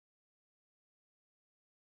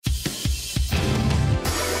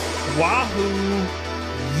Wahoo!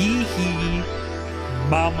 Yee-hee!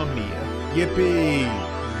 Mamma mia! Yippee!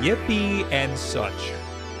 Yippee and such.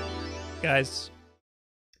 Guys,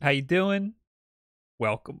 how you doing?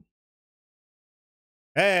 Welcome.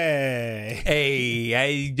 Hey! Hey, how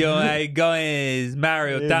you doing? How you going? It's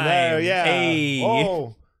Mario time. Yeah. Hey!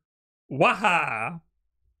 Oh. Waha!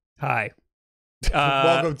 Hi.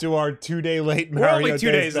 Welcome to our 2-day late Mario We're only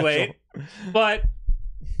 2 days special. late, but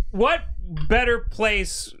what better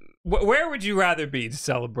place? Where would you rather be to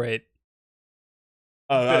celebrate?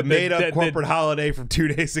 A made-up corporate holiday from 2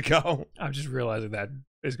 days ago. I'm just realizing that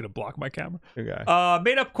is going to block my camera. Okay.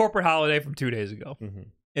 Made-up corporate holiday from 2 days ago. Mm-hmm.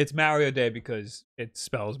 It's Mario Day because it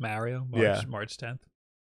spells Mario. March 10th.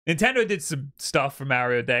 Nintendo did some stuff for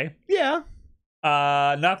Mario Day. Yeah.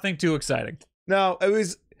 Nothing too exciting. No, it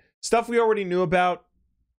was stuff we already knew about.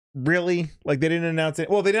 Really, like they didn't announce it.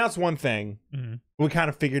 Well, they announced one thing. Mm-hmm. We kind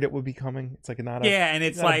of figured it would be coming. It's like and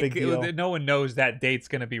it's like no one knows that date's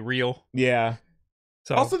gonna be real. Yeah.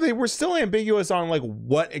 So Also, they were still ambiguous on like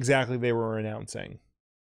what exactly they were announcing.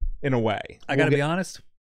 In a way, I gotta be honest.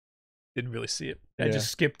 Didn't really see it.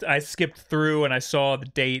 I skipped through and I saw the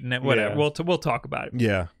date and whatever. Yeah. We'll talk about it.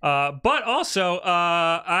 Yeah. But also,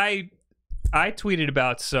 I tweeted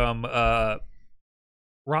about some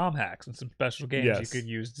ROM hacks and some special games you could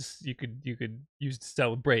use. You could use to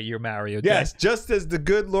celebrate your Mario Day. Yes, just as the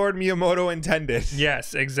good Lord Miyamoto intended.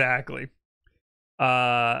 Yes, exactly.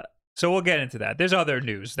 So we'll get into that. There's other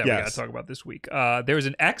news that we got to talk about this week. There was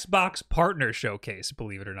an Xbox partner showcase,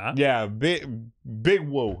 believe it or not. Yeah, big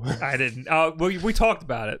whoa. I didn't. We talked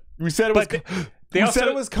about it. We said it was. We said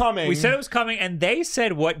it was coming. We said it was coming, and they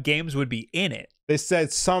said what games would be in it. They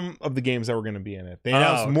said some of the games that were going to be in it. They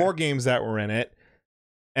announced more games that were in it.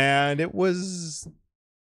 And it was...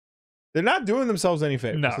 They're not doing themselves any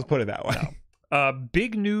favors. No. Let's put it that way. No.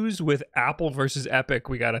 Big news with Apple versus Epic.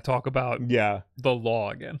 We got to talk about the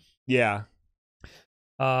law again. Yeah.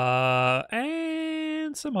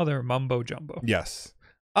 And some other mumbo jumbo. Yes.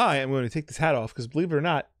 I am going to take this hat off because believe it or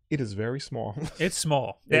not, it is very small. It's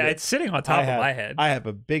small. Yeah, it's sitting on top of my head. I have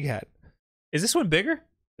a big head. Is this one bigger?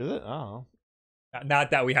 Is it? Oh.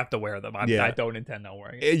 Not that we have to wear them. I don't intend on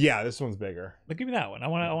wearing it. Yeah, this one's bigger. But give me that one. I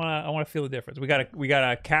want to feel the difference. We got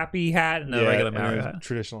a cappy hat and a regular Mario hat.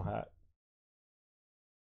 Traditional hat.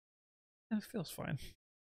 It feels fine.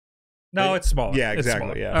 No, it's smaller. Yeah, it's exactly.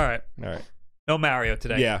 smaller. Yeah. All right. No Mario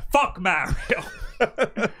today. Yeah. Fuck Mario.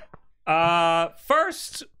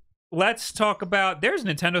 First, let's talk about. There's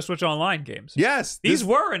Nintendo Switch Online games. Yes, these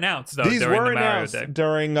were announced though. These were announced Mario Day.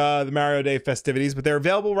 during the Mario Day festivities, but they're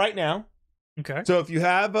available right now. Okay. So if you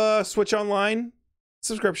have a Switch Online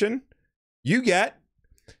subscription, you get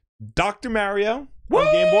Dr. Mario on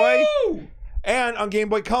Game Boy and on Game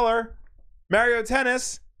Boy Color, Mario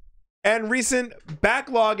Tennis, and recent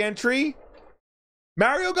backlog entry,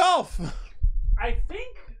 Mario Golf. I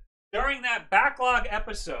think during that backlog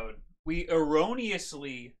episode, we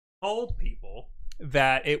erroneously told people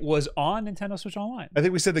that it was on Nintendo Switch Online. I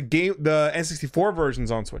think we said the N64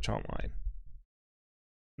 version's on Switch Online.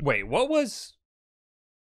 Wait, what was...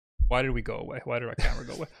 Why did we go away? Why did our camera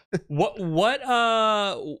go away?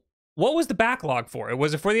 What was the backlog for?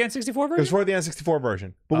 Was it for the N64 version? It was for the N64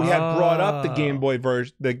 version. But we had brought up the Game Boy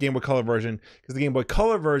version, the Game Boy Color version, because the Game Boy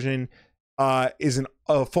Color version is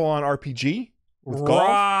a full-on RPG with golf.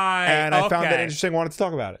 And I found that interesting. Wanted to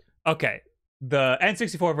talk about it. Okay. The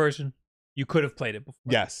N64 version, you could have played it before.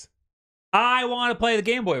 Yes. I want to play the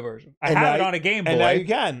Game Boy version. I have it on a Game Boy. And now you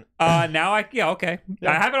can. Okay. Yeah.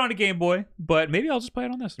 I have it on a Game Boy, but maybe I'll just play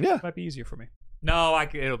it on this. Yeah. It might be easier for me. No,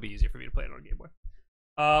 it'll be easier for me to play it on a Game Boy.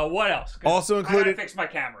 What else? Also included. I gotta fix my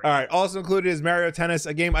camera. All right. Also included is Mario Tennis,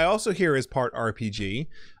 a game I also hear is part RPG.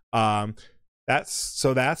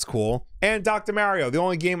 That's cool. And Dr. Mario, the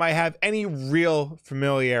only game I have any real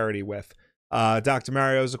familiarity with. Dr.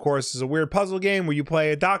 Mario's, of course, is a weird puzzle game where you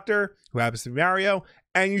play a doctor who happens to be Mario,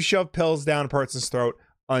 and you shove pills down a person's throat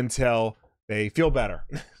until they feel better.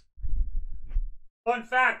 Fun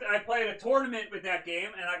fact, I played a tournament with that game,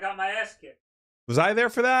 and I got my ass kicked. Was I there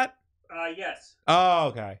for that? Yes. Oh,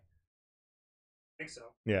 okay. I think so.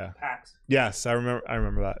 Yeah. PAX. Yes, I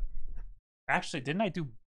remember that. Actually, didn't I do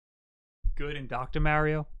good in Dr.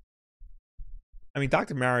 Mario? I mean,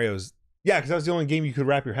 Dr. Mario's... Yeah, because that was the only game you could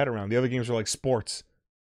wrap your head around. The other games were like sports.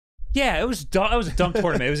 Yeah, it was a dunk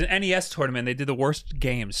tournament. It was an NES tournament. They did the worst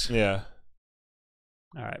games. Yeah.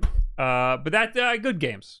 All right. But that good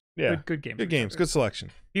games. Yeah. Good games. Good games. Good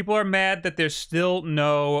selection. People are mad that there's still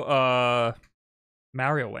no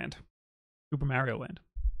Mario Land. Super Mario Land.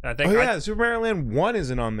 I think Super Mario Land 1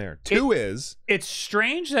 isn't on there. 2 is. It's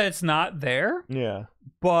strange that it's not there. Yeah.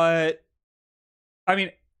 But I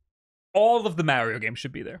mean, all of the Mario games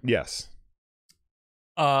should be there. Yes.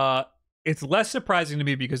 It's less surprising to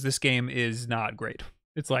me because this game is not great.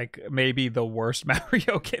 It's like maybe the worst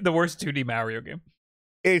Mario game, the worst 2D Mario game.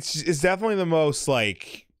 It's definitely the most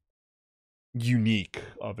like unique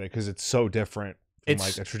of it because it's so different from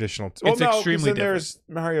like a traditional. It's extremely different. There's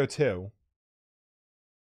Mario 2.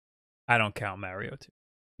 I don't count Mario 2.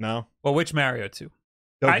 No. Well, which Mario 2?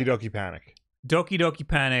 Doki Doki Panic. Doki Doki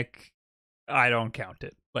Panic. I don't count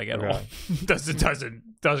it like at all.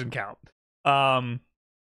 doesn't count.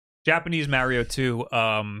 Japanese Mario 2.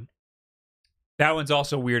 That one's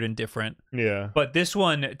also weird and different. Yeah. But this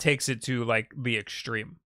one takes it to like the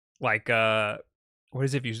extreme. Like what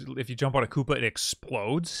is it if you jump on a Koopa it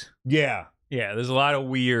explodes? Yeah. Yeah, there's a lot of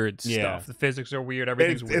weird stuff. The physics are weird.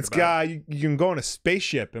 Everything's weird. You can go on a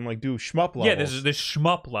spaceship and like do shmup levels. Yeah, there's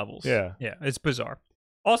shmup levels. Yeah. Yeah, it's bizarre.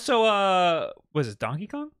 Also, was it Donkey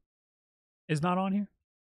Kong? Is not on here?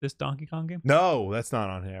 This Donkey Kong game? No, that's not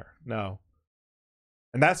on here. No.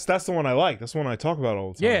 And that's the one I like. That's the one I talk about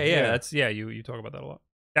all the time. Yeah. You talk about that a lot.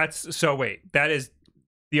 That is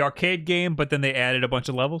the arcade game, but then they added a bunch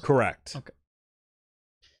of levels? Correct. Okay.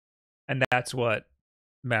 And that's what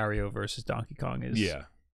Mario versus Donkey Kong is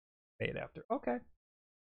made after. Okay.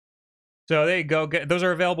 So there you go. Those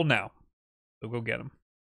are available now. So go get them.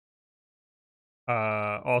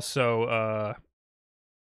 Also,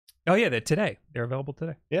 oh yeah, they're today. They're available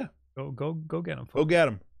today. Yeah. Go get them. Folks. Go get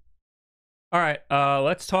them. All right.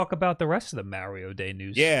 Let's talk about the rest of the Mario Day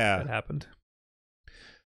news. That happened.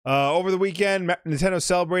 Over the weekend, Nintendo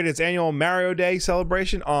celebrated its annual Mario Day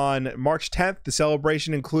celebration on March 10th. The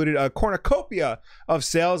celebration included a cornucopia of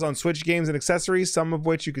sales on Switch games and accessories, some of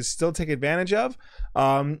which you could still take advantage of,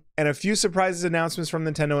 and a few surprises announcements from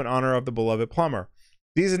Nintendo in honor of the beloved plumber.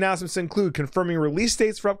 These announcements include confirming release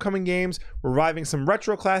dates for upcoming games, reviving some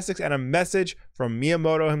retro classics, and a message from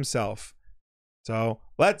Miyamoto himself. So,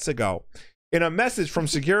 let's go. In a message from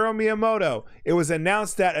Shigeru Miyamoto, it was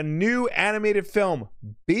announced that a new animated film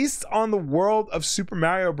based on the world of Super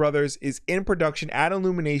Mario Bros. Is in production at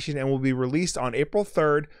Illumination and will be released on April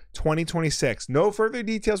 3rd, 2026. No further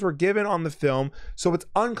details were given on the film, so it's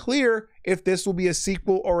unclear if this will be a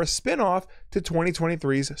sequel or a spin-off to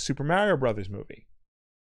 2023's Super Mario Bros. Movie.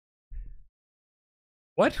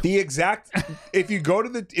 What? The exact if you go to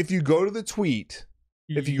the tweet,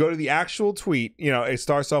 if you go to the actual tweet, it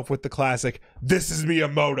starts off with the classic, "This is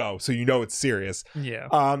Miyamoto," so you know it's serious.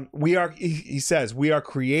 Yeah. He says, "We are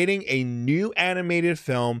creating a new animated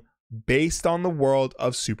film based on the world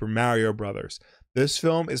of Super Mario Brothers. This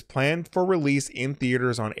film is planned for release in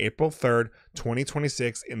theaters on April 3rd,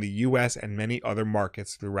 2026 in the US and many other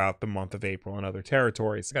markets throughout the month of April and other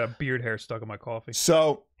territories." I got a beard hair stuck in my coffee.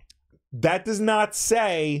 So that does not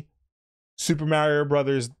say Super Mario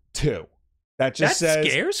Brothers 2. That says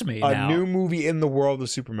scares me. A new movie in the world of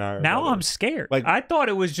Super Mario. Now Brothers. I'm scared. Like, I thought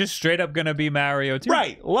it was just straight up gonna be Mario 2.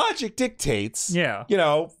 Right. Logic dictates. Yeah.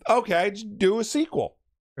 Okay, just do a sequel.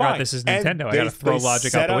 Fine. This is Nintendo. I gotta throw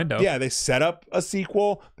logic out the window. Yeah, they set up a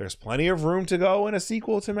sequel. There's plenty of room to go in a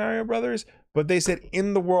sequel to Mario Brothers, but they said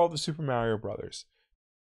in the world of Super Mario Brothers.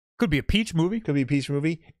 Could be a Peach movie. Could be a Peach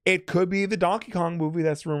movie. It could be the Donkey Kong movie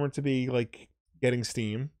that's rumored to be like getting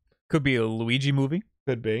steam. Could be a Luigi movie.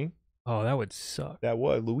 Could be. Oh, that would suck. That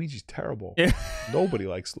would. Luigi's terrible. Nobody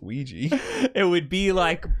likes Luigi. It would be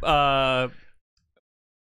like the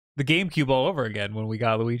GameCube all over again when we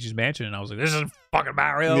got Luigi's Mansion, and I was like, "This is fucking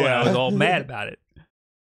Mario," and I was all mad about it.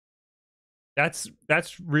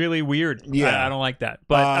 That's really weird. Yeah, I don't like that,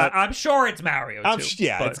 but I'm sure it's Mario too.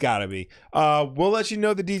 It's gotta be. We'll let you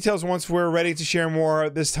know the details once we're ready to share more.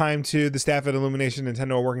 This time, to the staff at Illumination and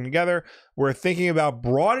Nintendo are working together. We're thinking about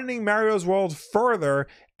broadening Mario's world further,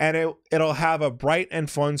 and it'll have a bright and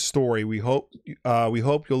fun story. We hope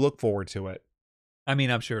you'll look forward to it. I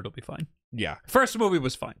mean, I'm sure it'll be fine. Yeah, first movie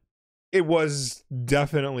was fine. It was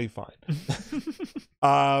definitely fine.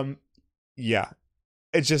 Yeah.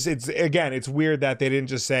 It's weird that they didn't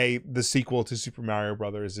just say the sequel to Super Mario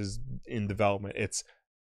Brothers is in development. It's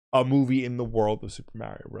a movie in the world of Super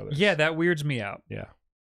Mario Brothers. Yeah, that weirds me out. Yeah.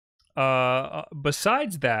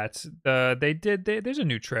 Besides that, there's a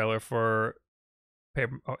new trailer for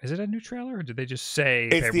Paper. Oh, is it a new trailer, or did they just say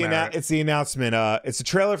it's the announcement? It's a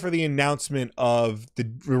trailer for the announcement of the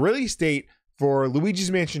release date for Luigi's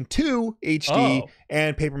Mansion 2 HD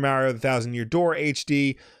and Paper Mario: The Thousand Year Door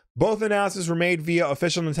HD. Both announcements were made via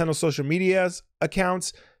official Nintendo social media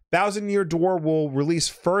accounts. Thousand Year Door will release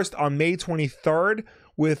first on May 23rd,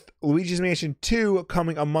 with Luigi's Mansion 2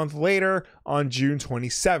 coming a month later on June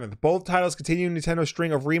 27th. Both titles continue Nintendo's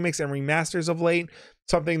string of remakes and remasters of late,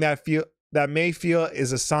 something that that may feel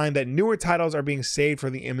is a sign that newer titles are being saved for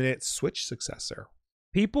the imminent Switch successor.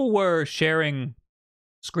 People were sharing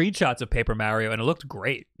screenshots of Paper Mario, and it looked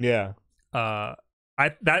great. Yeah.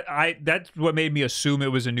 That's what made me assume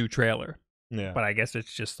it was a new trailer. Yeah. But I guess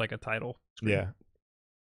it's just like a title screen. Yeah.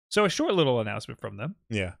 So a short little announcement from them.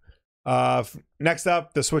 Yeah. Next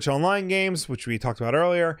up, the Switch Online games, which we talked about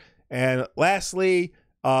earlier. And lastly,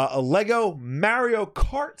 a Lego Mario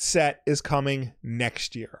Kart set is coming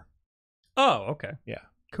next year. Oh, okay. Yeah.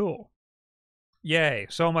 Cool. Yay.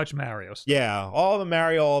 So much Mario stuff. Yeah. All the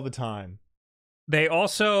Mario all the time. They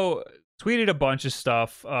also tweeted a bunch of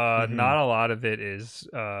stuff. Not a lot of it is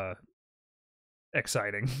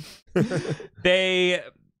exciting. They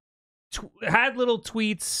had little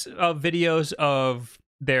tweets of videos of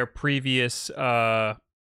their previous Mario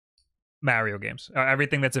games.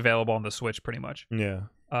 Everything that's available on the Switch, pretty much. Yeah.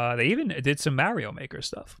 They even did some Mario Maker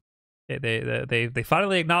stuff. They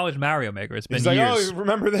finally acknowledged Mario Maker. It's been He's like, years. oh,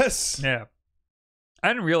 remember this? Yeah. I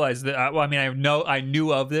didn't realize that. Well, I mean, I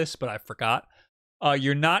knew of this, but I forgot.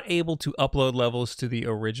 You're not able to upload levels to the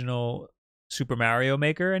original Super Mario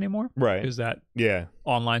Maker anymore. Right. Because that Yeah.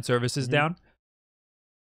 online service is down.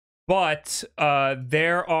 But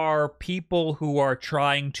there are people who are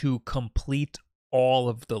trying to complete all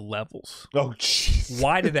of the levels. Oh, jeez.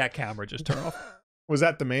 Why did that camera just turn off? Was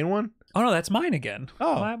that the main one? Oh, no, that's mine again.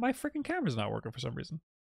 Oh. My freaking camera's not working for some reason.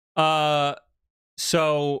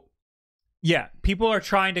 So, yeah, people are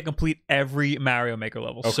trying to complete every Mario Maker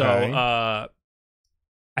level. Okay. So,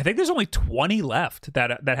 I think there's only 20 left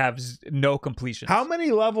that have no completion. How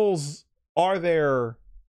many levels are there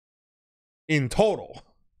in total?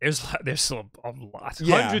 There's still a lot.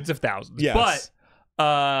 Yeah. Hundreds of thousands. Yes.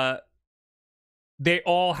 But they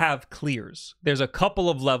all have clears. There's a couple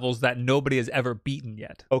of levels that nobody has ever beaten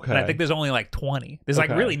yet. Okay. And I think there's only like 20. There's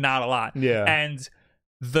like really not a lot. Yeah. And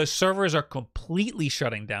the servers are completely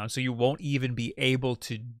shutting down, so you won't even be able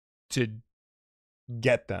to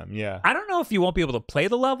get them. Yeah. I don't know if you won't be able to play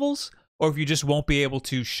the levels or if you just won't be able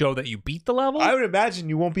to show that you beat the level. I would imagine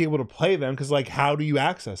you won't be able to play them because, like, how do you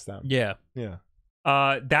access them? Yeah. Yeah.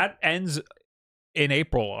 That ends in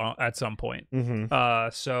April at some point.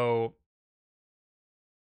 So...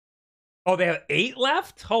 Oh, they have 8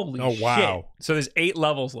 left? Holy shit. Wow. So there's 8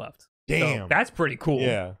 levels left. Damn. So that's pretty cool.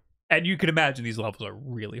 Yeah. And you can imagine these levels are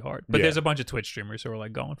really hard. But there's a bunch of Twitch streamers who are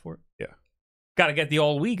like going for it. Yeah. Got to get the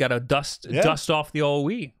old Wii. Got to dust off the old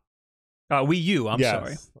Wii. Wii U, I'm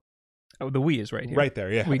sorry. Oh, the Wii is right here. Right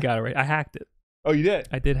there, yeah. We got it right. I hacked it. Oh, you did?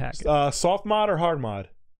 I did hack it. Soft mod or hard mod?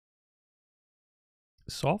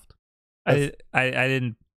 Soft? I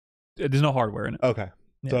didn't... There's no hardware in it. Okay.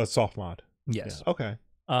 Yeah. So it's soft mod. Yes. Yeah. Okay.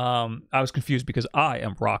 I was confused because I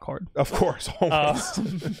am rock hard. Of course, always.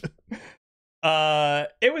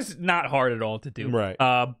 It was not hard at all to do. Right.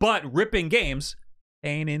 But ripping games,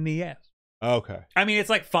 pain in the ass. Okay. I mean, it's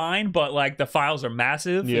like fine, but like the files are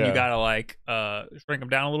massive, and you gotta like shrink them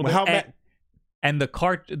down a little bit. And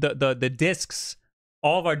the discs,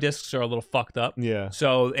 all of our discs are a little fucked up. Yeah.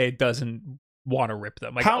 So it doesn't want to rip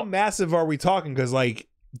them. Like, how massive are we talking? Because like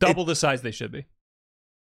double the size they should be.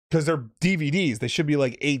 Because they're DVDs, they should be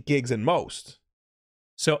like 8 gigs at most.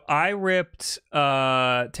 So I ripped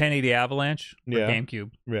 1080 Avalanche for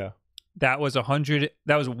GameCube. Yeah. That was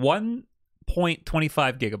 1.25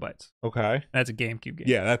 gigabytes. Okay. That's a GameCube game.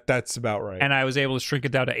 Yeah, that's about right. And I was able to shrink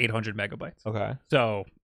it down to 800 megabytes. Okay. So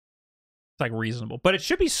it's like reasonable, but it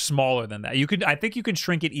should be smaller than that. I think you can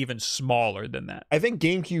shrink it even smaller than that. I think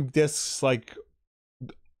GameCube discs like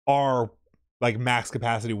are like max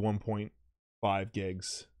capacity 1.5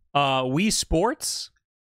 gigs. Wii Sports,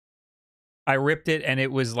 I ripped it and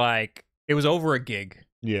it was over a gig.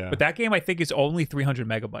 Yeah. But that game I think is only 300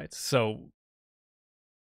 megabytes. So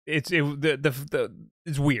it's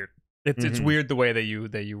weird. It's weird the way that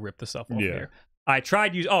you rip the stuff off here. I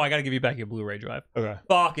tried I got to give you back your Blu-ray drive. Okay.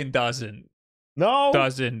 Fucking doesn't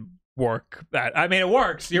work. I mean, it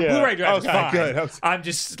works. Your Blu-ray drive is fine. Good. I'm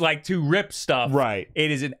just like to rip stuff. Right.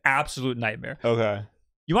 It is an absolute nightmare. Okay.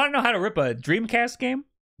 You want to know how to rip a Dreamcast game?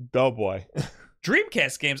 Oh boy.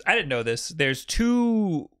 Dreamcast games, I didn't know this. There's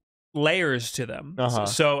 2 layers to them.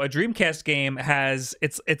 So a Dreamcast game has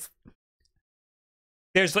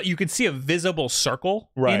there's you can see a visible circle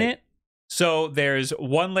in it. So there's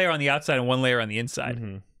one layer on the outside and one layer on the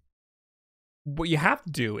inside. What you have to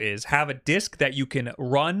do is have a disc that you can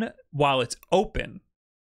run while it's open.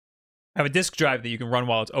 Have a disk drive that you can run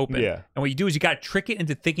while it's open. Yeah. And what you do is you got to trick it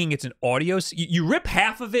into thinking it's an audio. You rip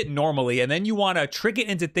half of it normally, and then you want to trick it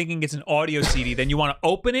into thinking it's an audio CD. Then you want to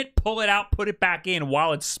open it, pull it out, put it back in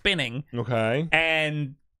while it's spinning. Okay.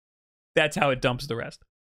 And that's how it dumps the rest.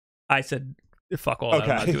 I said, fuck all that. I'm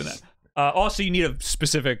not doing that. Also, you need a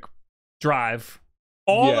specific drive.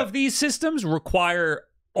 All of these systems require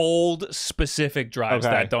old specific drives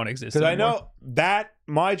that don't exist anymore. Because I know that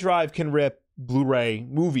my drive can rip Blu-ray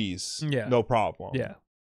movies, no problem. Yeah.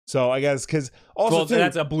 So I guess because also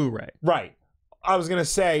that's a Blu-ray, right? I was gonna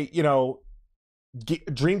say, you know,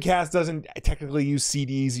 Dreamcast doesn't technically use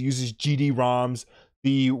CDs; it uses GD-ROMs.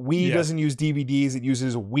 The Wii doesn't use DVDs; it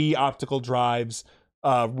uses Wii optical drives,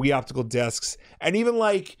 Wii optical discs, and even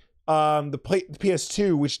like the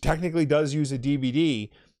PS2, which technically does use a DVD,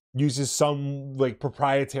 uses some like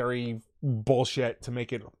proprietary bullshit to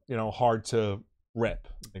make it, you know, hard to rip,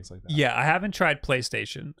 things like that. Yeah, I haven't tried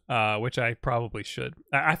PlayStation, which I probably should.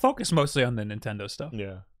 I focus mostly on the Nintendo stuff.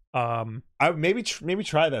 Yeah. I maybe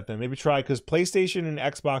try that then. Maybe try, because PlayStation and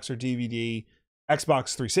Xbox are DVD.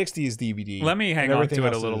 Xbox 360 is DVD. Let me hang on to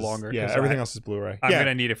it a little longer. Yeah, everything else is Blu-ray. I'm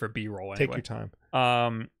gonna need it for B-roll anyway. Take your time.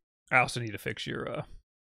 I also need to fix your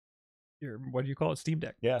what do you call it? Steam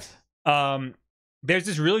Deck. Yes. There's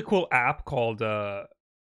this really cool app called I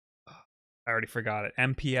already forgot it.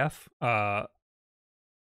 MPF. I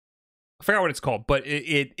forgot what it's called, but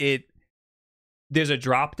it there's a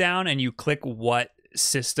drop down and you click what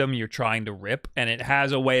system you're trying to rip, and it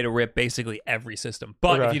has a way to rip basically every system.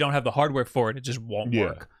 But if you don't have the hardware for it, it just won't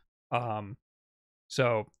work.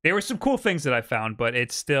 So there were some cool things that I found, but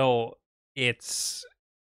it's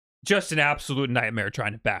just an absolute nightmare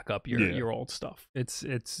trying to back up your old stuff.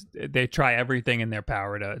 They try everything in their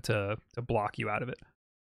power to block you out of it.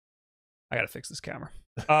 I gotta fix this camera.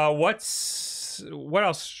 What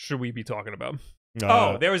else should we be talking about?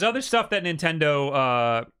 There was other stuff that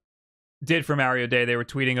Nintendo did for Mario Day. They were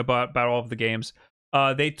tweeting about all of the games.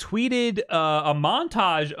 They tweeted a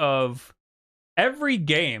montage of every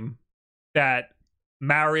game that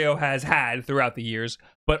Mario has had throughout the years,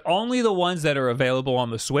 but only the ones that are available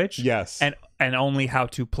on the Switch. Yes. And only how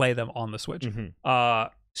to play them on the Switch.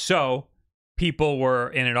 Mm-hmm. So people were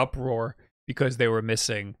in an uproar because they were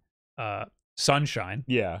missing Sunshine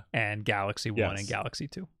and Galaxy 1 and Galaxy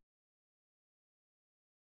 2.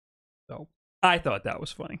 So I thought that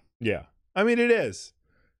was funny. Yeah. I mean, it is.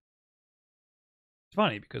 It's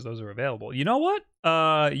funny because those are available. You know what?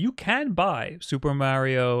 You can buy Super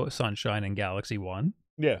Mario Sunshine and Galaxy 1.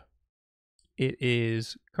 Yeah. It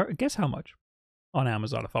is, guess how much on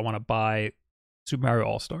Amazon if I want to buy Super Mario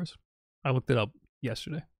All-Stars. I looked it up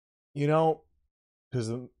yesterday. You know,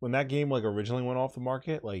 because when that game like originally went off the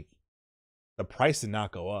market, like the price did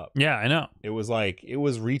not go up. Yeah, I know. It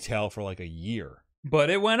was retail for like a year. But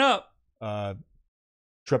it went up.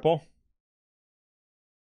 Triple?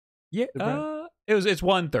 Yeah, it's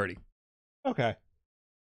 $130. Okay.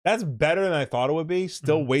 That's better than I thought it would be.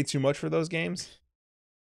 Still way too much for those games.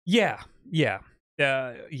 Yeah. It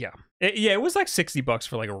was like $60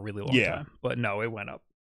 for like a really long time. But no, it went up.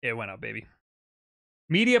 It went up, baby.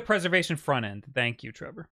 Media preservation front end. Thank you,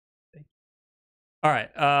 Trevor. Thank you. All right,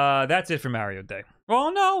 that's it for Mario Day.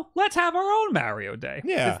 Well, no, let's have our own Mario Day.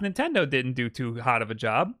 Yeah. Since Nintendo didn't do too hot of a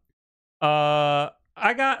job. I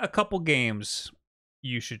got a couple games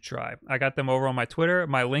you should try. I got them over on my Twitter.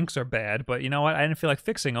 My links are bad, but you know what? I didn't feel like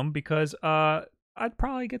fixing them because I'd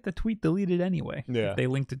probably get the tweet deleted anyway if they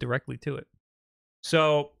linked it directly to it.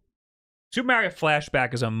 So, Super Mario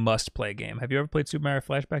Flashback is a must-play game. Have you ever played Super Mario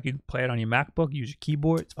Flashback? You can play it on your MacBook, use your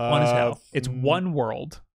keyboard. It's fun as hell. It's one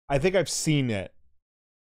world. I think I've seen it.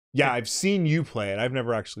 Yeah, I've seen you play it. I've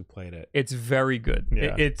never actually played it. It's very good.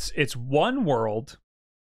 Yeah. It's one world.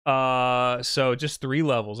 So just 3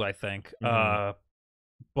 levels, I think.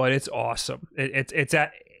 But it's awesome. It's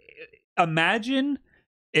at, imagine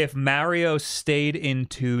if Mario stayed in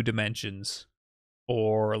 2 dimensions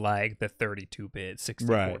or like the 32-bit,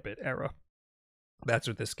 64-bit era. That's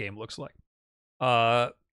what this game looks like.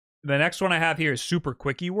 The next one I have here is Super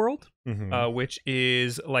Quickie World, which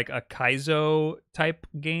is like a Kaizo type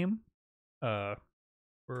game. For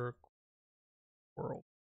world.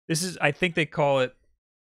 This is, I think they call it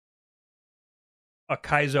a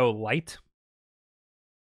Kaizo Lite.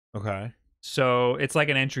 Okay. So it's like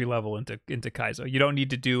an entry level into Kaizo. You don't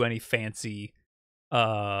need to do any fancy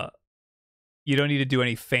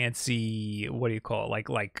what do you call it?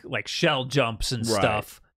 Like shell jumps and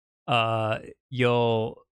stuff.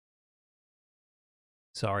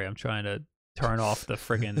 Sorry, I'm trying to turn off the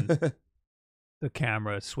friggin' the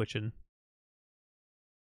camera switching.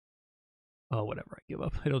 Oh, whatever, I give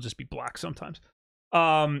up. It'll just be black sometimes.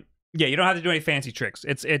 Yeah, you don't have to do any fancy tricks.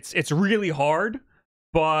 It's really hard,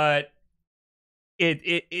 but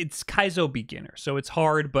it's Kaizo beginner, so it's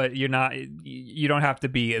hard, but you don't have to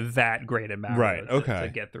be that great at Mario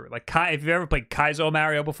to get through it. Like if you've ever played Kaizo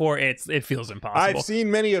Mario before, it feels impossible. I've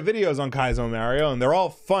seen many videos on Kaizo Mario, and they're all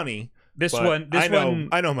funny, This but one,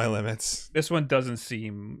 I know my limits. This one doesn't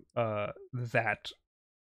seem that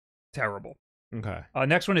terrible. Okay.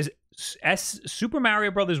 Next one is Super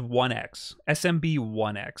Mario Brothers 1X, SMB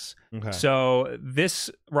 1X. Okay. So this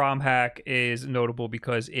ROM hack is notable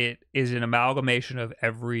because it is an amalgamation of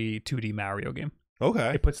every 2D Mario game.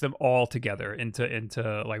 Okay. It puts them all together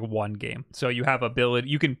into like one game. So you have ability.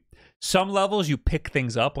 You can some levels you pick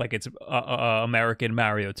things up like it's American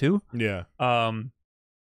Mario 2. Yeah.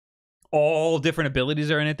 All different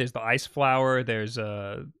abilities are in it. There's the ice flower. There's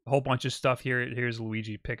a whole bunch of stuff here. Here's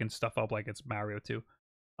Luigi picking stuff up like it's Mario 2.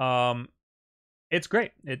 It's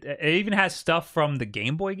great. It even has stuff from the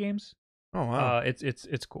Game Boy games. Oh wow.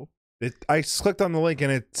 It's cool. I clicked on the link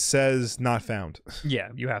and it says not found. Yeah,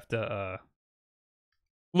 you have to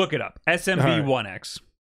look it up. SMB 1X.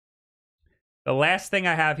 The last thing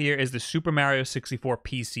I have here is the Super Mario 64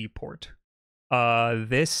 PC port.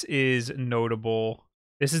 This is notable.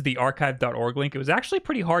 This is the archive.org link. It was actually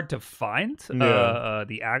pretty hard to find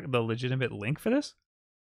the legitimate link for this.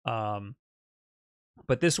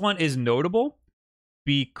 But this one is notable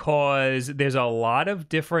because there's a lot of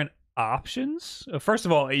different options. First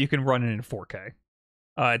of all, you can run it in 4K.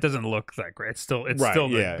 It doesn't look that great. It's still it's still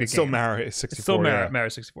Mario 64. It's still Mario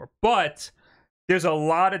 64. But there's a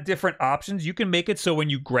lot of different options. You can make it so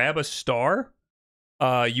when you grab a star,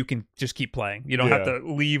 you can just keep playing. You don't have to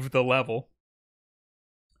leave the level.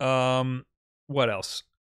 What else?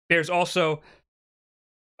 There's also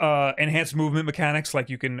enhanced movement mechanics, like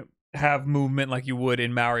you can have movement like you would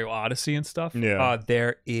in Mario Odyssey and stuff. Yeah.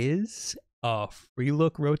 There is a free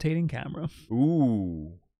look rotating camera.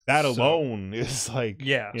 Ooh. That alone is like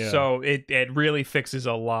so it really fixes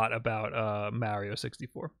a lot about Mario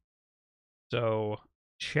 64. So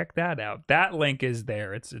check that out. That link is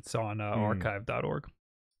there. It's on archive.org.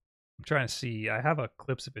 I'm trying to see. I have a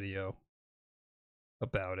clips video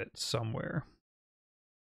about it somewhere.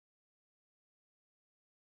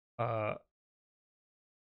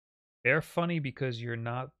 They're funny because you're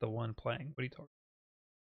not the one playing. What are you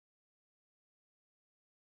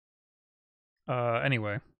talking?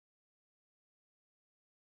 Anyway. Of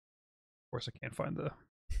course I can't find the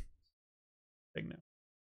thing now.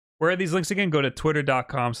 Where are these links again? Go to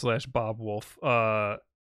twitter.com/BobWolf.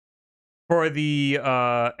 For the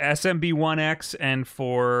SMB1X and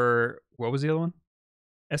for what was the other one?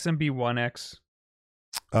 SMB1X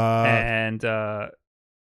and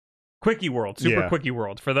Quickie World, Quickie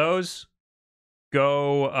World. For those,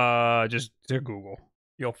 go just to Google.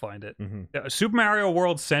 You'll find it. Super Mario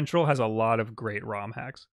World Central has a lot of great ROM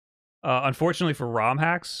hacks. Unfortunately for ROM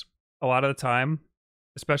hacks, a lot of the time,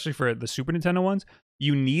 especially for the Super Nintendo ones,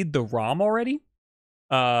 you need the ROM already.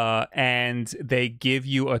 And they give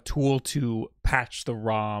you a tool to patch the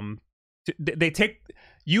ROM.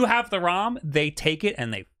 You have the ROM, they take it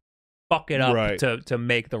and they fuck it up to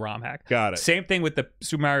make the ROM hack. Got it. Same thing with the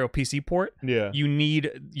Super Mario PC port. Yeah. You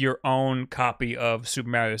need your own copy of Super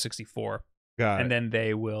Mario 64. Got it. And then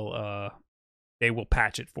they will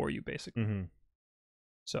patch it for you, basically.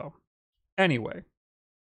 So, anyway,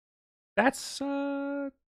 that's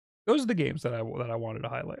those are the games that I wanted to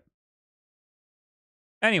highlight.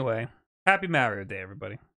 Anyway, happy Mario Day,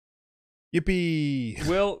 everybody. Yippee.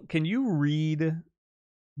 Will, can you read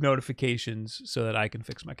notifications so that I can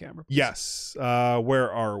fix my camera, please? Yes.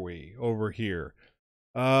 Where are we? Over here.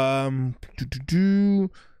 Sorry,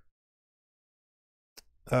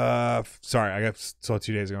 I saw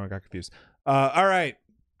 2 days ago and I got confused. All right.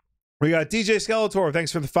 We got DJ Skeletor.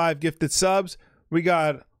 Thanks for the 5 gifted subs. We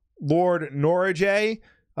got Lord Norajay.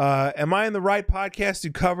 Am I in the right podcast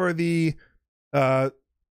to cover the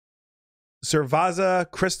Servaza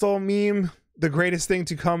Crystal meme, the greatest thing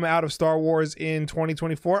to come out of Star Wars in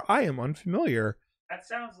 2024? I am unfamiliar. That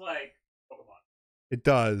sounds like Pokemon. It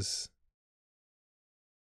does.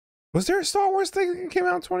 Was there a Star Wars thing that came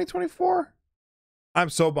out in 2024? I'm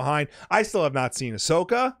so behind. I still have not seen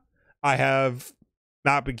Ahsoka. I have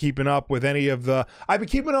not been keeping up with any of the... I've been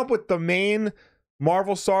keeping up with the main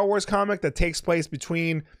Marvel Star Wars comic that takes place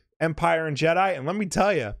between Empire and Jedi, and let me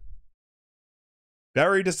tell you,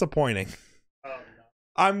 very disappointing. Oh, no.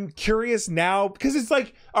 I'm curious now, because it's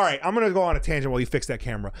like, all right, I'm going to go on a tangent while you fix that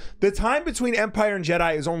camera. The time between Empire and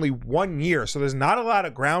Jedi is only 1 year, so there's not a lot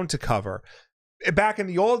of ground to cover. Back in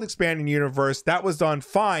the old expanding universe, that was done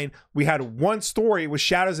fine. We had one story. It was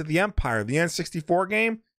Shadows of the Empire, the N64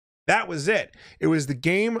 game. That was it. It was the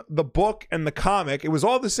game, the book, and the comic. It was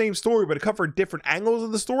all the same story, but it covered different angles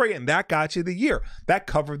of the story, and that got you the year. That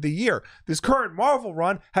covered the year. This current Marvel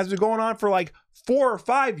run has been going on for like 4 or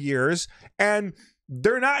 5 years, and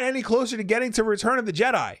they're not any closer to getting to Return of the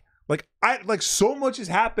Jedi. Like so much is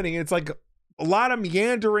happening. It's like a lot of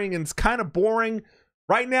meandering and it's kind of boring.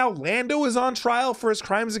 Right now, Lando is on trial for his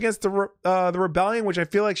crimes against the rebellion, which I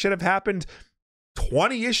feel like should have happened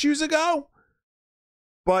 20 issues ago.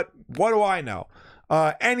 But what do I know?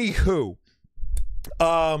 Anywho,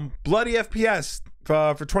 bloody FPS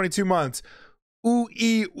for 22 months. Ooh,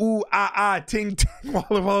 ee, ooh, ah, ah, ting, ting,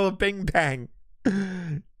 walla, walla, bing, bang.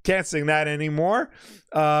 Can't sing that anymore.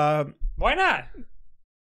 Why not?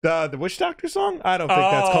 The Witch Doctor song? I don't think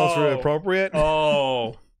that's culturally appropriate.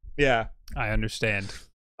 Oh. Yeah. I understand.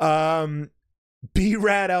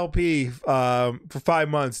 B-Rad LP for 5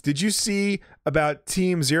 months. Did you see about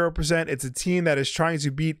Team 0%? It's a team that is trying to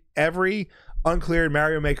beat every uncleared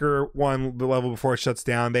Mario Maker 1 level before it shuts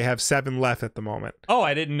down. They have 7 left at the moment. Oh,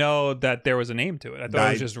 I didn't know that there was a name to it. I thought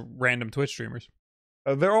it was just random Twitch streamers.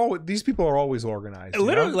 These people are always organized.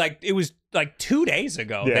 Literally, like it was like 2 days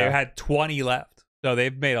ago. Yeah. They had 20 left, so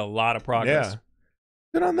they've made a lot of progress. Yeah.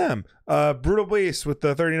 Good on them. Brutal Beast with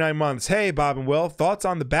the 39 months. Hey, Bob and Will, thoughts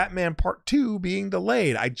on the Batman Part 2 being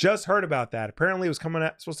delayed? I just heard about that. Apparently, it was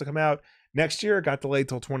supposed to come out next year. It got delayed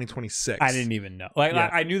till 2026. I didn't even know.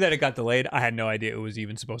 I knew that it got delayed. I had no idea it was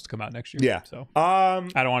even supposed to come out next year. Yeah. So I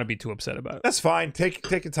don't want to be too upset about it. That's fine. Take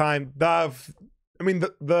your time.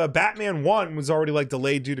 The Batman 1 was already like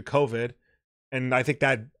delayed due to COVID, and I think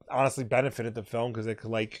that honestly benefited the film because they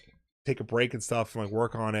could like take a break and stuff and like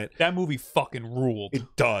work on it. That movie fucking ruled.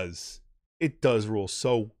 It does. It does rule.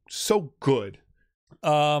 So good.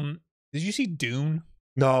 Did you see Dune?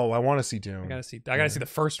 No, I want to see Dune. I gotta see the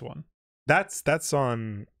first one. That's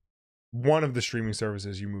on one of the streaming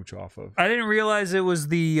services you mooch off of. I didn't realize it was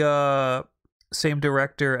the same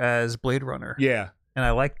director as Blade Runner. Yeah. And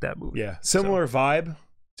I liked that movie. Yeah. Similar vibe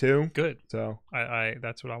too. Good. So I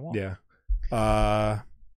that's what I want. Yeah.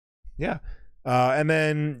 Yeah. And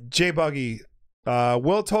then J Buggy.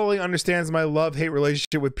 Will totally understands my love-hate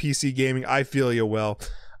relationship with PC gaming. I feel you, Will.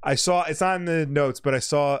 I saw, it's not in the notes, but I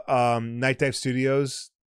saw Night Dive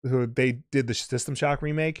Studios, who they did the System Shock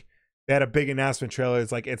remake. They had a big announcement trailer.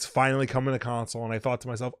 It's like, it's finally coming to console. And I thought to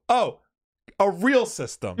myself, oh, a real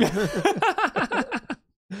system.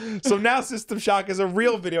 So now System Shock is a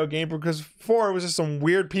real video game, because before it was just some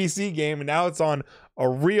weird PC game, and now it's on a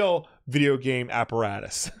real video game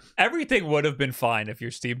apparatus. Everything would have been fine if your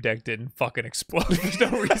Steam Deck didn't fucking explode for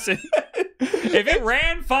no reason. If it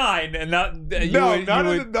ran fine and it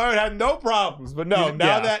had no problems. But no,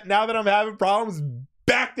 now that I'm having problems,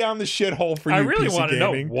 back down the shithole for you. I really PC want to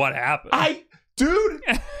gaming. know what happened.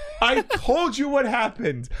 I told you what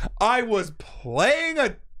happened. I was playing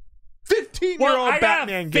a 15-year-old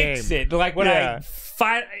Batman game. Fix it. Like when I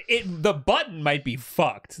find it, the button might be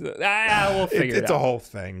fucked. We'll figure it out. It's a whole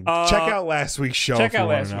thing. Check out last week's show. Check out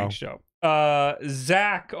last week's show.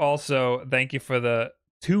 Zach also, thank you for the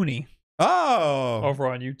toonie. Oh, over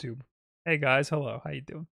on YouTube. Hey guys, hello. How you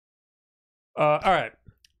doing? All right,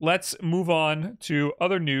 let's move on to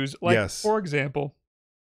other news. For example,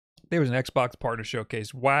 there was an Xbox partner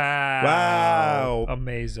showcase. Wow.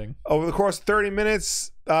 Amazing. Over the course of 30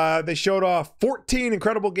 minutes, they showed off 14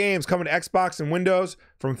 incredible games coming to Xbox and Windows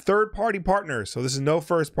from third-party partners. So this is no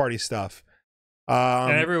first-party stuff.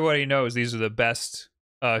 And everybody knows these are the best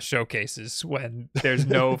showcases when there's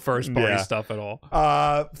no first-party stuff at all.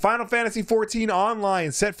 Final Fantasy XIV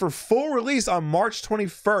Online set for full release on March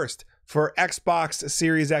 21st for Xbox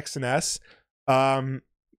Series X and S.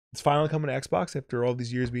 It's finally coming to Xbox after all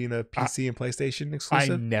these years being a PC and PlayStation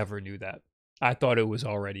exclusive. I never knew that. I thought it was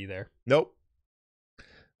already there. Nope.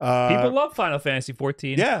 People love Final Fantasy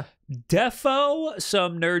 14. Yeah. Defo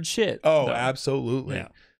some nerd shit. Oh, though. Absolutely. Yeah.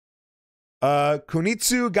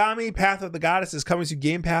 Kunitsu Gami Path of the Goddess is coming to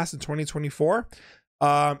Game Pass in 2024.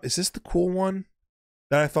 Is this the cool one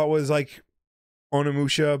that I thought was like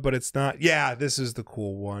Onimusha, but it's not? Yeah, this is the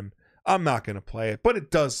cool one. I'm not going to play it, but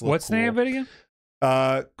it does look What's cool. the name of it again?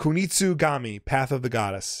 Kunitsu Gami, Path of the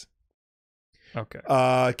Goddess. Okay.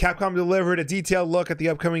 Capcom delivered a detailed look at the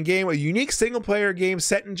upcoming game, a unique single-player game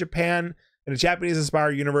set in Japan in a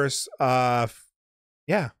Japanese-inspired universe.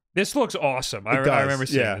 Yeah. This looks awesome. I remember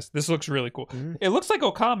seeing this. This looks really cool. Mm-hmm. It looks like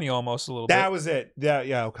Okami almost a little bit. That was it. Yeah,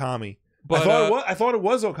 Okami. But, I thought it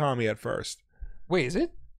was Okami at first. Wait, is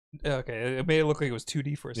it? Okay, it made it look like it was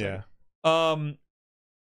 2D for a second. Yeah.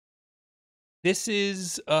 This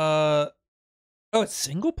is it's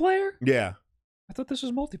single player? Yeah. I thought this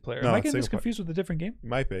was multiplayer. No, Am I getting this confused with a different game?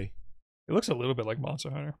 Might be. It looks a little bit like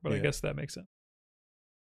Monster Hunter, but I guess that makes sense.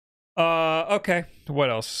 Okay. What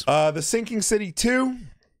else? The Sinking City 2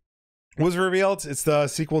 was revealed. It's the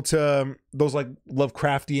sequel to those like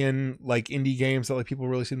Lovecraftian like indie games that like people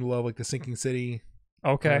really seem to love, like the Sinking City.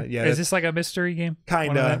 Okay. Is this like a mystery game?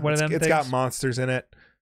 Kinda. One of them it's got monsters in it.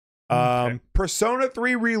 Persona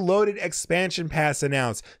 3 Reloaded expansion pass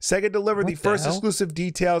announced. Sega delivered the first exclusive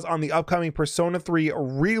details on the upcoming Persona 3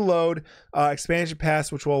 Reload expansion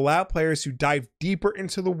pass, which will allow players to dive deeper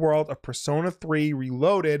into the world of Persona 3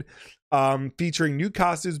 Reloaded, featuring new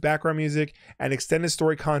costumes, background music, and extended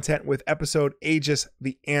story content with episode Aegis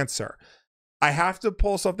the Answer. I have to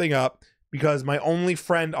pull something up because my only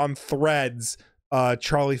friend on Threads,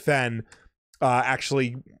 Charlie Fenn,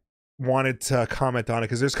 actually wanted to comment on it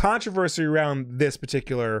because there's controversy around this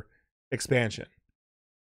particular expansion.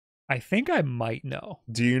 I think I might know.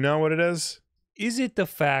 Do you know what it is? Is it the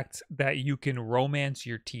fact that you can romance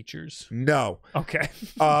your teachers? No. Okay.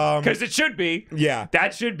 Because it should be. Yeah.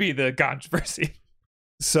 That should be the controversy.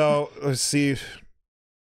 So let's see.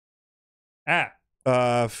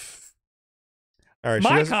 All right,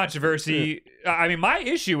 my controversy, I mean, my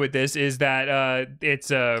issue with this is that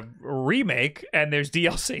it's a remake and there's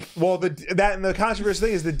DLC. Well, the controversy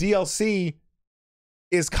thing is the DLC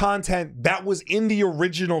is content that was in the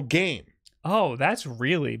original game. Oh, that's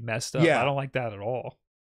really messed up. Yeah. I don't like that at all.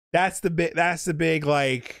 That's the big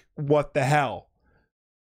like, what the hell?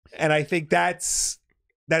 And I think that's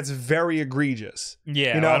very egregious.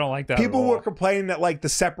 Yeah, I don't like that. People were complaining that like the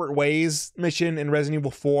Separate Ways mission in Resident Evil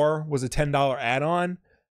 4 was a $10 add-on,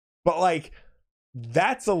 but like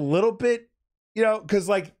that's a little bit, because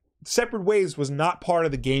like Separate Ways was not part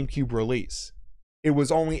of the GameCube release. It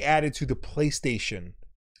was only added to the PlayStation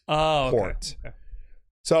port. Okay.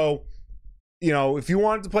 So, if you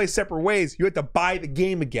wanted to play Separate Ways, you had to buy the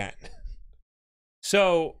game again.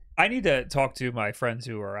 So I need to talk to my friends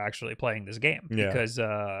who are actually playing this game because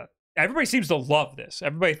everybody seems to love this.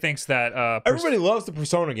 Everybody thinks that everybody loves the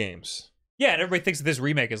Persona games. Yeah, and everybody thinks that this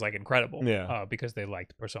remake is like incredible. Yeah, because they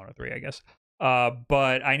liked Persona 3, I guess.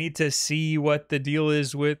 But I need to see what the deal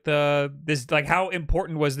is with this. Like, how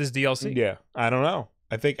important was this DLC? Yeah, I don't know.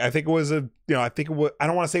 I think it was I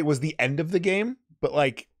don't want to say it was the end of the game, but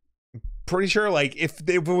like, pretty sure like if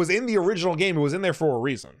it was in the original game, it was in there for a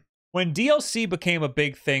reason. When DLC became a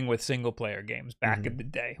big thing with single player games back in the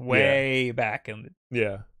day, way back in the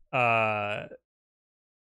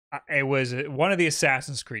it was one of the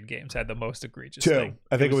Assassin's Creed games had the most egregious thing.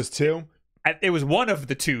 I think it was 2. It was one of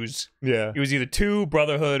the 2s. Yeah, it was either 2,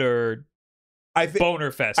 Brotherhood, or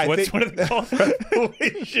Boner Fest. What's one of them called?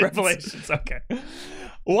 Revelations. Okay.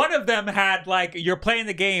 One of them had like you're playing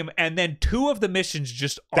the game, and then 2 of the missions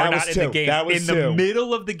just are not in the game. That was in the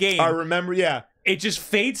middle of the game. I remember. Yeah. It just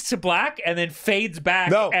fades to black and then fades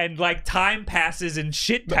back, and like time passes and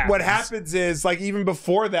shit happens. What happens is like even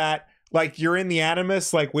before that, like you're in the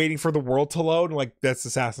Animus, like waiting for the world to load, and like that's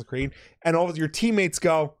Assassin's Creed, and all of your teammates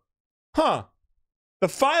go, "Huh, the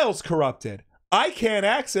file's corrupted. I can't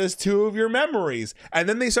access 2 of your memories." And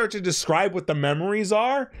then they start to describe what the memories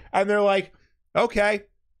are, and they're like, "Okay,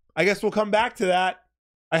 I guess we'll come back to that.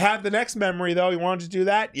 I have the next memory though. You wanted to do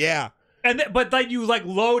that? Yeah." But like you like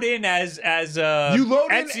load in as you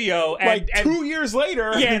load Ezio in like 2 years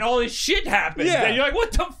later, and all this shit happens. Yeah, and you're like,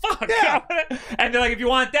 what the fuck? Yeah. And they're like, if you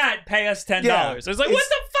want that, pay us $10. I was like, what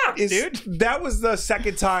the fuck, dude? That was the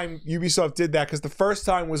second time Ubisoft did that, because the first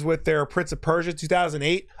time was with their Prince of Persia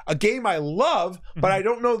 2008, a game I love, but I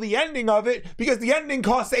don't know the ending of it because the ending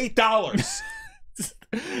costs $8.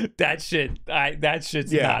 That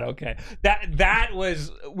shit's not okay. That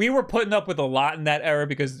was, we were putting up with a lot in that era,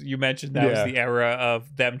 because you mentioned that was the era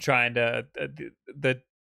of them trying to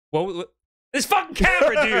this fucking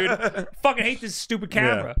camera, dude. Fucking hate this stupid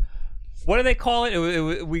camera. What do they call it?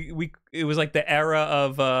 It was like the era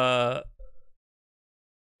of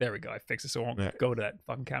there we go. I fixed it so I won't go to that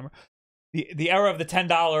fucking camera. The era of the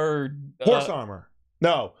 $10 horse armor.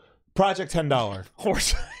 No. Project $10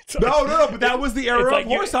 horse. No, but that was the era of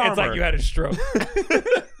horse armor. It's like you had a stroke.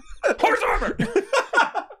 Horse armor.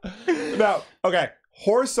 No, okay.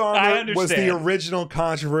 Horse armor was the original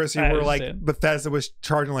controversy where like Bethesda was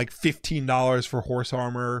charging like $15 for horse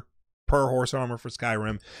armor per horse armor for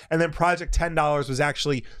Skyrim, and then Project $10 was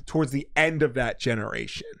actually towards the end of that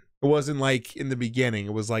generation. It wasn't like in the beginning.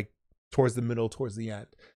 It was like towards the middle, towards the end.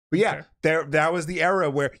 But yeah, that was the era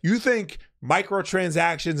where you think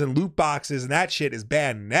microtransactions and loot boxes and that shit is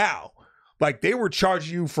bad now. Like they were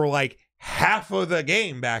charging you for like half of the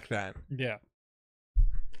game back then. Yeah.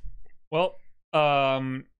 Well,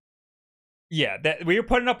 yeah, that we were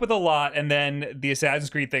putting up with a lot, and then the Assassin's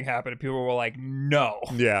Creed thing happened, and people were like, "No,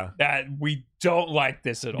 that we don't like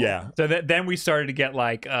this at all." Yeah. So then we started to get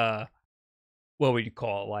like, what would you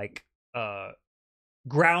call it? Like,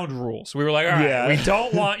 ground rules. We were like, all right, we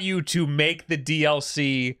don't want you to make the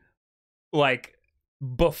DLC like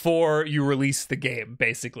before you release the game,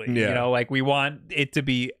 basically. Like we want it to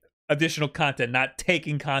be additional content, not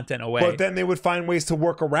taking content away. But then they would find ways to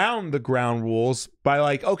work around the ground rules by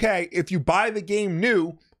like, okay, if you buy the game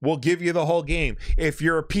new, we'll give you the whole game. If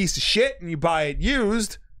you're a piece of shit and you buy it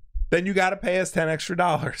used, then you got to pay us $10 extra.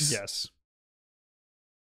 Yes.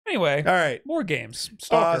 Anyway, all right. More games.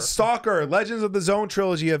 Stalker, Legends of the Zone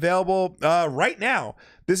trilogy available right now.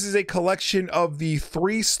 This is a collection of the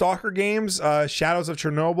 3 Stalker games, Shadows of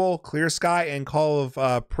Chernobyl, Clear Sky, and Call of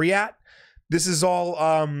Pripyat. This is all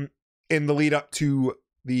in the lead up to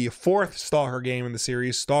the 4th Stalker game in the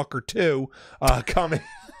series, Stalker 2, coming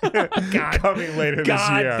coming later this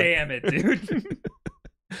year. God damn it, dude.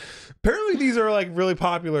 Apparently these are like really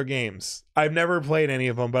popular games. I've never played any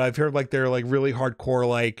of them, but I've heard like they're like really hardcore,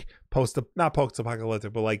 like not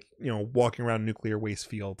post-apocalyptic, but like, you know, walking around a nuclear waste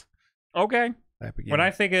field. Okay. Type of game. When I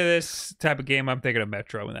think of this type of game, I'm thinking of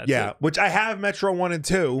Metro, and that's it. Which I have Metro 1 and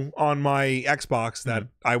 2 on my Xbox that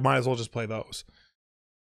I might as well just play those.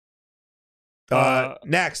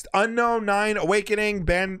 Next, Unknown 9 Awakening,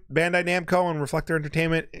 Bandai Namco and Reflector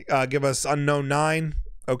Entertainment give us Unknown 9.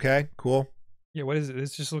 Okay, cool. Yeah, what is it?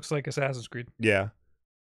 This just looks like Assassin's Creed. Yeah.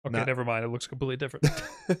 Okay, never mind. It looks completely different.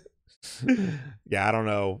 Yeah, I don't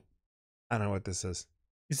know. I don't know what this is.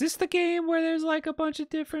 Is this the game where there's like a bunch of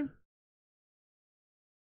different...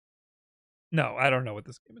 No, I don't know what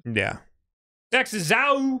this game is. Yeah. Next is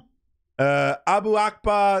Zao. Abu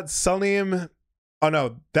Akbar Salim. Oh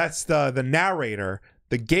no, that's the narrator.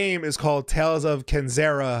 The game is called Tales of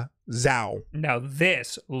Kenzera Zao. Now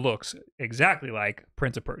this looks exactly like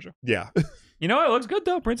Prince of Persia. Yeah. You know, it looks good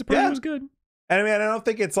though. Prince of Persia was good. And I mean, I don't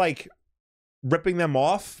think it's like ripping them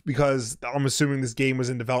off because I'm assuming this game was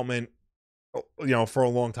in development, you know, for a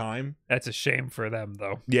long time. That's a shame for them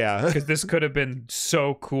though. Yeah. Because this could have been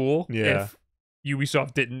so cool if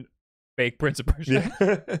Ubisoft didn't make Prince of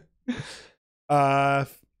Persia.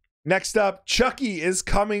 Next up, Chucky is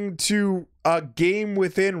coming to a game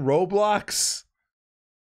within Roblox.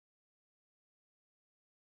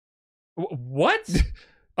 What?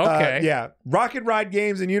 Okay. Yeah. Rocket Ride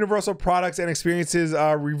Games and Universal Products and Experiences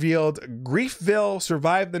revealed Griefville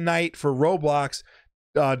survived the night for Roblox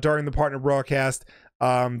during the partner broadcast.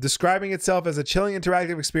 Describing itself as a chilling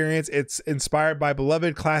interactive experience. It's inspired by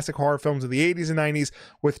beloved classic horror films of the 80s and 90s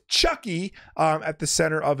with Chucky at the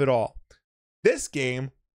center of it all. This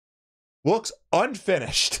game looks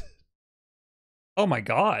unfinished. Oh my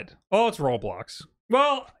God. Oh, it's Roblox.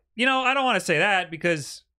 Well, you know, I don't want to say that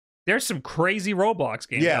because there's some crazy Roblox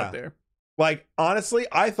games out there. Like, honestly,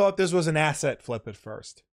 I thought this was an asset flip at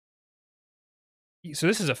first. So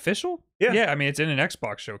this is official? Yeah. Yeah, I mean, it's in an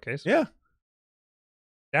Xbox showcase. Yeah.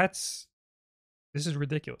 This is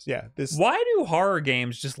ridiculous. Yeah. Why do horror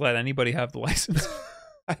games just let anybody have the license?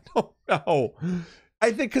 I don't know.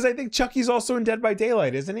 I think Chucky's also in Dead by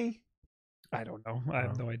Daylight, isn't he? I don't know. I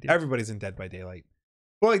have no idea. Everybody's in Dead by Daylight.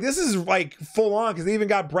 Well, like, this is like full on because they even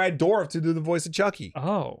got Brad Dourif to do the voice of Chucky.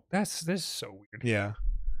 Oh, this is so weird. Yeah.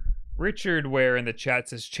 Richard Ware in the chat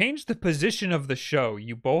says, change the position of the show.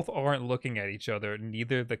 You both aren't looking at each other,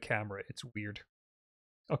 neither the camera. It's weird.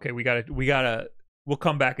 Okay, we'll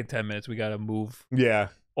come back in 10 minutes. We gotta move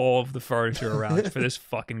all of the furniture around for this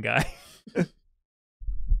fucking guy.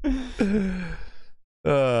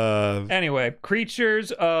 Anyway,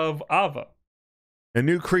 Creatures of Ava. A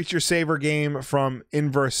new Creature Saver game from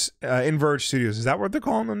Inverge Studios. Is that what they're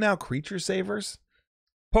calling them now? Creature Savers?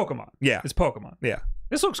 Pokemon. Yeah. It's Pokemon. Yeah.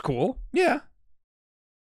 This looks cool. Yeah.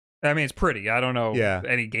 I mean, it's pretty. I don't know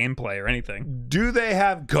any gameplay or anything. Do they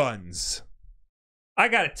have guns? I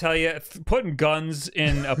gotta tell you, putting guns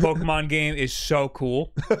in a Pokemon game is so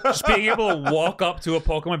cool. Just being able to walk up to a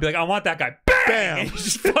Pokemon and be like, I want that guy. Bam! And you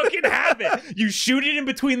just fucking have it. You shoot it in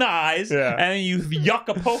between the eyes, and then you yuck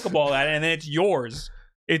a Pokeball at it, and then it's yours.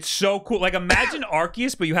 It's so cool. Like, imagine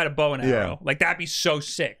Arceus, but you had a bow and arrow. Like, that'd be so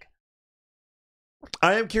sick.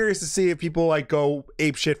 I am curious to see if people like go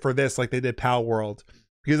ape shit for this like they did Pal World.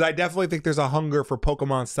 Because I definitely think there's a hunger for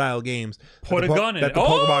Pokemon style games. Put a gun in it. The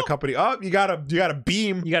Pokemon company. Oh, you got a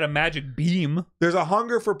beam. You got a magic beam. There's a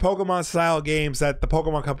hunger for Pokemon style games that the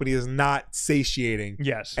Pokemon company is not satiating.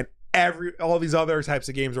 Yes. And all these other types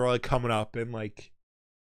of games are like coming up and like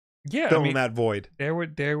filling that void.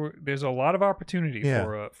 There's a lot of opportunity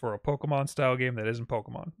for a Pokemon style game that isn't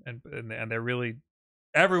Pokemon. And they're really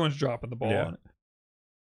everyone's dropping the ball on it.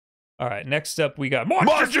 All right, next up we got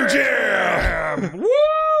Monster Jam!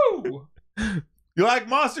 Woo! You like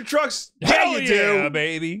monster trucks? Hell you do,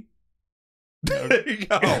 baby. There you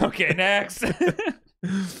go. Okay, next.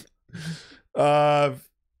 The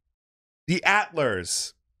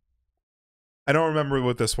Attlers. I don't remember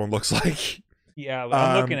what this one looks like. Yeah,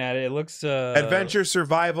 I'm looking at it. It looks adventure,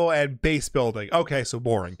 survival, and base building. Okay, so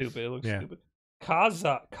boring. Stupid. It looks stupid.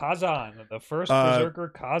 Kazan, the first Berserker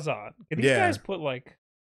Kazan. Can these guys put like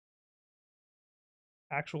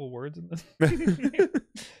actual words in this?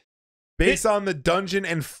 Based on the Dungeon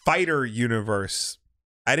and Fighter universe.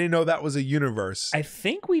 I didn't know that was a universe. I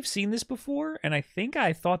think we've seen this before, and I think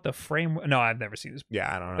I thought the frame. No, I've never seen this before.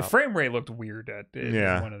 Yeah, I don't know. The frame rate looked weird at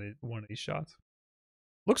one of these shots.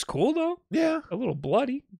 Looks cool though. Yeah, a little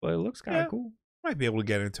bloody, but it looks kind of cool. Might be able to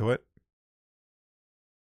get into it.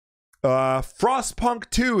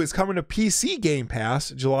 Frostpunk 2 is coming to PC Game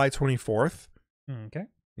Pass July 24th. Okay.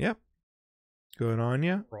 Yep. Good on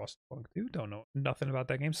you. Frostpunk 2. Don't know nothing about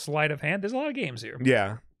that game. Sleight of hand. There's a lot of games here.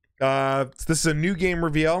 Yeah. This is a new game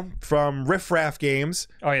reveal from Riff Raff Games.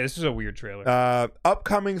 Oh yeah, this is a weird trailer.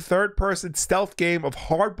 Upcoming third-person stealth game of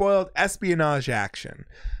hard-boiled espionage action.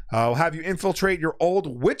 We'll have you infiltrate your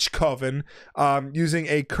old witch coven using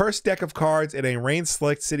a cursed deck of cards in a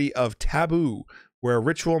rain-slicked city of Taboo, where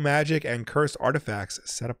ritual magic and cursed artifacts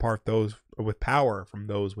set apart those with power from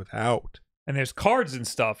those without. And there's cards and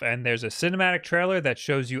stuff, and there's a cinematic trailer that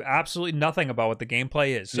shows you absolutely nothing about what the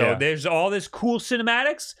gameplay is. So there's all this cool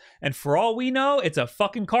cinematics, and for all we know, it's a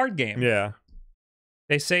fucking card game. Yeah.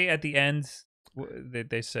 They say at the end,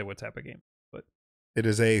 they say what type of game, but it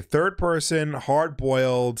is a third-person,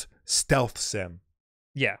 hard-boiled stealth sim.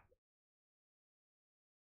 Yeah.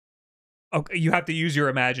 Okay, you have to use your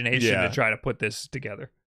imagination to try to put this together.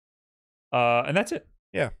 And that's it.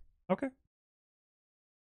 Yeah. Okay.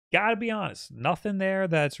 Gotta be honest, nothing there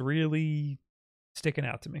that's really sticking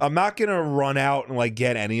out to me. I'm not gonna run out and like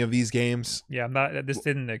get any of these games. Yeah, I'm not. This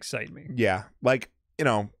didn't excite me. Yeah, like, you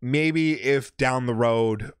know, maybe if down the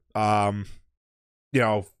road, you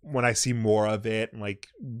know, when I see more of it and like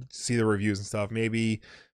see the reviews and stuff, maybe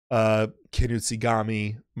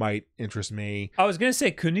Kinutsugami might interest me. I was gonna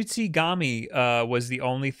say Kinutsugami was the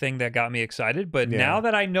only thing that got me excited, but now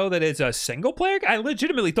that I know that it's a single player, I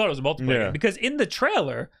legitimately thought it was a multiplayer game, because in the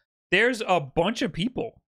trailer there's a bunch of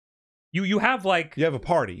people. You have like you have a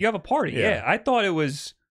party. You have a party. Yeah. I thought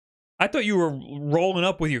you were rolling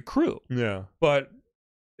up with your crew. Yeah.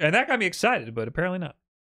 And that got me excited, but apparently not.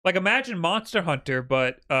 Like, imagine Monster Hunter,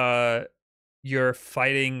 but you're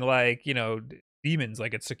fighting like, you know, demons,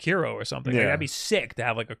 like it's Sekiro or something. Like, that'd be sick to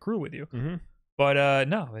have like a crew with you. Mm-hmm. But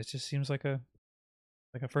no, it just seems like a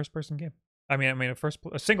first person game. I mean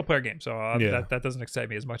a single player game. So that doesn't excite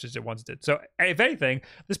me as much as it once did. So if anything,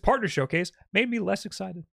 this partner showcase made me less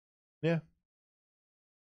excited. Yeah.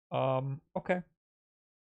 Okay.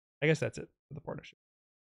 I guess that's it for the partnership.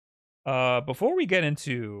 Before we get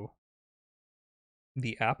into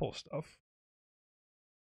the Apple stuff,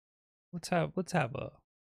 let's have a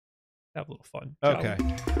little fun. Okay.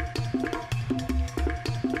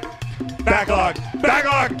 Backlog!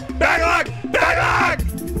 Backlog! Backlog! Backlog!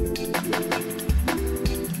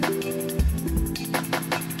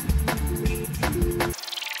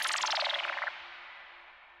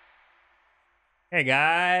 Hey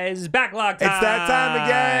guys, backlog time! It's that time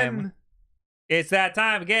again! It's that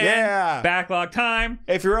time again! Yeah! Backlog time!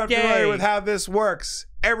 If you're unfamiliar with how this works,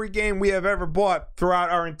 every game we have ever bought throughout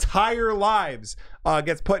our entire lives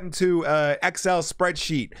gets put into an Excel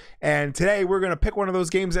spreadsheet. And today we're going to pick one of those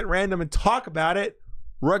games at random and talk about it,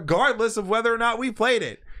 regardless of whether or not we played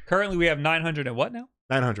it. Currently we have 900 and what now?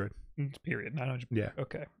 900. Period. 900. Yeah.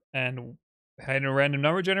 Okay. And in a random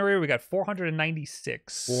number generator, we got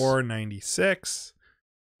 496. 496.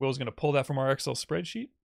 Will's going to pull that from our Excel spreadsheet.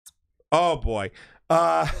 Oh, boy.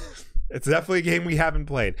 It's definitely a game we haven't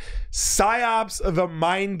played. PsyOps of the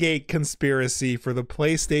Mindgate Conspiracy for the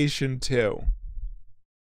PlayStation 2.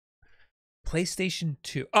 PlayStation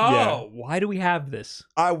 2. Oh, why do we have this?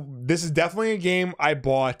 This is definitely a game I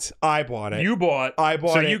bought. I bought it. You bought. I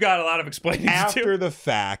bought it. So you got a lot of explaining after the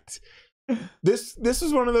fact. This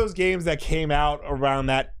is one of those games that came out around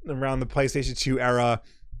the PlayStation 2 era.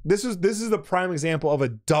 This is the prime example of a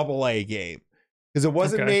AA game, because it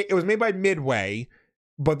wasn't made. It was made by Midway,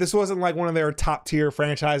 but this wasn't like one of their top tier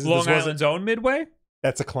franchises. Long Island's own Midway.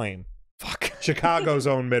 That's a claim. Fuck. Chicago's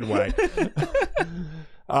own Midway.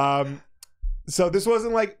 So this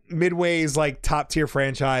wasn't like Midway's like top tier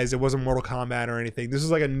franchise. It wasn't Mortal Kombat or anything. This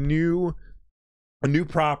is like a new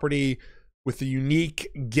property with a unique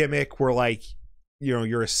gimmick where, like, you know,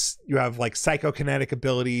 you have like psychokinetic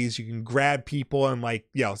abilities. You can grab people and, like,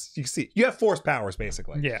 you know, you have force powers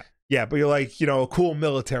basically. Yeah, but you're like, you know, a cool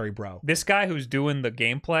military bro. This guy who's doing the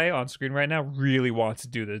gameplay on screen right now really wants to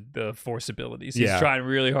do the force abilities. He's trying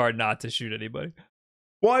really hard not to shoot anybody.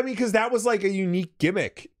 Well, I mean, because that was like a unique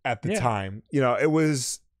gimmick at the time. You know, it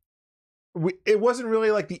wasn't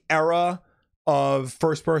really like the era of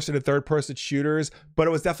first person and third person shooters, but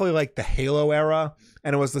it was definitely like the Halo era,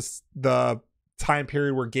 and it was the time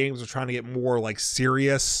period where games were trying to get more like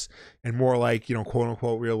serious and more like, you know, quote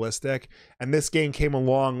unquote realistic. And this game came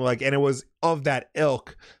along like, and it was of that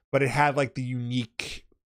ilk, but it had like the unique,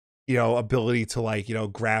 you know, ability to like, you know,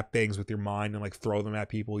 grab things with your mind and like throw them at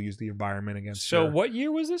people, use the environment against. So what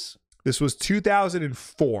year was this? This was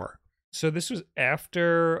 2004. So this was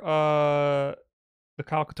after the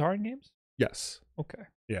Kyle Katarn games? Yes. Okay.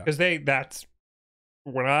 Yeah. Because that's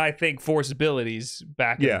when I think Force abilities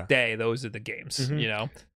back in the day, those are the games, you know?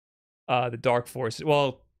 The Dark Force.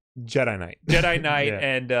 Well, Jedi Knight. Jedi Knight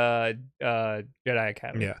and Jedi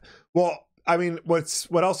Academy. Yeah. Well, I mean,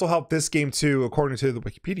 what also helped this game too, according to the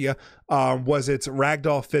Wikipedia, was its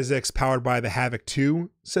ragdoll physics powered by the Havoc 2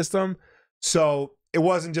 system. So it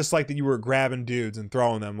wasn't just like that you were grabbing dudes and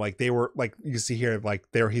throwing them. Like they were, like you see here, like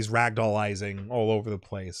he's ragdollizing all over the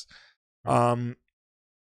place.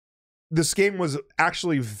 This game was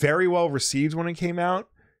actually very well received when it came out.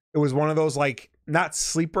 It was one of those like not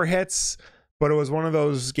sleeper hits, but it was one of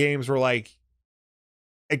those games where like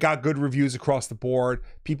it got good reviews across the board.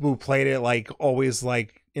 People who played it like always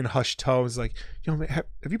like in hushed tones, like, you know, man,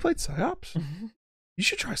 have you played PsyOps? You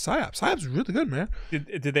should try PsyOps. PsyOps is really good, man.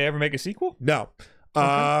 Did they ever make a sequel? No. Okay.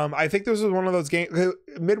 I think this was one of those games.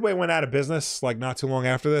 Midway went out of business like not too long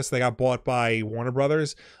after this. They got bought by Warner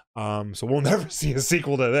Brothers. So we'll never see a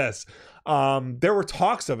sequel to this. There were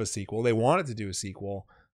talks of a sequel. They wanted to do a sequel,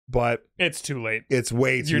 but it's too late. It's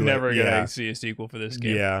way too late. You're never gonna see a sequel for this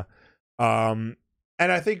game. Yeah. And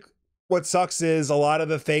I think what sucks is a lot of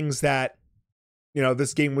the things that, you know,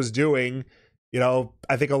 this game was doing, you know,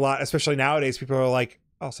 I think a lot, especially nowadays, people are like,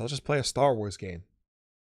 oh, so I'll just play a Star Wars game.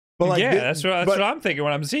 But like, yeah, that's what I'm thinking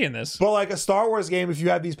when I'm seeing this. But like a Star Wars game, if you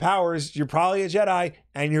have these powers, you're probably a Jedi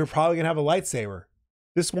and you're probably gonna have a lightsaber.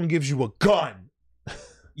 This one gives you a gun.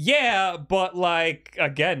 Yeah, but like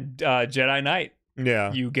again, Jedi Knight.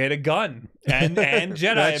 Yeah, you get a gun and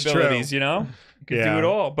Jedi abilities. True. You know, you can do it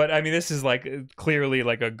all. But I mean, this is like clearly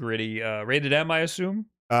like a gritty rated M, I assume.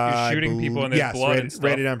 You're shooting people in their blood and stuff.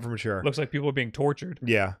 Rated M for mature. Looks like people are being tortured.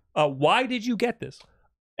 Yeah. Why did you get this?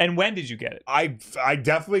 And when did you get it? I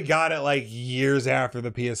definitely got it like years after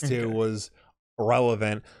the PS2 was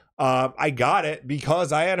relevant. I got it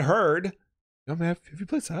because I had heard, yo man, have you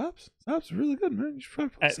played PsyOps? PsyOps is really good, man. You should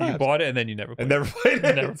probably play PsyOps. You bought it and then you never played it. Never played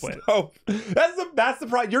it. Never played it. That's the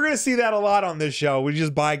problem. You're gonna see that a lot on this show. We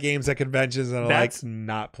just buy games at conventions and like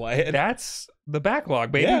not play it. That's the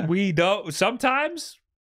backlog, baby. Yeah. We don't sometimes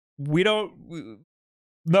we don't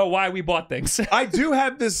know why we bought things. I do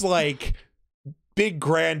have this like big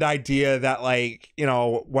grand idea that like, you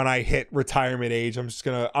know, when I hit retirement age,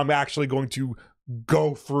 I'm actually going to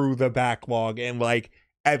go through the backlog and like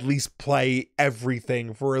at least play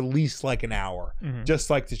everything for at least like an hour, just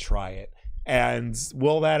like to try it. And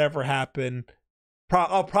will that ever happen?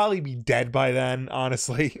 I'll probably be dead by then,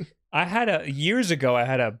 honestly. Years ago I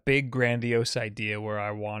had a big grandiose idea where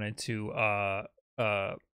I wanted to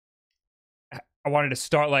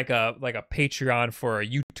start like a Patreon for a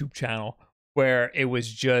YouTube channel where it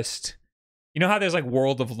was just, you know how there's like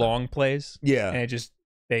World of Long plays? Yeah. And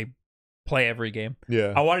they play every game.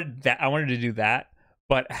 Yeah. I wanted to do that,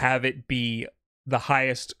 but have it be the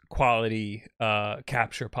highest quality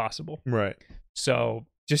capture possible. Right. So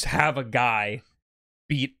just have a guy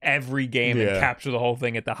beat every game and capture the whole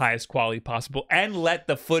thing at the highest quality possible and let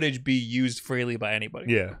the footage be used freely by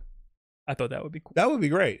anybody. Yeah. I thought that would be cool. That would be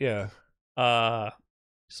great, yeah.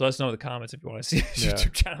 So let us know in the comments if you want to see a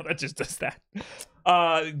YouTube channel that just does that.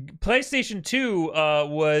 PlayStation 2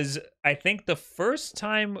 was, I think, the first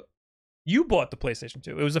time you bought the PlayStation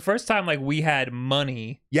 2. It was the first time like we had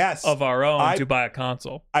money of our own to buy a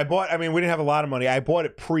console. We didn't have a lot of money. I bought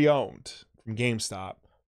it pre-owned from GameStop.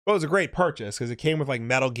 But it was a great purchase because it came with like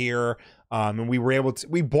Metal Gear. And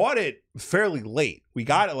we bought it fairly late. We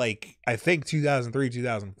got it like, I think 2003,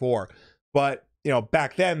 2004. But you know,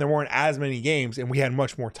 back then there weren't as many games and we had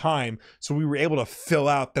much more time. So we were able to fill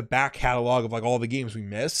out the back catalog of like all the games we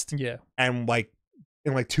missed. Yeah. And like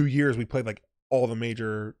in like 2 years, we played like all the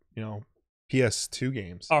major, you know, PS2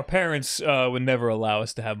 games. Our parents would never allow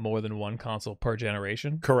us to have more than one console per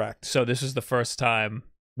generation. Correct. So this is the first time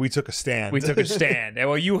we took a stand. And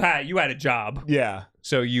well, you had a job. Yeah.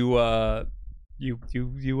 So you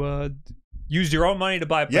used your own money to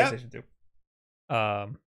buy a PlayStation 2.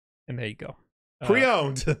 And there you go.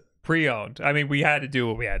 Pre-owned. I mean, we had to do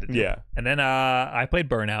what we had to do. Yeah. And then I played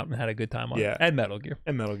Burnout and had a good time on it. And Metal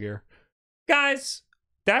Gear. Guys,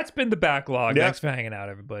 that's been the backlog. Thanks for hanging out,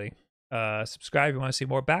 everybody. Subscribe if you want to see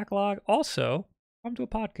more backlog. Also, come to a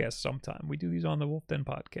podcast sometime. We do these on the WULFF DEN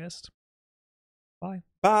Podcast. Bye.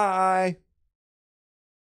 Bye.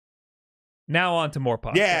 Now on to more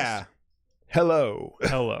podcasts. Yeah. Hello.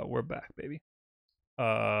 Hello. We're back, baby.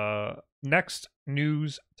 Next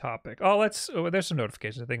news topic. There's some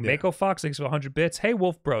notifications. I think Mako Fox, thanks for 100 bits. Hey,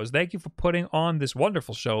 Wolf Bros, thank you for putting on this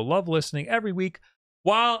wonderful show. Love listening every week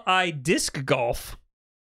while I disc golf.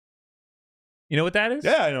 You know what that is?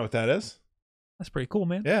 Yeah, I know what that is. That's pretty cool,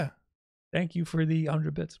 man. Yeah. Thank you for the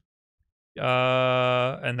 100 bits.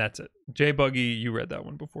 And that's it. J Buggy, you read that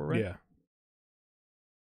one before, right? Yeah.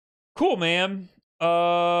 Cool, man.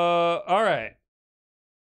 All right.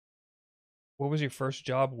 What was your first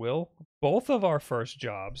job, Will? Both of our first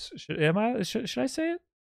jobs. Should I say it?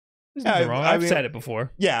 Yeah, wrong. I've said it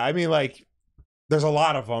before. Yeah, I mean, like, there's a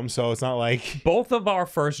lot of them, so it's not like... Both of our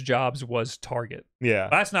first jobs was Target. Yeah.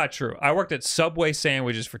 That's not true. I worked at Subway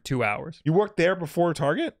Sandwiches for 2 hours. You worked there before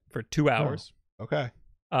Target? For 2 hours. Oh, okay.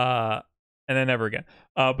 And then never again.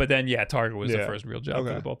 But then, yeah, Target was the first real job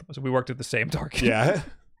for both of us. We worked at the same Target. Yeah.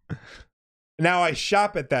 Now I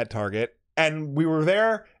shop at that Target, and we were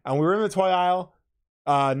there, and we were in the toy aisle,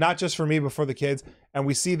 not just for me, but for the kids, and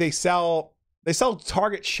we see they sell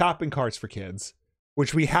Target shopping carts for kids,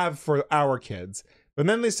 which we have for our kids. But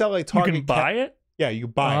then they sell a Target... You can buy it? Yeah, you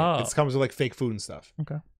buy it. It comes with like fake food and stuff.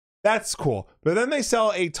 Okay. That's cool. But then they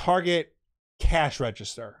sell a Target cash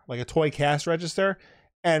register, like a toy cash register.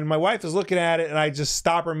 And my wife is looking at it, and I just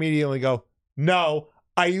stop her immediately and go, no,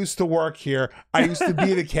 I used to work here. I used to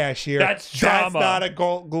be the cashier. That's trauma. That's not a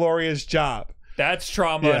glorious job. That's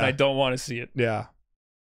trauma, and I don't want to see it. Yeah.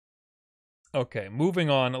 Okay,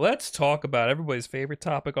 moving on. Let's talk about everybody's favorite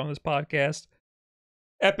topic on this podcast.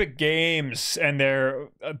 Epic Games and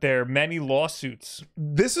their many lawsuits.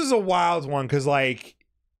 This is a wild one because, like,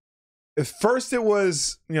 at first it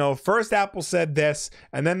was, first Apple said this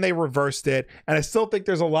and then they reversed it. And I still think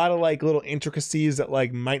there's a lot of like little intricacies that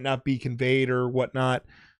like might not be conveyed or whatnot.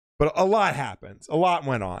 But a lot happened. A lot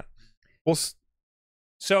went on. Well,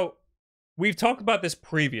 so we've talked about this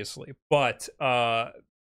previously, but the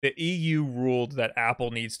EU ruled that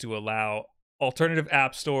Apple needs to allow alternative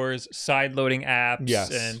app stores, side-loading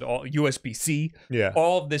apps, and all USB-C. Yeah.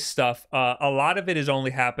 All of this stuff. A lot of it is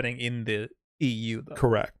only happening in the EU, though.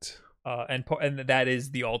 Correct. And that is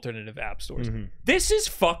the alternative app stores. Mm-hmm. This is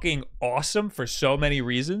fucking awesome for so many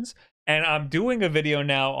reasons. And I'm doing a video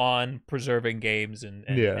now on preserving games and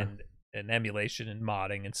emulation and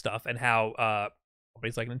modding and stuff, and how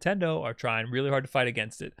companies like Nintendo are trying really hard to fight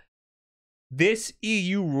against it. This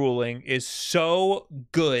EU ruling is so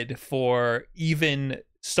good for even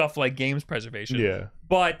stuff like games preservation. Yeah.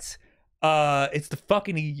 But it's the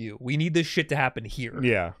fucking EU. We need this shit to happen here.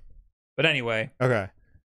 Yeah. But anyway. Okay.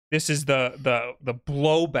 This is the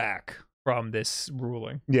blowback from this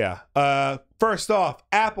ruling. Yeah. First off,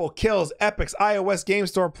 Apple kills Epic's iOS game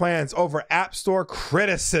store plans over App Store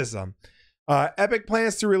criticism. Epic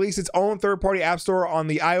plans to release its own third-party app store on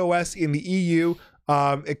the iOS in the EU.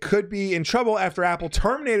 It could be in trouble after Apple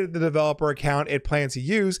terminated the developer account it planned to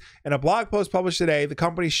use. In a blog post published today, the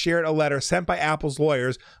company shared a letter sent by Apple's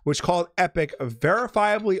lawyers, which called Epic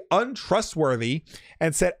verifiably untrustworthy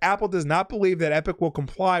and said Apple does not believe that Epic will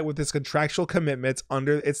comply with its contractual commitments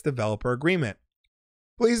under its developer agreement.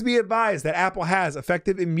 Please be advised that Apple has,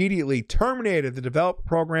 effective immediately, terminated the developer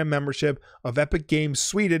program membership of Epic Games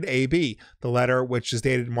Sweden AB. The letter, which is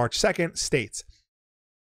dated March 2nd, states,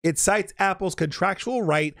 it cites Apple's contractual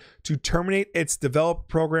right to terminate its developer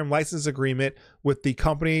program license agreement with the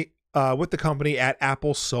company at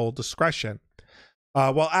Apple's sole discretion.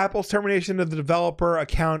 While Apple's termination of the developer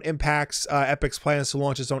account impacts Epic's plans to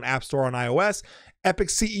launch its own app store on iOS, Epic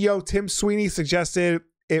CEO Tim Sweeney suggested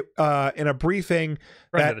it in a briefing.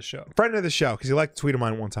 Friend of the show, because he liked to tweet him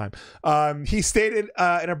on it one time. He stated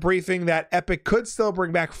in a briefing that Epic could still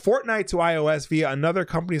bring back Fortnite to iOS via another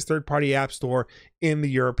company's third-party app store in the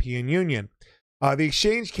European Union. The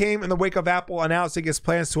exchange came in the wake of Apple announcing its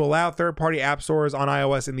plans to allow third-party app stores on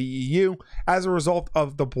iOS in the EU as a result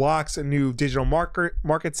of the bloc's new Digital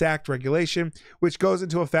Markets Act regulation, which goes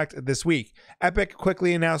into effect this week. Epic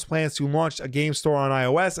quickly announced plans to launch a game store on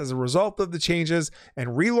iOS as a result of the changes and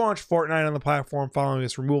relaunch Fortnite on the platform following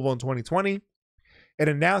its removal in 2020. It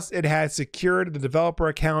announced it had secured the developer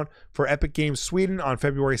account for Epic Games Sweden on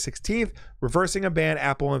February 16th, reversing a ban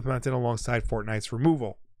Apple implemented alongside Fortnite's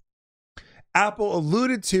removal. Apple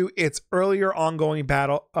alluded to its earlier ongoing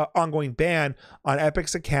ban on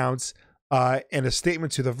Epic's accounts in a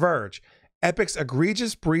statement to The Verge. Epic's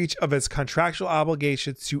egregious breach of its contractual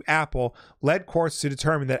obligations to Apple led courts to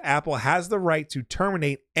determine that Apple has the right to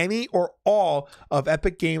terminate any or all of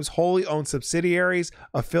Epic Games' wholly owned subsidiaries,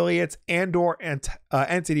 affiliates, and/or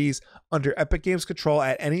entities under Epic Games' control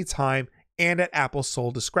at any time and at Apple's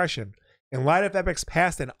sole discretion. In light of Epic's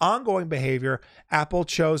past and ongoing behavior, Apple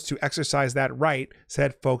chose to exercise that right,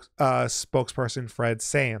 said spokesperson Fred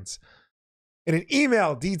Sands. In an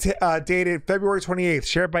email dated February 28th,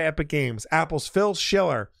 shared by Epic Games, Apple's Phil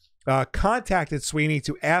Schiller contacted Sweeney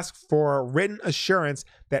to ask for written assurance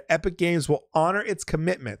that Epic Games will honor its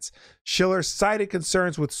commitments. Schiller cited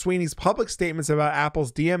concerns with Sweeney's public statements about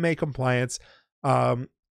Apple's DMA compliance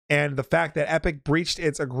and the fact that Epic breached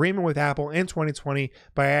its agreement with Apple in 2020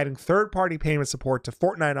 by adding third-party payment support to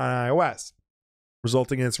Fortnite on iOS,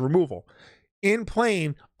 resulting in its removal. In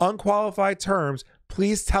plain, unqualified terms,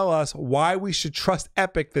 please tell us why we should trust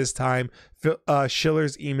Epic this time,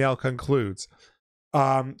 Schiller's email concludes.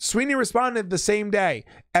 Sweeney responded the same day.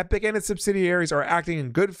 Epic and its subsidiaries are acting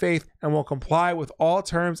in good faith and will comply with all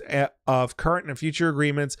terms of current and future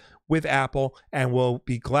agreements with Apple and will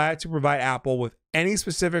be glad to provide Apple with any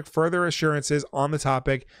specific further assurances on the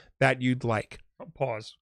topic that you'd like.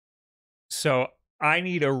 Pause. So I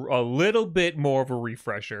need a little bit more of a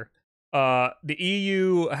refresher. The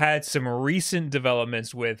EU had some recent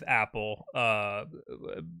developments with Apple,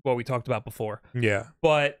 what we talked about before. Yeah.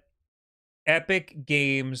 But Epic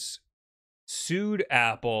Games sued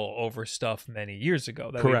Apple over stuff many years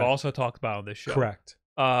ago that we've also talked about on this show. Correct.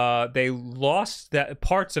 They lost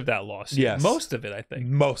parts of that lawsuit. Yes. Most of it, I think.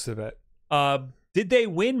 Most of it. Did they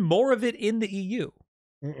win more of it in the EU?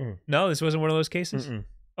 Mm-mm. No, this wasn't one of those cases? Mm-mm.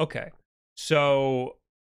 Okay. So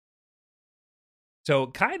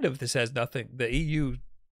kind of this has nothing, the EU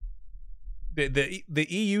the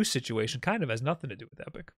EU situation kind of has nothing to do with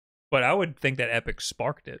Epic. But I would think that Epic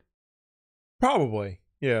sparked it. Probably.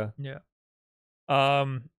 Yeah. Yeah.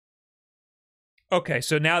 Okay,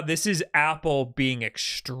 so now this is Apple being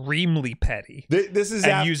extremely petty. This is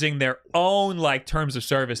and using their own like terms of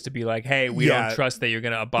service to be like, "Hey, we don't trust that you're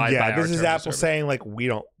going to abide by our terms of service." Yeah, this is Apple saying like,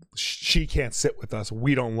 she can't sit with us.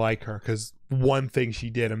 We don't like her because one thing she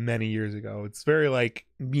did many years ago. It's very like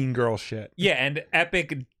mean girl shit. Yeah, and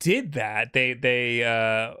Epic did that. They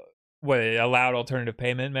allowed alternative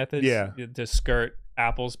payment methods to skirt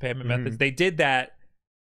Apple's payment methods. They did that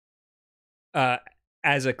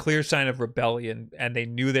as a clear sign of rebellion, and they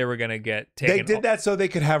knew they were going to get taken. They did that so they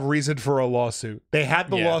could have reason for a lawsuit. They had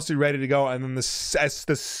the lawsuit ready to go, and then the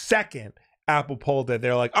second Apple pulled it,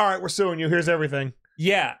 they're like, all right, we're suing you. Here's everything.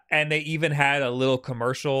 Yeah, and they even had a little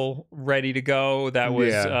commercial ready to go that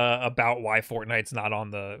was about why Fortnite's not on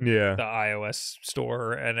the iOS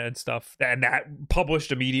store and stuff, and that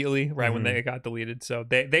published immediately when they got deleted. So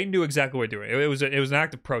they knew exactly what they were doing. It was an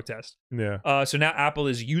act of protest. Yeah. So now Apple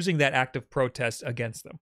is using that act of protest against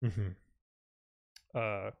them.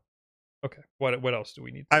 Okay. What else do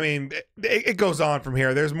we need? I mean, it goes on from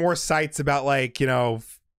here. There's more sites about like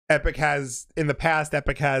Epic has in the past.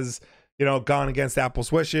 Epic has gone against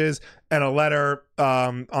Apple's wishes, and a letter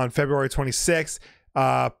on February 26th,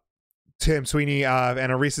 Tim Sweeney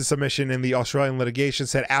and a recent submission in the Australian litigation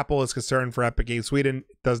said Apple is concerned for Epic Games Sweden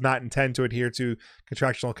does not intend to adhere to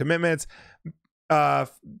contractual commitments.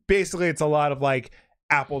 Basically, it's a lot of like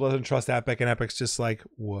Apple doesn't trust Epic, and Epic's just like,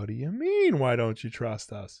 what do you mean? Why don't you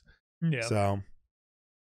trust us? Yeah. So,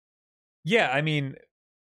 yeah, I mean,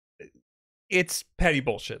 it's petty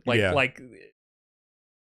bullshit. Like.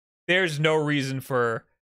 There's no reason for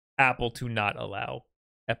Apple to not allow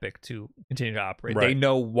Epic to continue to operate. Right. They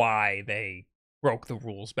know why they broke the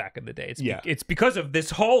rules back in the day. It's because of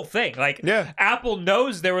this whole thing. Like, Apple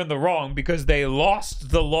knows they're in the wrong because they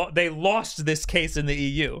lost the law. They lost this case in the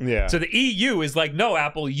EU. Yeah. So the EU is like, no,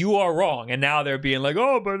 Apple, you are wrong. And now they're being like,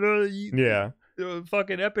 oh, but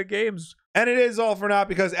fucking Epic Games. And it is all for naught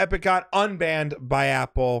because Epic got unbanned by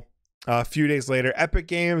Apple. A few days later, Epic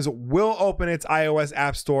Games will open its iOS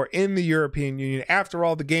App Store in the European Union. After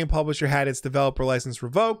all, the game publisher had its developer license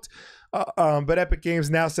revoked, but Epic Games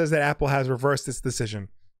now says that Apple has reversed its decision.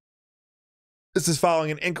 This is following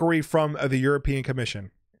an inquiry from the European Commission.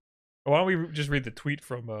 Why don't we just read the tweet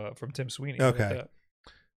from Tim Sweeney? Okay.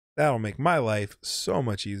 That'll make my life so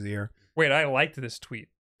much easier. Wait, I liked this tweet.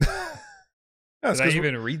 Did I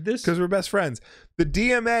even read this? Because we're best friends. The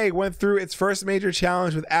DMA went through its first major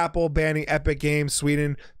challenge with Apple banning Epic Games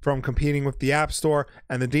Sweden from competing with the App Store,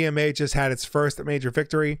 and the DMA just had its first major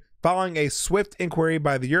victory. Following a swift inquiry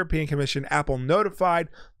by the European Commission, Apple notified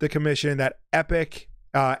the Commission that Epic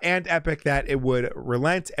that it would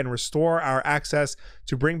relent and restore our access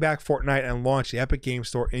to bring back Fortnite and launch the Epic Games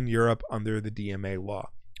Store in Europe under the DMA law.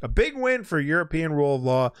 A big win for European rule of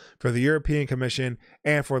law, for the European Commission,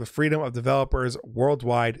 and for the freedom of developers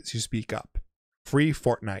worldwide to speak up. Free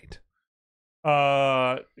Fortnite.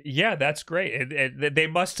 Yeah, that's great. They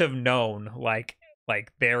must have known like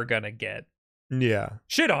they're gonna get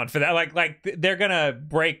shit on for that. Like they're gonna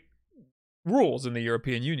break rules in the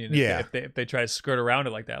European Union if they try to skirt around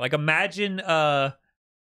it like that. Like imagine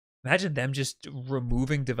them just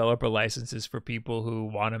removing developer licenses for people who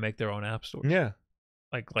want to make their own app stores. Yeah.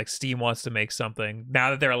 Like Steam wants to make something now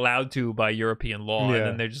that they're allowed to by European law, and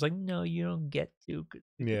then they're just like, no, you don't get to, 'cause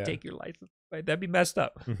you can take your license. Right? That'd be messed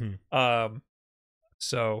up.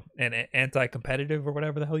 So, and anti-competitive or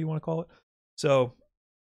whatever the hell you want to call it. So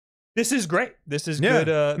this is great. This is good.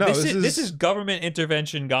 This is government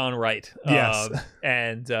intervention gone right. Yes.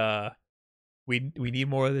 And we need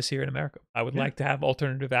more of this here in America. I would like to have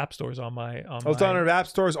alternative app stores on my app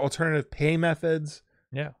stores, alternative pay methods.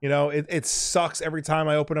 Yeah. You know, it sucks every time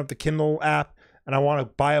I open up the Kindle app and I want to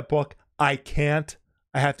buy a book. I can't.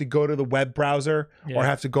 I have to go to the web browser or I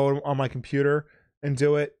have to go on my computer and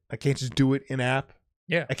do it. I can't just do it in app.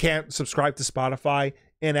 Yeah. I can't subscribe to Spotify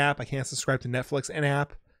in app. I can't subscribe to Netflix in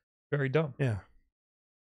app. Very dumb. Yeah.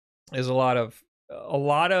 There's a lot of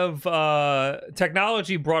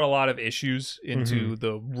technology brought a lot of issues into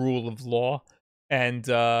the rule of law, and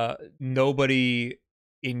nobody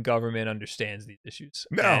in government understands these issues.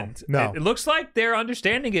 No. It looks like they're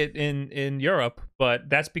understanding it in Europe, but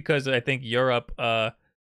that's because I think Europe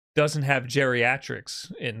doesn't have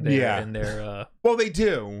geriatrics in their well, they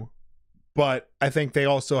do, but I think they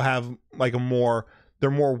also have like they're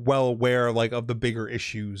more well aware like of the bigger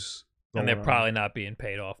issues, and they're probably not being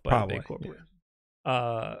paid off by the big corporations.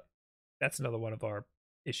 That's another one of our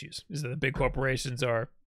issues, is that the big corporations are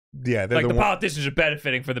like the politicians are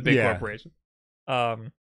benefiting for the big corporations.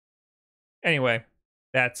 Anyway,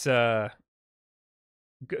 that's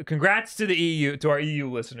congrats to the EU, to our EU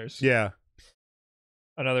listeners. Yeah.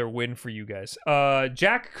 Another win for you guys.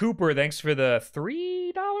 Jack Cooper, thanks for the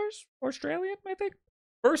 $3 Australian, I think.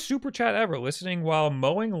 First super chat ever, listening while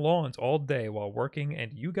mowing lawns all day while working,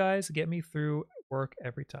 and you guys get me through work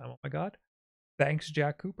every time. Oh my god. Thanks,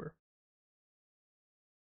 Jack Cooper.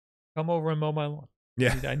 Come over and mow my lawn.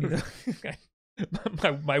 Yeah. I need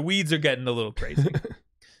my weeds are getting a little crazy.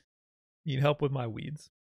 Need help with my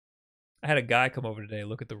weeds. I had a guy come over today,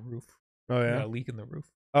 look at the roof. Oh yeah. Got a leak in the roof.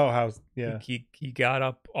 Oh, how's He got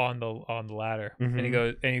up on the ladder and he Mhm.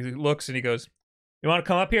 goes and he looks and he goes, "You want to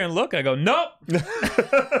come up here and look?" I go, "Nope."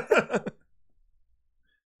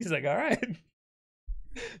 He's like, "All right."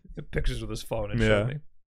 The pictures with his phone and showed me.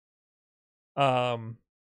 So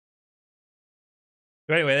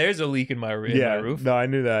anyway, there's a leak in my roof. No, I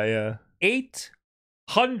knew that. Yeah.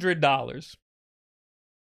 $800.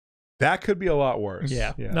 That could be a lot worse.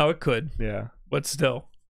 Yeah. No, it could. Yeah. But still,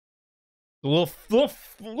 a little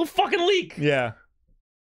fucking leak. Yeah.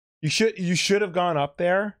 You should have gone up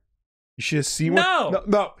there. You should have seen what.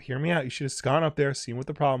 No, hear me out. You should have gone up there, seen what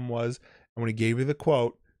the problem was, and when he gave you the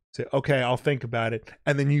quote, say, "Okay, I'll think about it,"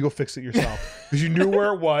 and then you go fix it yourself because you knew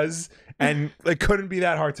where it was, and it couldn't be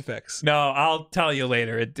that hard to fix. No, I'll tell you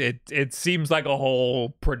later. It seems like a whole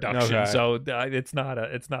production, so it's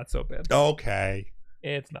not so bad. Okay,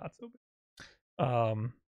 it's not so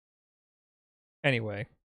bad. Anyway,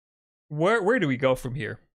 where do we go from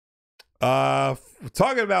here?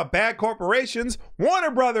 Talking about bad corporations,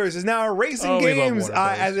 Warner Brothers is now erasing games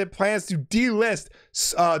as it plans to delist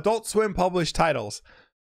Adult Swim published titles.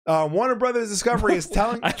 Warner Brothers Discovery is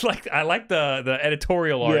telling. I like the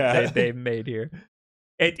editorial art they made here.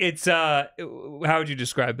 It's how would you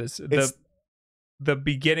describe this? The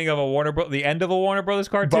beginning of the end of a Warner Brothers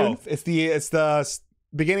cartoon. Both. It's the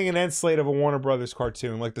beginning and end slate of a Warner Brothers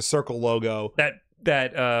cartoon, like the circle logo.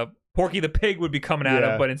 That Porky the Pig would be coming out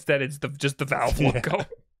of, but instead it's just the Valve logo.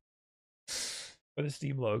 Or the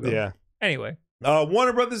Steam logo. Yeah. Anyway.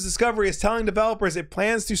 Warner Brothers Discovery is telling developers it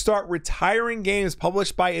plans to start retiring games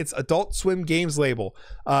published by its Adult Swim Games label.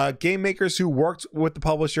 Game makers who worked with the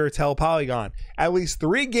publisher tell Polygon. At least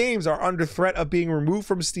 3 games are under threat of being removed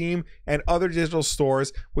from Steam and other digital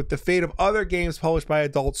stores, with the fate of other games published by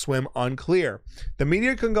Adult Swim unclear. The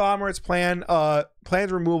media conglomerate's planned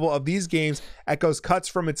removal of these games echoes cuts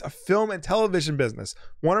from its film and television business.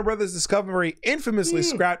 Warner Brothers Discovery infamously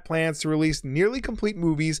scrapped plans to release nearly complete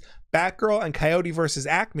movies, Batgirl and Coyote vs.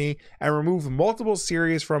 Acme, and remove multiple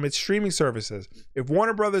series from its streaming services. If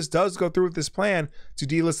Warner Brothers does go through with this plan to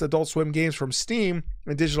delist Adult Swim games from Steam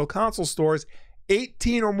and digital console stores,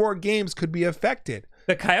 18 or more games could be affected.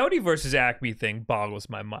 The Coyote vs. Acme thing boggles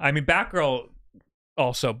my mind. I mean, Batgirl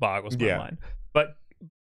also boggles my mind. But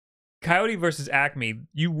Coyote vs. Acme,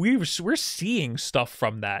 we're seeing stuff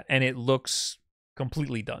from that, and it looks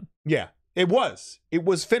completely done. Yeah, it was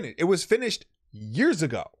finished. It was finished years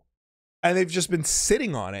ago. And they've just been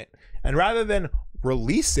sitting on it. And rather than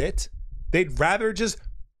release it, they'd rather just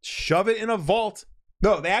shove it in a vault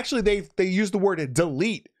No, they use the word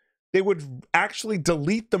delete. They would actually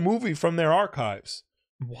delete the movie from their archives.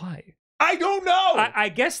 Why? I don't know. I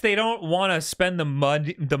guess they don't want to spend the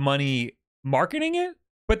money marketing it,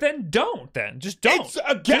 but then just don't.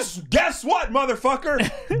 Guess what, motherfucker?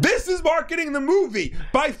 This is marketing the movie.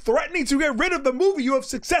 By threatening to get rid of the movie, you have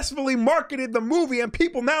successfully marketed the movie, and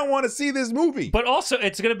people now want to see this movie. But also,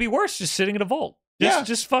 it's going to be worse just sitting in a vault.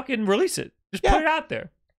 Just fucking release it. Just put it out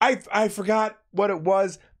there. I forgot what it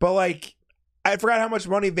was, but like, I forgot how much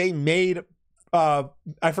money they made. I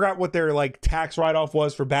forgot what their like tax write-off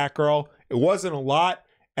was for Batgirl. It wasn't a lot,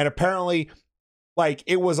 and apparently, like,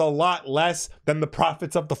 it was a lot less than the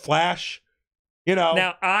profits of The Flash. You know.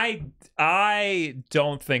 Now, I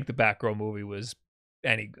don't think the Batgirl movie was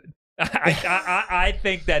any good. I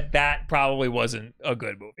think that probably wasn't a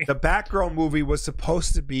good movie. The Batgirl movie was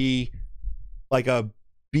supposed to be like a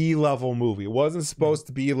B-level movie. It wasn't supposed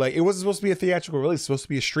to be like, it wasn't supposed to be a theatrical release. It was supposed to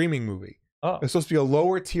be a streaming movie. Oh. It was supposed to be a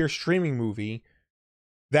lower tier streaming movie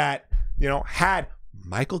that, you know, had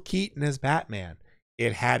Michael Keaton as Batman.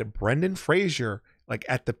 It had Brendan Fraser like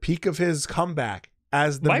at the peak of his comeback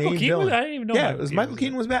as the Michael main Keaton villain. I didn't even know. Yeah, Michael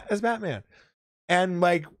Keaton was as Batman, and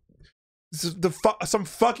like some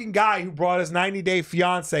fucking guy who brought his 90-day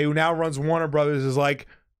fiance who now runs Warner Brothers is like,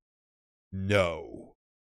 no,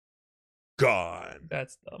 gone.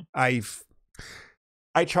 That's dumb.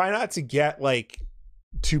 I try not to get like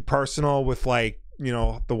too personal with like, you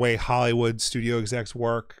know, the way Hollywood studio execs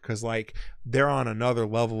work, because like they're on another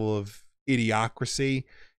level of idiocracy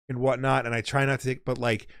and whatnot, and I try not to take, but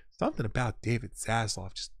like something about David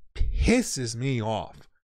Zaslav just pisses me off.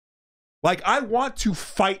 Like, I want to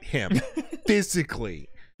fight him physically.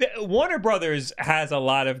 Warner Brothers has a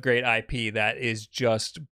lot of great IP that is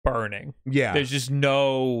just burning. Yeah, there's just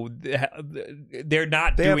no, they're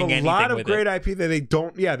not they doing anything with it. They have a lot of great IP that they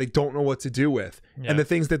don't know what to do with. Yeah. And the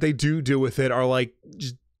things that they do with it are like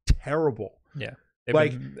just terrible. Yeah,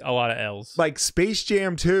 like a lot of L's. Like Space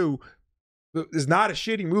Jam 2 is not a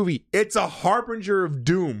shitty movie. It's a harbinger of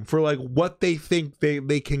doom for like what they think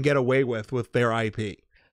they can get away with their IP.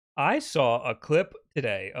 I saw a clip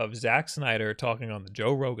today of Zack Snyder talking on the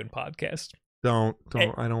Joe Rogan podcast. I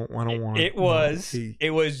don't want it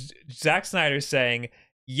was Zack Snyder saying,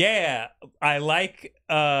 yeah, I like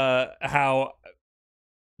how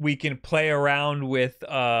we can play around with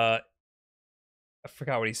I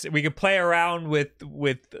forgot what he said. We can play around with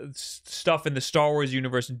stuff in the Star Wars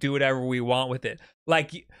universe and do whatever we want with it.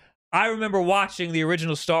 Like, I remember watching the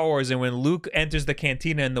original Star Wars, and when Luke enters the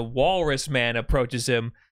cantina and the Walrus Man approaches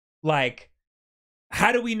him, like,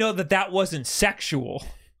 how do we know that wasn't sexual?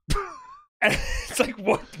 And it's like,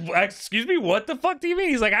 what? Excuse me, what the fuck do you mean?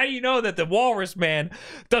 He's like, how do you know that the Walrus Man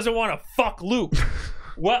doesn't want to fuck Luke?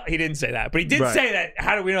 Well, he didn't say that, but he did say that.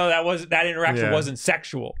 How do we know that interaction wasn't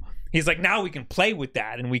sexual? He's like, now we can play with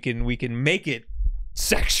that and we can make it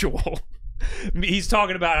sexual. He's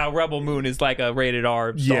talking about how Rebel Moon is like a rated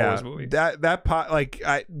R Star Wars movie.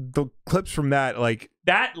 The clips from that, like,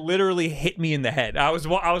 that literally hit me in the head. I was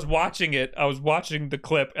watching it. I was watching the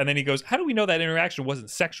clip, and then he goes, "How do we know that interaction wasn't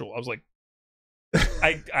sexual?" I was like,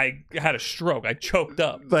 I had a stroke. I choked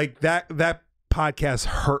up. Like that podcast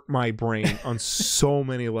hurt my brain on so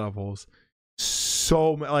many levels.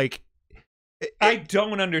 I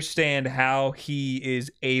don't understand how he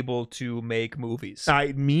is able to make movies.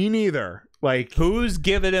 Me neither. Like, who's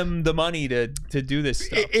giving him the money to do this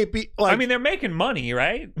stuff? I mean, they're making money,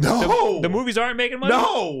 right? No, the movies aren't making money.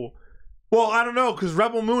 No. Well, I don't know, because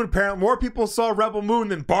Rebel Moon, apparently more people saw Rebel Moon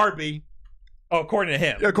than Barbie. Oh, according to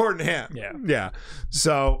him. Yeah.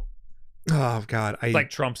 So, oh God, it's like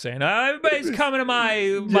Trump saying, everybody's coming to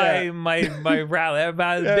my rally.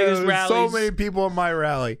 Everybody, the biggest rallies. So many people at my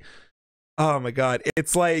rally. Oh my God,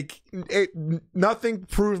 it's like nothing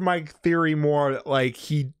proves my theory more. Like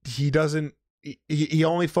he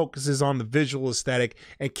only focuses on the visual aesthetic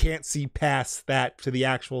and can't see past that to the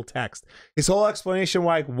actual text. His whole explanation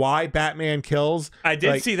why Batman kills. I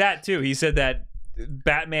did see that too. He said that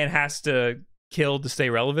Batman has to kill to stay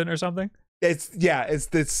relevant or something. It's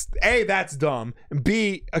A, that's dumb. And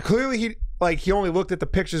B, clearly he only looked at the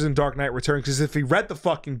pictures in Dark Knight Returns, because if he read the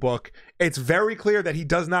fucking book, it's very clear that he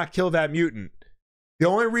does not kill that mutant. The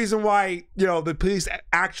only reason why, you know, the police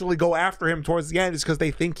actually go after him towards the end is because they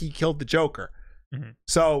think he killed the Joker. Mm-hmm.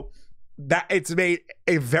 So that it's made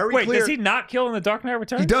a very clear. Wait, does he not kill in the Dark Knight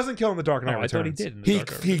Returns? He doesn't kill in the Dark Knight Returns. I thought he did in the Dark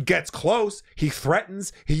Knight Returns. He gets close. He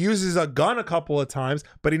threatens. He uses a gun a couple of times,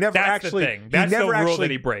 but he never actually. That's the thing. That's the rule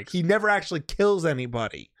that he breaks. He never actually kills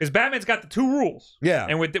anybody. Because Batman's got the 2 rules. Yeah,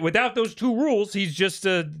 and without those 2 rules, he's just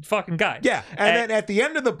a fucking guy. Yeah, and then at the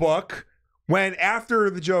end of the book, when after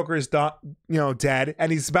the Joker is dead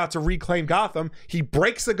and he's about to reclaim Gotham, he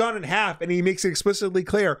breaks the gun in half and he makes it explicitly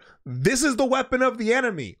clear, this is the weapon of the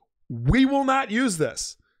enemy. We will not use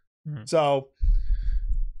this. So,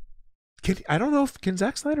 I don't know if can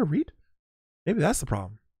Zack Snyder read? Maybe that's the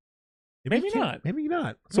problem. Maybe not. Maybe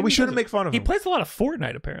not. So we shouldn't make fun of him. He plays a lot of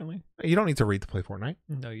Fortnite, apparently. You don't need to read to play Fortnite.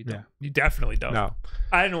 No, you don't. Yeah. You definitely don't. No.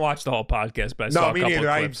 I didn't watch the whole podcast, but I saw a couple of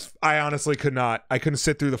clips. I honestly could not. I couldn't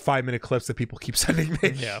sit through the 5-minute clips that people keep sending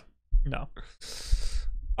me. Yeah. No.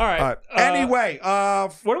 All right. Anyway,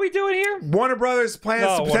 what are we doing here? Warner Brothers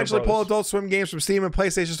plans to potentially pull Adult Swim games from Steam and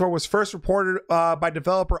PlayStation Store was first reported by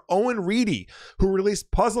developer Owen Reedy, who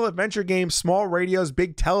released puzzle adventure game Small Radios,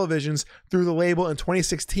 Big Televisions through the label in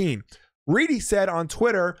 2016. Reedy said on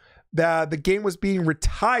Twitter that the game was being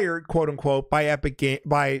retired, quote unquote,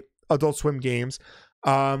 by Adult Swim Games.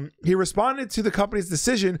 He responded to the company's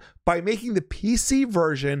decision by making the PC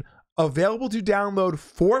version available to download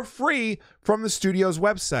for free from the studio's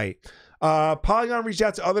website. Polygon reached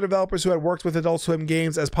out to other developers who had worked with Adult Swim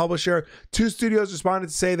Games as publisher. 2 studios responded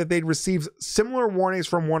to say that they'd received similar warnings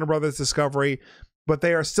from Warner Brothers Discovery, but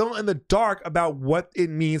they are still in the dark about what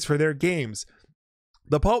it means for their games.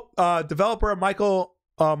 The developer Michael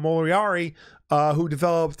Moriarty, who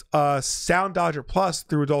developed Sound Dodger Plus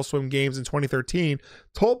through Adult Swim Games in 2013,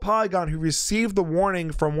 told Polygon, who received the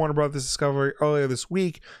warning from Warner Brothers Discovery earlier this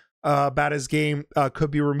week about his game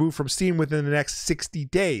could be removed from Steam within the next 60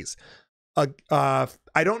 days. I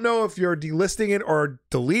don't know if you're delisting it or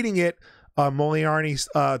deleting it, Moriarty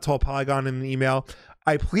told Polygon in an email.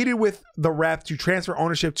 I pleaded with the rep to transfer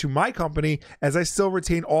ownership to my company as I still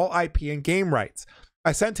retain all IP and game rights.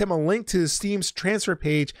 I sent him a link to Steam's transfer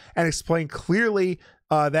page and explained clearly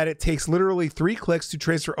that it takes literally 3 clicks to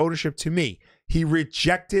transfer ownership to me. He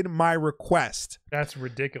rejected my request. That's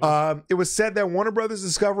ridiculous. It was said that Warner Brothers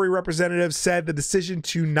Discovery representatives said the decision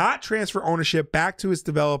to not transfer ownership back to its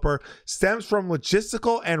developer stems from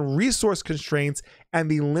logistical and resource constraints and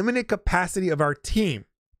the limited capacity of our team.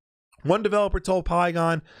 One developer told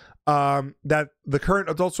Polygon that the current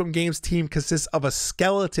Adult Swim Games team consists of a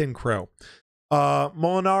skeleton crew.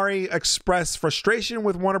 Molinari expressed frustration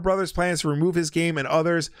with Warner Brothers' plans to remove his game, and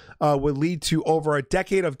others would lead to over a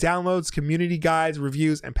decade of downloads, community guides,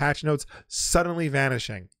 reviews, and patch notes suddenly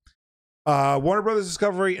vanishing. Warner Brothers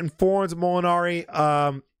Discovery informs Molinari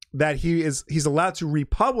that he's allowed to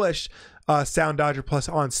republish Sound Dodger Plus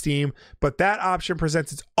on Steam, but that option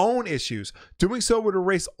presents its own issues. Doing so would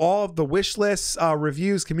erase all of the wish lists,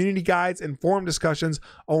 reviews, community guides, and forum discussions,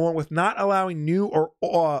 along with not allowing new or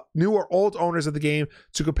old owners of the game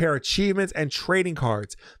to compare achievements and trading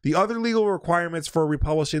cards. The other legal requirements for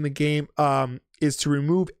republishing the game is to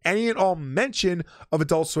remove any and all mention of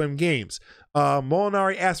Adult Swim Games.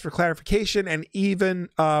 Molinari asked for clarification and even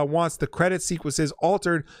wants the credit sequences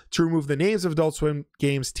altered to remove the names of Adult Swim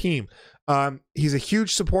Games team. He's a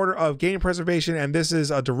huge supporter of game preservation, and this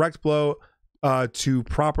is a direct blow to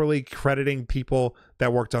properly crediting people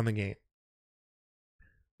that worked on the game.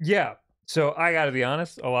 Yeah. So I got to be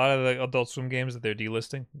honest, a lot of the Adult Swim games that they're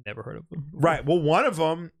delisting, never heard of them. Right. Well, one of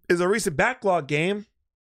them is a recent backlog game.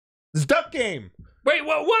 It's Duck Game. Wait,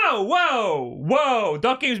 whoa.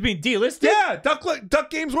 Duck Game's being delisted? Yeah, Duck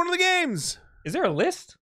Game's one of the games. Is there a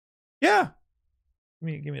list? Yeah.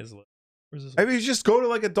 Give me this list. Where's this list? I mean, you just go to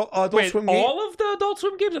like Adult Swim games. All of the Adult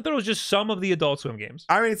Swim games? I thought it was just some of the Adult Swim games.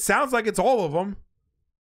 I mean, it sounds like it's all of them.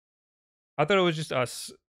 I thought it was just us.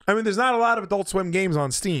 I mean, there's not a lot of Adult Swim games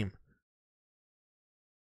on Steam.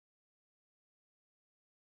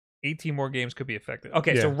 18 more games could be affected.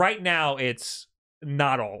 Okay, so right now it's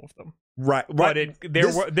not all of them. Right. But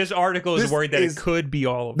this article is worried that it could be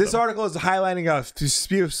all of them. This article is highlighting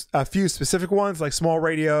a few specific ones, like Small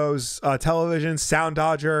Radios, Television, Sound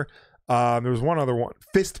Dodger. There was one other one,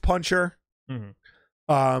 Fist Puncher.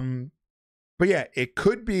 Mm-hmm. But yeah, it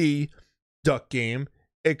could be Duck Game.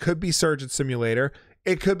 It could be Surgeon Simulator.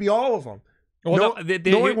 It could be all of them. Well,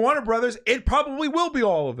 knowing Warner Brothers, it probably will be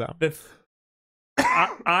all of them.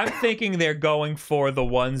 I'm thinking they're going for the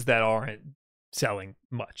ones that aren't selling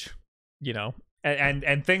much, you know,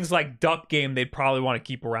 and things like Duck Game they'd probably want to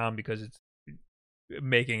keep around because it's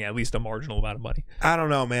making at least a marginal amount of money. I don't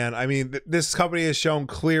know, man. I mean, this company has shown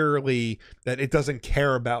clearly that it doesn't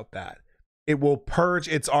care about that. It will purge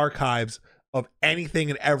its archives of anything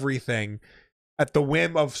and everything at the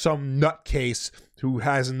whim of some nutcase who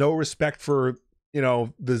has no respect for, you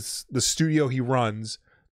know, the studio he runs,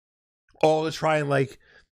 all to try and, like,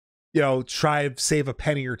 you know, try to save a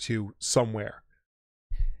penny or two somewhere.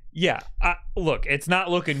 Yeah. Look, it's not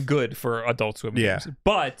looking good for Adult Swim games,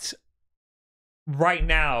 but right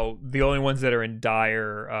now the only ones that are in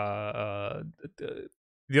dire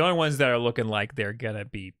the only ones that are looking like they're gonna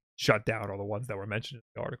be shut down are the ones that were mentioned in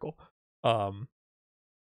the article.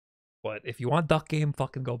 But if you want Duck Game,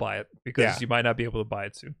 fucking go buy it, because you might not be able to buy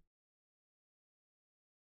it soon.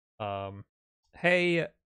 Hey,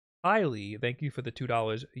 Kylie, thank you for the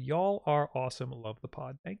 $2. Y'all are awesome. Love the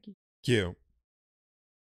pod. Thank you. Cute.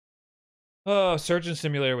 Oh, Surgeon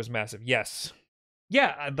Simulator was massive. Yes.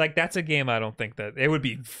 Yeah, like that's a game I don't think that it would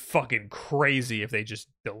be fucking crazy if they just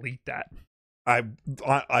delete that.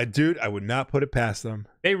 Dude, I would not put it past them.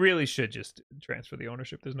 They really should just transfer the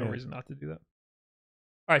ownership. There's no reason not to do that.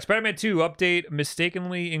 All right, Spider-Man 2 update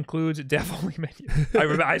mistakenly includes dev-only menu.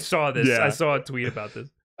 I saw this. I saw a tweet about this.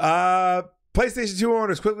 PlayStation 2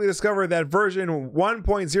 owners quickly discovered that version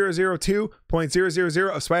 1.002.000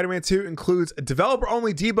 of Spider-Man 2 includes a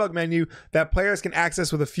developer-only debug menu that players can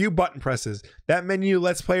access with a few button presses. That menu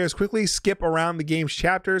lets players quickly skip around the game's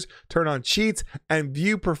chapters, turn on cheats, and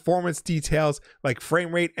view performance details like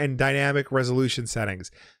frame rate and dynamic resolution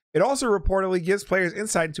settings. It also reportedly gives players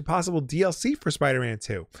insight into possible DLC for Spider-Man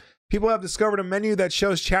 2. People have discovered a menu that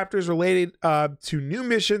shows chapters related to new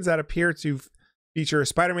missions that appear to feature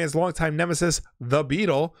Spider-Man's longtime nemesis, the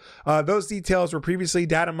Beetle. Those details were previously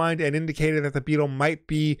data mined and indicated that the Beetle might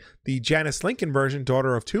be the Janice Lincoln version,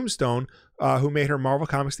 daughter of Tombstone, who made her Marvel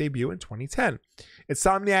Comics debut in 2010.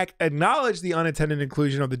 Insomniac acknowledged the unintended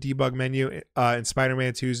inclusion of the debug menu in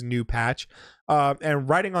Spider-Man 2's new patch, and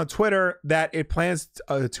writing on Twitter that it plans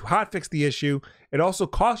to hotfix the issue. It also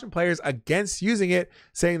cautioned players against using it,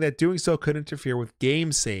 saying that doing so could interfere with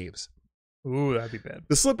game saves. Ooh, that'd be bad.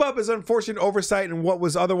 The slip-up is unfortunate oversight in what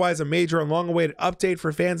was otherwise a major and long-awaited update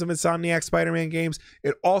for fans of Insomniac Spider-Man games.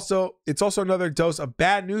 It's also another dose of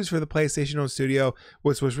bad news for the PlayStation-owned studio,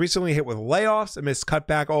 which was recently hit with layoffs amidst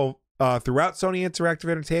cutback throughout Sony Interactive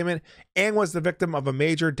Entertainment, and was the victim of a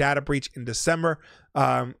major data breach in December,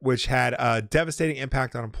 which had a devastating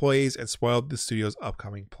impact on employees and spoiled the studio's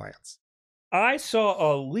upcoming plans. I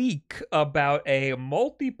saw a leak about a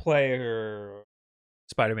multiplayer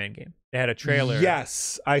Spider-Man game. They had a trailer.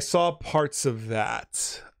 Yes, I saw parts of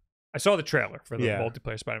that. I saw the trailer for the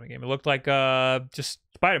multiplayer Spider-Man game. It looked like just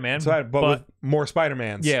Spider-Man, but with more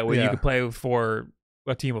Spider-Mans. Yeah, where you could play for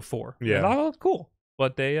a team of 4. Yeah, that looked cool,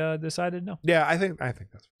 but they decided no. Yeah, I think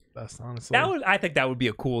that's best, honestly. I think that would be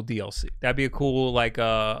a cool DLC. That'd be a cool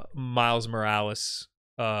Miles Morales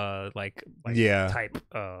type like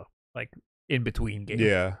in between game.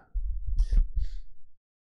 Yeah.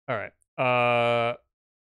 All right.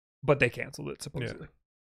 But they canceled it supposedly.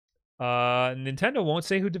 Yeah. Nintendo won't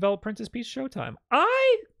say who developed Princess Peach Showtime.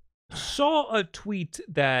 I saw a tweet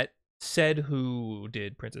that said who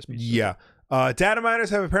did Princess Peach Showtime. Yeah. Data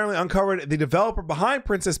miners have apparently uncovered the developer behind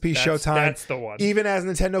Princess Peach Showtime. That's the one. Even as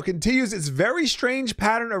Nintendo continues its very strange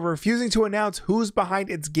pattern of refusing to announce who's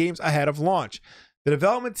behind its games ahead of launch. The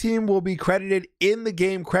development team will be credited in the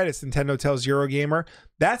game credits, Nintendo tells Eurogamer.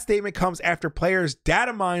 That statement comes after players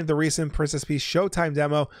data mined the recent Princess Peach Showtime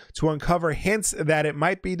demo to uncover hints that it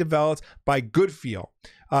might be developed by Goodfeel.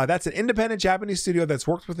 That's an independent Japanese studio that's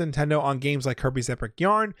worked with Nintendo on games like Kirby's Epic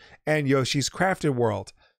Yarn and Yoshi's Crafted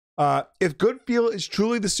World. If Goodfeel is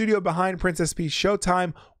truly the studio behind Princess Peach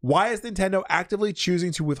Showtime, why is Nintendo actively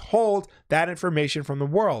choosing to withhold that information from the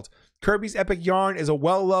world? Kirby's Epic Yarn is a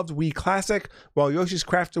well-loved Wii classic, while Yoshi's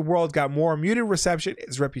Crafted World got more muted reception.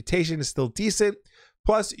 Its reputation is still decent.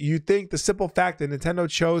 Plus, you'd think the simple fact that Nintendo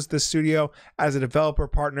chose this studio as a developer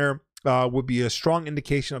partner would be a strong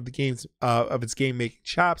indication of the game's of its game-making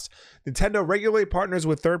chops. Nintendo regularly partners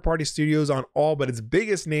with third-party studios on all but its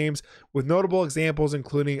biggest names, with notable examples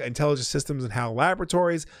including Intelligent Systems and HAL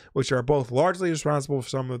Laboratories, which are both largely responsible for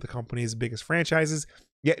some of the company's biggest franchises.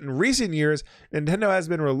 Yet in recent years, Nintendo has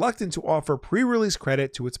been reluctant to offer pre-release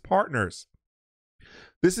credit to its partners.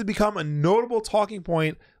 This has become a notable talking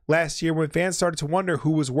point last year when fans started to wonder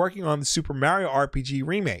who was working on the Super Mario RPG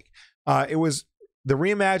remake. The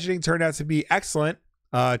reimagining turned out to be excellent.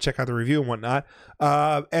 Check out the review and whatnot.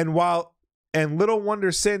 And little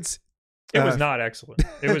wonder since it was not excellent.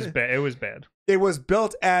 It was bad. It was bad. It was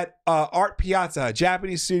built at Art Piazza, a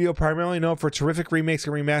Japanese studio primarily known for terrific remakes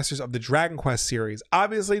and remasters of the Dragon Quest series.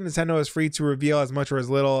 Obviously, Nintendo is free to reveal as much or as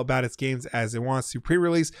little about its games as it wants to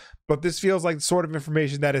pre-release, but this feels like the sort of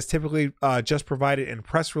information that is typically just provided in a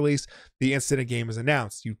press release the instant a game is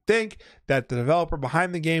announced. You'd think that the developer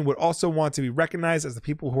behind the game would also want to be recognized as the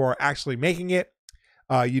people who are actually making it.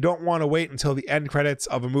 You don't want to wait until the end credits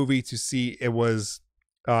of a movie to see it was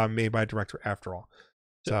made by a director after all.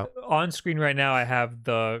 So on screen right now, I have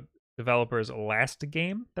the developer's last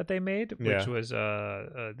game that they made, which was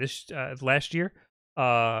last year.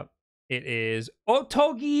 It is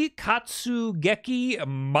Otogi Katsugeki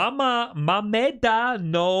Mama Mameda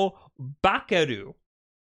no Bakeru.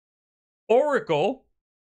 Oracle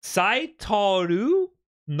Saitoru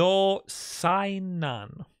no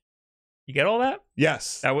Sainan. You get all that?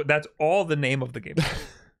 Yes. That's all the name of the game.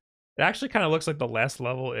 It actually kind of looks like the last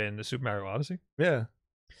level in the Super Mario Odyssey. Yeah.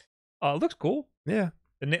 It looks cool. Yeah.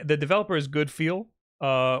 The developer is Good Feel,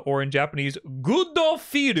 or in Japanese,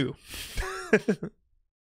 Gudofiru.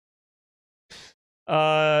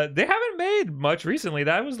 They haven't made much recently.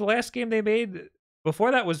 That was the last game they made.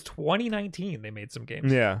 Before that was 2019. They made some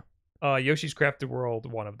games. Yeah. Yoshi's Crafted World,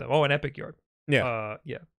 one of them. Oh, and Epic Yard. Yeah.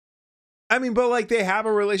 Yeah. I mean, but like they have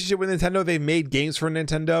a relationship with Nintendo. They've made games for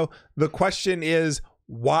Nintendo. The question is,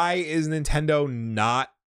 why is Nintendo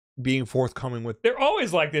not being forthcoming with? They're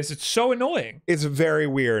always like this. It's so annoying. It's very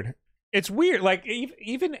weird. It's weird. Like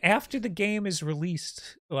even after the game is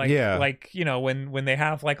released, like you know, when they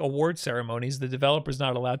have like award ceremonies, the developer's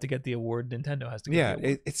not allowed to get the award. Nintendo has to get the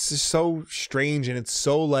award. It's just so strange, and it's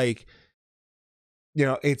so like, you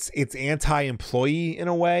know, it's anti-employee in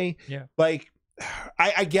a way. Yeah. Like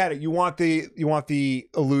I get it. You want the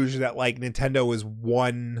illusion that like Nintendo is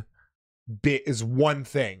one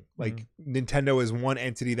thing. Like Nintendo is one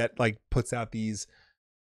entity that like puts out these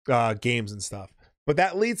games and stuff. But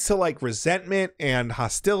that leads to like resentment and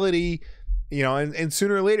hostility, you know, and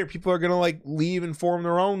sooner or later people are gonna like leave and form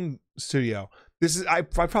their own studio. This is I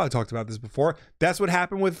probably talked about this before. That's what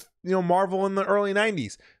happened with, you know, Marvel in the early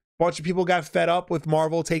 90s. A bunch of people got fed up with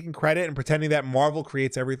Marvel taking credit and pretending that Marvel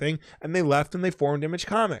creates everything, and they left and they formed Image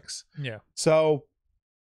Comics. Yeah. So,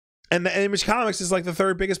 and the Image Comics is like the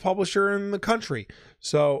third biggest publisher in the country.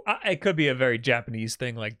 So it could be a very Japanese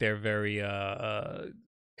thing. Like they're very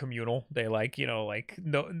communal. They like, you know, like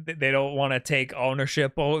no, they don't want to take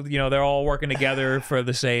ownership. Oh, you know, they're all working together for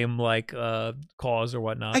the same like cause or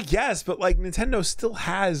whatnot. I guess, but like Nintendo still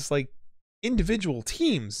has like individual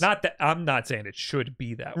teams. Not that I'm not saying it should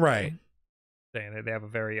be that way. Right. Saying that they have a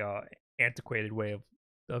very antiquated way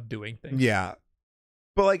of doing things. Yeah.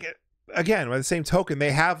 But like again, by the same token,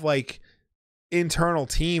 they have like internal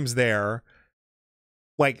teams there.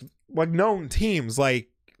 Like known teams, like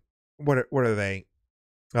what are they?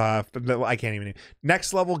 I can't even name.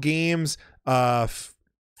 Next Level Games,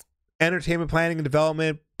 entertainment planning and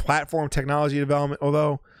development, platform technology development.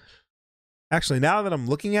 Although, actually, now that I'm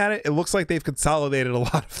looking at it, it looks like they've consolidated a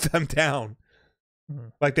lot of them down.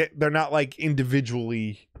 Like they're not like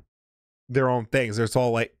individually their own things. It's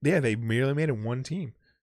all like, yeah, they merely made it one team.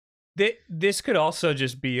 This could also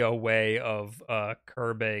just be a way of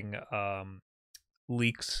curbing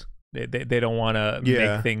leaks. They don't want to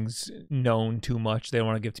make things known too much. They don't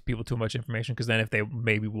want to give people too much information, because then if they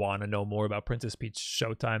maybe want to know more about Princess Peach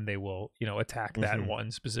Showtime, they will, you know, attack that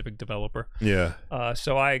one specific developer. Yeah.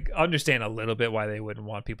 So I understand a little bit why they wouldn't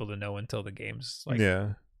want people to know until the game's like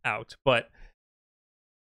out. But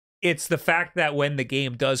it's the fact that when the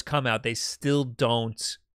game does come out, they still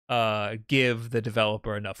don't give the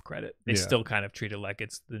developer enough credit. They still kind of treat it like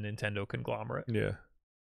it's the Nintendo conglomerate. Yeah.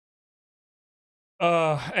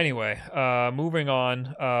 Anyway, moving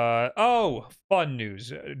on. Fun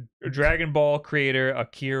news. Dragon Ball creator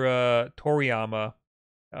Akira Toriyama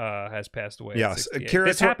has passed away. Yes,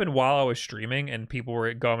 this happened while I was streaming, and people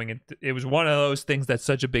were going into it. Was one of those things that's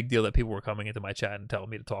such a big deal that people were coming into my chat and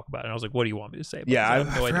telling me to talk about it. And I was like, what do you want me to say about I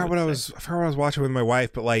forgot what I was watching with my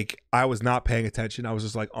wife, but like I was not paying attention. I was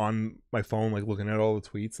just like on my phone, like looking at all the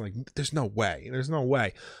tweets, like there's no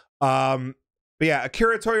way. But yeah,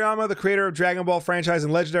 Akira Toriyama, the creator of Dragon Ball franchise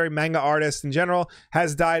and legendary manga artist in general,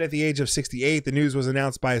 has died at the age of 68. The news was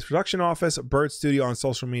announced by his production office, Bird Studio, on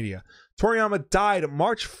social media. Toriyama died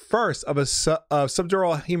March 1st of a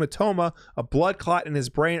subdural hematoma, a blood clot in his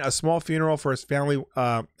brain. A small funeral for his family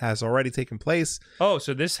has already taken place. Oh,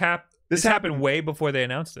 so this happened way before they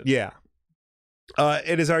announced it. Yeah.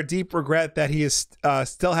 It is our deep regret that he has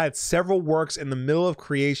still had several works in the middle of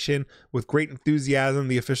creation with great enthusiasm,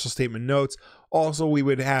 the official statement notes. Also, we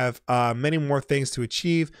would have many more things to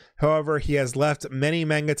achieve. However, he has left many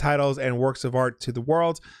manga titles and works of art to the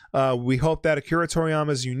world. We hope that Akira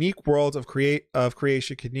Toriyama's unique world of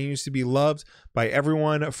creation continues to be loved by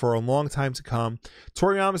everyone for a long time to come.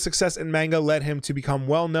 Toriyama's success in manga led him to become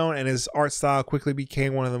well known, and his art style quickly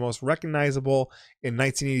became one of the most recognizable in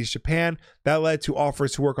 1980s Japan. That led to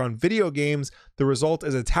offers to work on video games. The result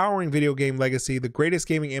is a towering video game legacy. The greatest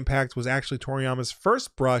gaming impact was actually Toriyama's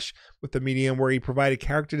first brush with the medium, where he provided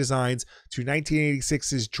character designs to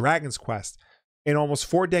 1986's Dragon's Quest. In almost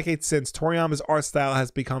 4 decades since, Toriyama's art style has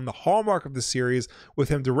become the hallmark of the series, with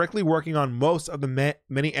him directly working on most of the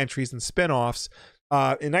many entries and spin-offs.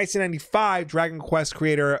 In 1995, Dragon Quest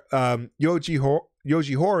creator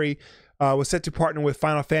Yoji Hori was set to partner with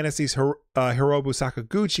Final Fantasy's Hirobu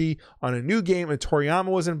Sakaguchi on a new game, and Toriyama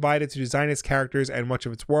was invited to design its characters and much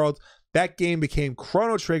of its world. That game became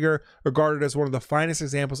Chrono Trigger, regarded as one of the finest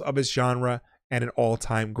examples of its genre and an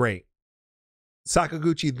all-time great.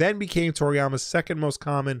 Sakaguchi then became Toriyama's second most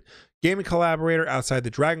common gaming collaborator outside the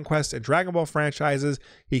Dragon Quest and Dragon Ball franchises.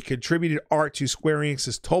 He contributed art to Square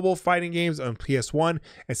Enix's Tobal fighting games on PS1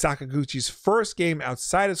 and Sakaguchi's first game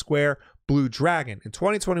outside of Square, Blue Dragon. In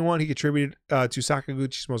 2021, he contributed to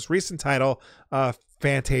Sakaguchi's most recent title,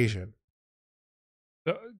 Fantasian.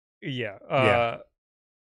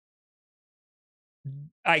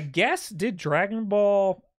 I guess, did Dragon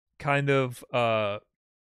Ball kind of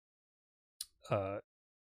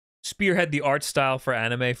spearhead the art style for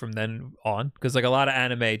anime from then on? Because like a lot of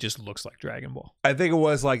anime just looks like Dragon Ball. I think it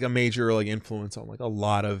was like a major like influence on like a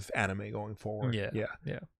lot of anime going forward.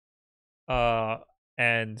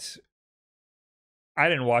 And I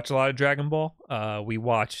didn't watch a lot of Dragon Ball. We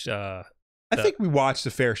watched I think we watched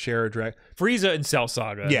a fair share of Dragon Frieza and Cell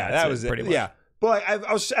Saga. Yeah, that was it. Pretty much. Yeah. But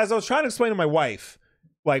as I was trying to explain to my wife,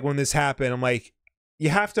 like when this happened, I'm like, you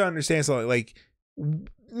have to understand something. Like,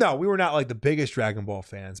 no, we were not like the biggest Dragon Ball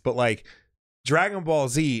fans, but like Dragon Ball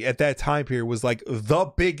Z at that time period was like the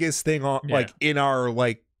biggest thing on like in our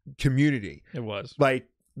like community. It was like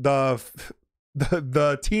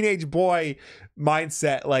the teenage boy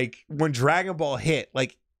mindset. Like when Dragon Ball hit,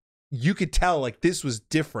 like you could tell like this was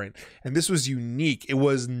different and this was unique. It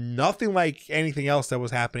was nothing like anything else that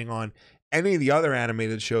was happening on any of the other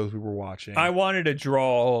animated shows we were watching. I wanted to draw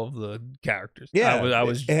all of the characters. Yeah,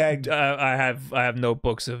 I have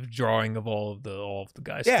notebooks of drawing of all of the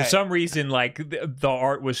guys. Yeah. For some reason, like the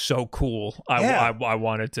art was so cool. I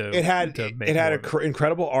wanted to. It had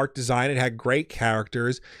incredible art design. It had great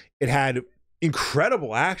characters. It had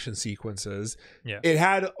incredible action sequences. Yeah. It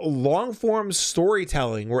had long form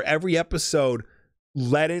storytelling where every episode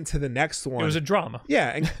led into the next one. It was a drama.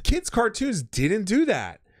 Yeah, and kids' cartoons didn't do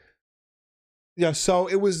that. Yeah, so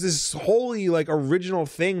it was this wholly like original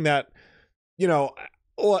thing that, you know,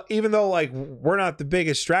 even though like we're not the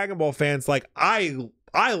biggest Dragon Ball fans, like I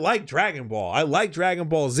like Dragon Ball. I like Dragon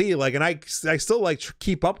Ball Z, like, and I still like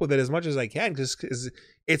keep up with it as much as I can because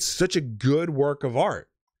it's such a good work of art.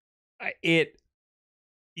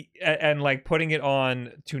 And like putting it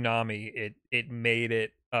on Toonami, it made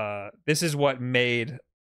it. This is what made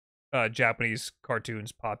Japanese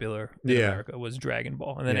cartoons popular in America was Dragon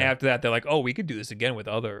Ball, and then after that they're like, oh, we could do this again with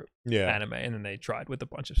other anime, and then they tried with a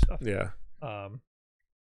bunch of stuff. And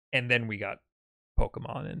then we got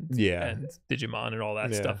Pokemon and Digimon and all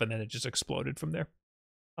that stuff, and then it just exploded from there.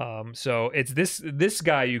 So it's this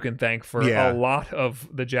guy you can thank for a lot of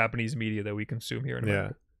the Japanese media that we consume here in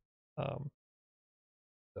America.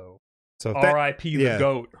 So R.I.P. the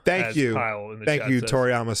GOAT. Thank you. Thank you,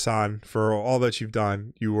 Toriyama-san, for all that you've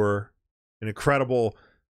done. You were an incredible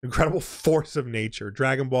force of nature.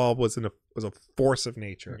 Dragon Ball was a force of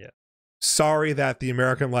nature. Yeah. Sorry that the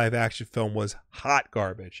American live action film was hot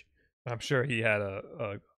garbage. I'm sure he had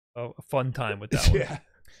a fun time with that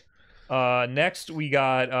one. Next we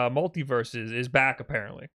got Multiverses is back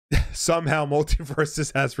apparently. Somehow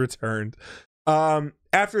Multiverses has returned.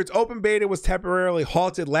 After its open beta was temporarily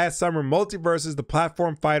halted last summer, Multiverses, the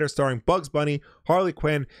platform fighter starring Bugs Bunny, Harley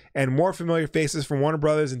Quinn, and more familiar faces from Warner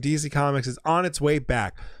Brothers and DC Comics, is on its way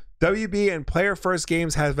back. WB and Player First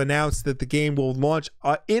Games have announced that the game will launch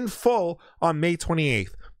in full on May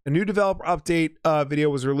 28th. A new developer update video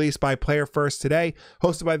was released by Player First today,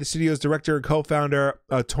 hosted by the studio's director and co-founder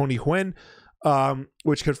Tony Huynh,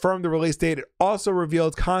 which confirmed the release date. It also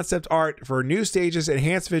revealed concept art for new stages,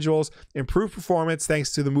 enhanced visuals, improved performance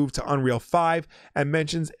thanks to the move to Unreal 5, and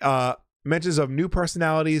mentions of new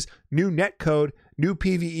personalities, new netcode, new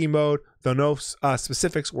PvE mode, though no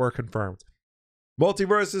specifics were confirmed.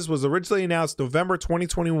 Multiverses was originally announced November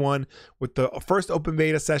 2021 with the first open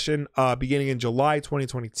beta session beginning in July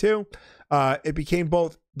 2022. It became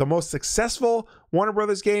both the most successful Warner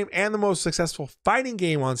Brothers game and the most successful fighting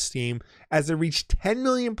game on Steam, as it reached 10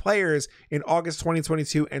 million players in August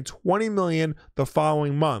 2022 and 20 million the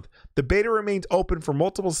following month. The beta remained open for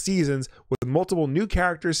multiple seasons, with multiple new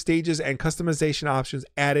characters, stages, and customization options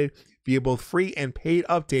added via both free and paid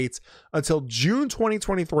updates until June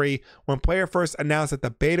 2023, when Player First announced that the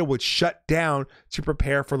beta would shut down to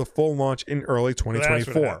prepare for the full launch in early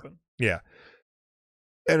 2024.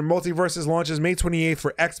 And Multiverses launches May 28th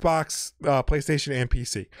for Xbox, PlayStation, and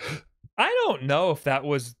PC. I don't know if that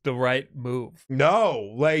was the right move.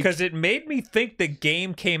 No, like, because it made me think the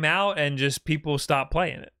game came out and just people stopped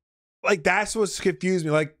playing it. like that's what's confused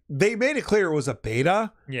me. Like they made it clear it was a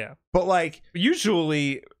beta. Yeah. But like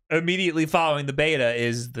usually immediately following the beta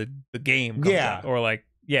is the game comes out. Or like,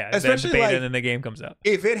 especially the beta like, and then the game comes out.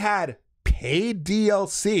 If it had paid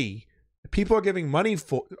DLC, people are giving money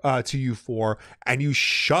to you for, and you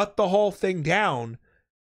shut the whole thing down.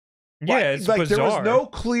 Yeah, it's like bizarre. There was no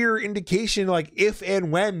clear indication like if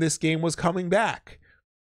and when this game was coming back.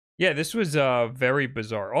 Yeah, this was very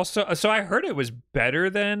bizarre. Also, so I heard it was better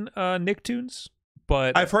than Nicktoons,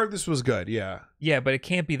 but I've heard this was good. Yeah, but it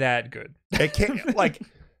can't be that good. It can't like.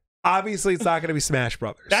 Obviously, it's not going to be Smash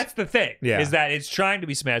Brothers. That's the thing. Yeah. Is that it's trying to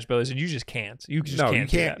be Smash Brothers, and you just can't. You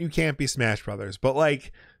can't. You can't be Smash Brothers. But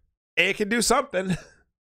like, it can do something.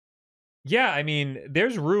 Yeah, I mean,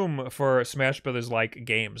 there's room for Smash Brothers like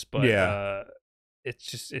games, but it's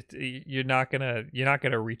just you're not gonna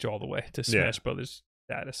reach all the way to Smash Brothers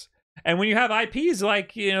status. And when you have IPs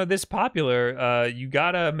like this popular, you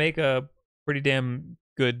gotta make a pretty damn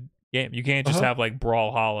good game. You can't just have like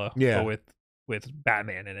Brawlhalla with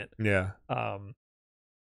Batman in it. Yeah.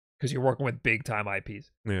 Because you're working with big time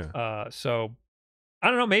IPs. Yeah. So I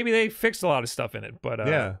don't know. Maybe they fixed a lot of stuff in it, but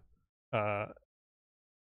I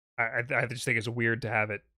just think it's weird to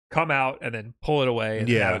have it come out and then pull it away and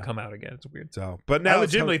have it come out again. It's weird. So, but now I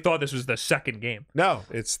legitimately thought this was the second game. No,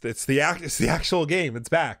 it's the actual game. It's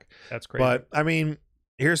back. That's crazy. But I mean,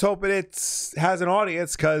 here's hoping it has an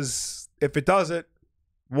audience, because if it doesn't,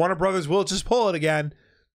 Warner Brothers will just pull it again.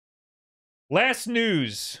 Last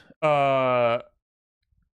news. Exclusivity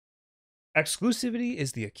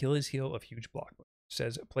is the Achilles heel of huge blockbusters,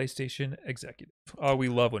 says PlayStation executive. Oh, we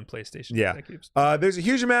love when PlayStation executives. There's a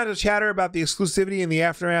huge amount of chatter about the exclusivity in the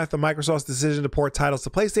aftermath of Microsoft's decision to port titles to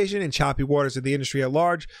PlayStation and choppy waters of the industry at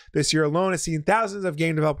large. This year alone has seen thousands of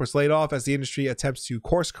game developers laid off as the industry attempts to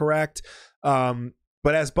course correct. But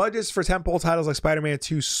as budgets for tentpole titles like Spider-Man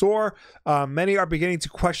 2 soar, many are beginning to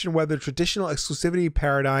question whether the traditional exclusivity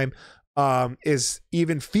paradigm is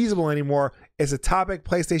even feasible anymore. Is a topic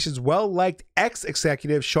PlayStation's well-liked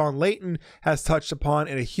ex-executive Sean Layton has touched upon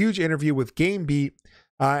in a huge interview with GameBeat,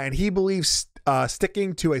 and he believes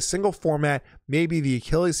sticking to a single format may be the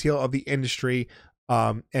Achilles heel of the industry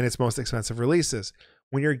and its most expensive releases.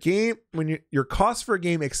 When your costs for a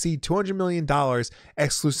game exceed $200 million,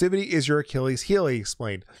 exclusivity is your Achilles heel, he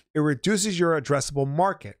explained. It reduces your addressable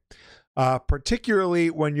market.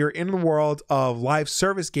 Particularly when you're in the world of live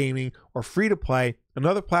service gaming or free to play.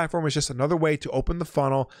 Another platform is just another way to open the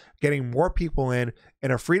funnel, getting more people in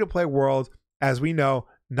a free to play world. As we know,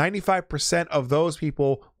 95% of those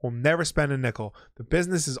people will never spend a nickel. The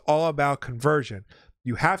business is all about conversion.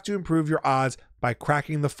 You have to improve your odds by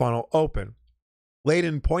cracking the funnel open.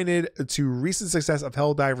 Layden pointed to recent success of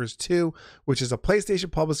Helldivers 2, which is a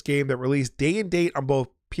PlayStation published game that released day and date on both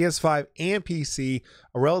PS5 and PC,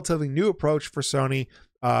 a relatively new approach for Sony,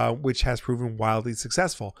 which has proven wildly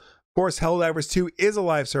successful. Of course, Helldivers 2 is a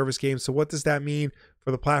live service game, so what does that mean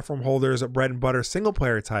for the platform holders of bread and butter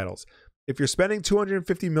single-player titles? If you're spending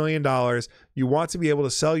 $250 million, you want to be able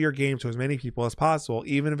to sell your game to as many people as possible,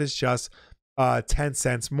 even if it's just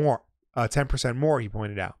 10% more, he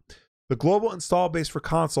pointed out. The global install base for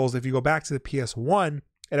consoles, if you go back to the PS1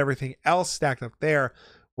 and everything else stacked up there,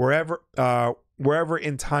 wherever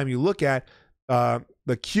in time you look at,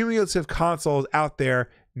 the cumulative consoles out there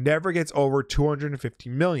never gets over 250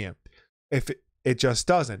 million. If it just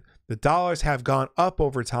doesn't. The dollars have gone up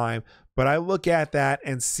over time, but I look at that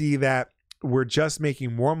and see that we're just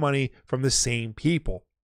making more money from the same people.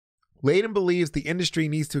 Layden believes the industry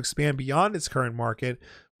needs to expand beyond its current market.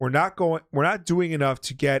 We're not doing enough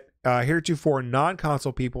to get heretofore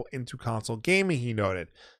non-console people into console gaming, he noted.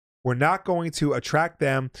 We're not going to attract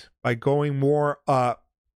them by going more. We're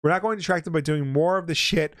not going to attract them by doing more of the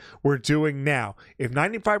shit we're doing now. If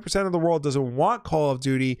 95% of the world doesn't want Call of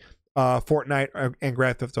Duty, Fortnite, and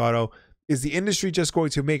Grand Theft Auto, is the industry just going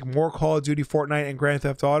to make more Call of Duty, Fortnite, and Grand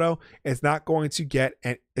Theft Auto? It's not going to get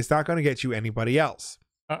you anybody else.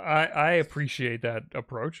 I appreciate that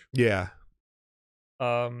approach. Yeah.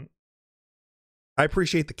 I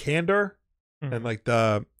appreciate the candor and like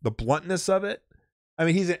the bluntness of it. I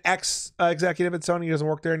mean, he's an ex-executive at Sony. He doesn't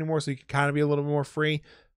work there anymore, so he can kind of be a little more free.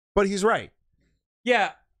 But he's right.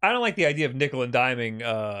 Yeah, I don't like the idea of nickel and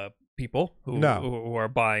diming people who are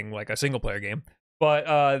buying like a single-player game. But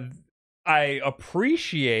I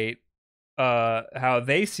appreciate how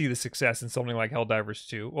they see the success in something like Helldivers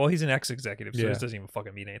 2. Well, he's an ex-executive, so this doesn't even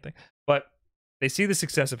fucking mean anything. But they see the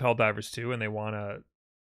success of Helldivers 2, and they want to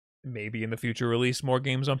maybe in the future release more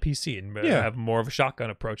games on PC and have more of a shotgun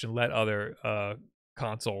approach and let other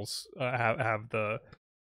consoles have the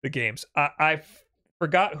games. I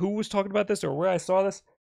forgot who was talking about this or where I saw this.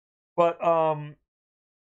 But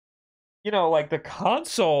you know, like the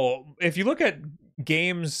console, if you look at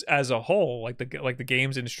games as a whole, like the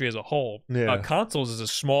games industry as a whole, consoles is a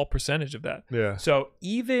small percentage of that. Yeah. So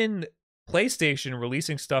even PlayStation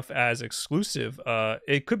releasing stuff as exclusive,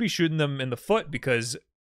 it could be shooting them in the foot, because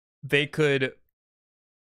they could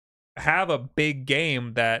have a big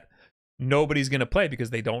game that nobody's going to play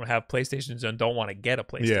because they don't have PlayStations and don't want to get a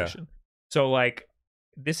PlayStation. Yeah. So like,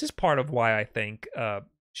 this is part of why I think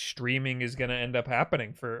streaming is going to end up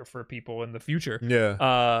happening for people in the future.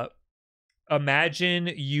 Yeah. Imagine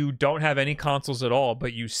you don't have any consoles at all,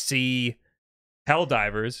 but you see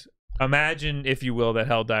Helldivers. Imagine, if you will, that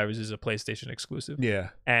Helldivers is a PlayStation exclusive. Yeah.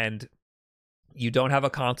 And you don't have a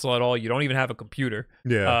console at all. You don't even have a computer.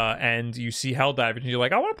 Yeah. And you see Helldivers and you're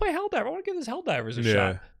like, I want to play Helldiver. I want to give this Helldivers a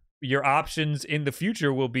shot. Your options in the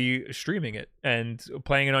future will be streaming it and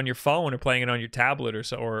playing it on your phone or playing it on your tablet or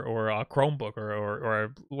a Chromebook or a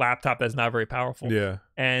laptop that's not very powerful. Yeah.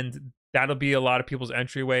 And that'll be a lot of people's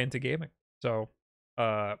entryway into gaming. So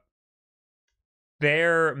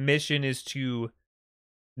their mission is to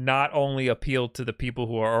not only appeal to the people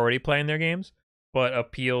who are already playing their games, but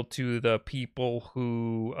appeal to the people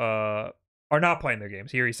who are not playing their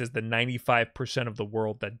games. Here he says the 95% of the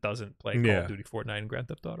world that doesn't play Call of Duty, Fortnite, and Grand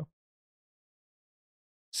Theft Auto.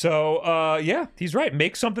 So, yeah, he's right.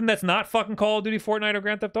 Make something that's not fucking Call of Duty, Fortnite, or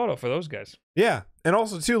Grand Theft Auto for those guys. Yeah, and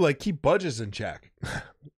also, too, like, keep budgets in check.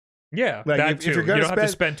 Yeah, like, that too. If you're gonna you don't have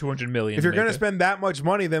to spend $200 million. If you're going to spend that much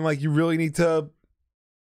money, then, like, you really need to,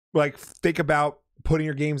 like, think about putting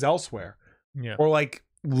your games elsewhere. Yeah. Or, like,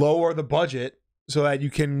 lower the budget so that you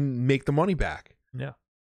can make the money back. Yeah.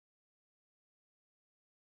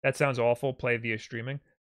 That sounds awful. Play via streaming.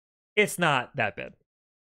 It's not that bad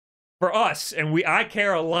for us, and I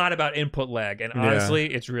care a lot about input lag, and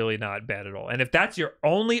honestly, it's really not bad at all. And if that's your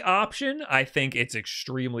only option, I think it's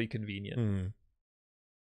extremely convenient.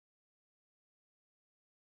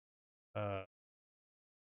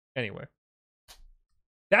 Anyway,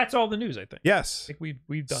 that's all the news. I think. Yes. I think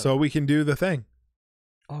we've done. So we can do the thing.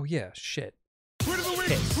 Oh yeah, shit. Tweet of the week.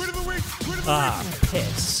 Tweet of the week. Tweet of the week.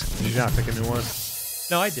 Piss. Did you not pick a new one?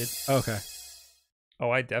 No, I did. Okay. Oh,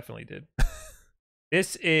 I definitely did.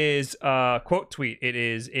 This is a quote tweet. It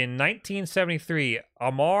is in 1973.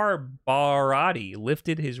 Amar Barati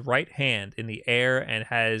lifted his right hand in the air and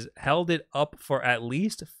has held it up for at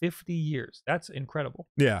least 50 years. That's incredible.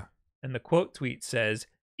 Yeah. And the quote tweet says,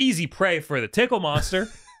 "Easy prey for the tickle monster."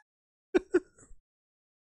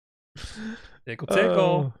 Tickle,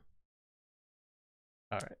 tickle.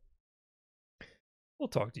 All right. We'll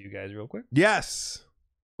talk to you guys real quick. Yes.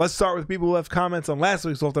 Let's start with people who left comments on last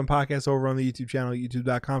week's Wolf Den podcast over on the YouTube channel,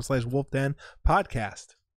 youtube.com/Wolf Den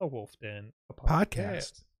Podcast. A Wolf Den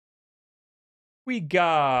podcast. We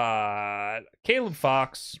got Caleb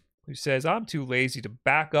Fox, who says, I'm too lazy to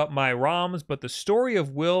back up my ROMs, but the story of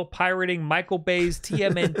Will pirating Michael Bay's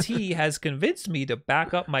TMNT has convinced me to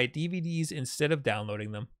back up my DVDs instead of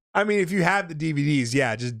downloading them. I mean, if you have the DVDs,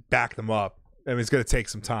 yeah, just back them up. I mean, it's going to take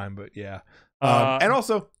some time, but yeah. And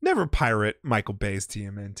also, never pirate Michael Bay's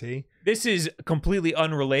TMNT. This is completely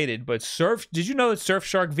unrelated, but did you know that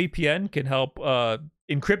Surfshark VPN can help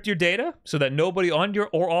encrypt your data so that nobody on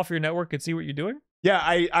your or off your network can see what you're doing? Yeah,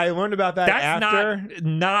 I learned about that after. That's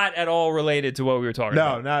not at all related to what we were talking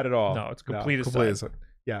about. No, not at all. No, it's complete aside.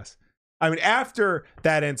 Yes. I mean, after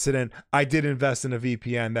that incident, I did invest in a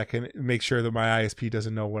VPN that can make sure that my ISP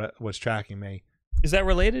doesn't know what's tracking me. Is that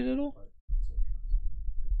related at all?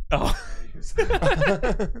 Oh.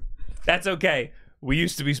 That's okay. We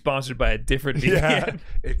used to be sponsored by a different VPN. Yeah,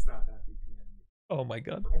 it's not that VPN. Oh my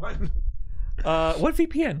god. What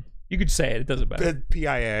VPN? You could say it. It doesn't matter.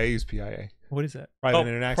 PIA. I use PIA. What is that? Private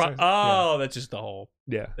internet access. That's just the whole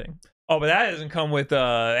thing. Oh, but that doesn't come with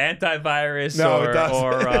antivirus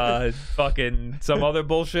or fucking some other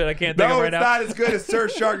bullshit I can't think of right now. No, it's not as good as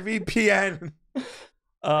Surfshark VPN.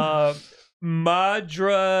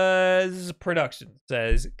 Madras Production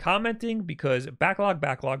says, commenting because backlog,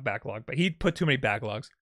 but he put too many backlogs.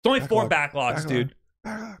 It's only 4 backlogs, dude.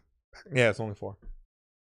 Yeah, it's only 4.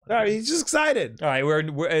 All right, he's just excited. All right,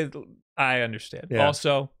 I understand. Yeah.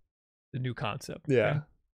 Also, the new concept. Yeah.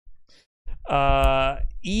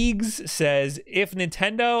 Eags says, if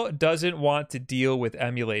Nintendo doesn't want to deal with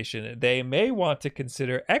emulation, they may want to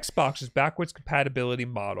consider Xbox's backwards compatibility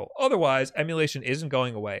model. Otherwise, emulation isn't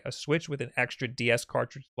going away. A Switch with an extra DS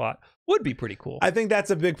cartridge slot would be pretty cool. I think that's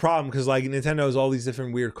a big problem because like Nintendo has all these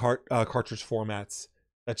different weird cartridge formats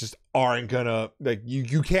that just aren't gonna, like,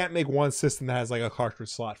 you can't make one system that has like a cartridge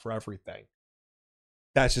slot for everything.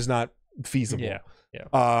 That's just not feasible. Yeah.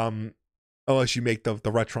 unless you make the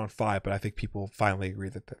Retron 5, but I think people finally agree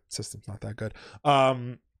that the system's not that good.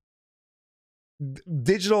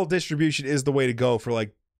 Digital distribution is the way to go for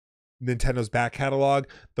like Nintendo's back catalog.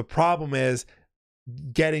 The problem is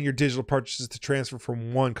getting your digital purchases to transfer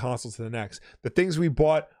from one console to the next. The things we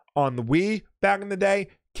bought on the Wii back in the day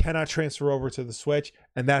cannot transfer over to the Switch,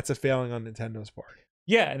 and that's a failing on Nintendo's part.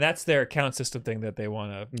 Yeah, and that's their account system thing that they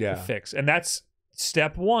want to fix. And that's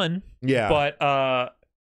step one. Yeah. But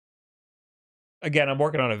again, I'm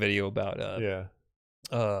working on a video about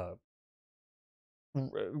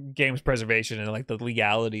games preservation and like the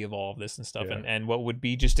legality of all of this and stuff. Yeah. And what would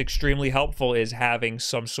be just extremely helpful is having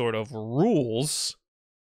some sort of rules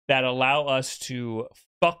that allow us to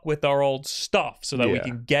fuck with our old stuff so that we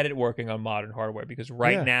can get it working on modern hardware. Because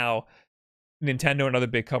right now, Nintendo and other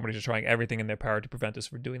big companies are trying everything in their power to prevent us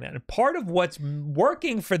from doing that. And part of what's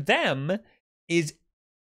working for them is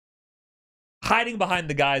hiding behind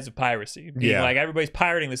the guise of piracy. Being like, everybody's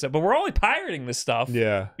pirating this stuff, but we're only pirating this stuff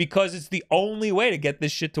because it's the only way to get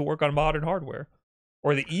this shit to work on modern hardware,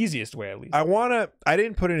 or the easiest way, at least. I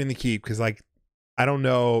didn't put it in the keep because like I don't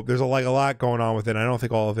know, there's a lot going on with it. I don't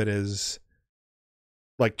think all of it is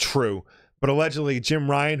like true, but allegedly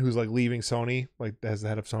Jim Ryan, who's like leaving Sony, like as the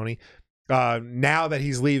head of Sony, now that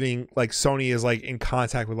he's leaving, like Sony is like in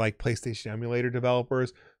contact with like PlayStation emulator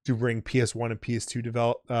developers to bring PS1 and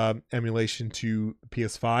PS2 emulation to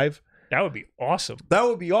PS5. That would be awesome. That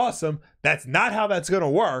would be awesome. That's not how that's going to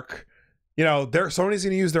work. You know, Sony's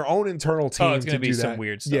going to use their own internal team. Oh, it's going to be some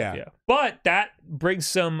weird stuff. Yeah. But that brings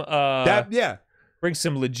some brings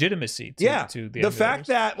some legitimacy to the emulators. Fact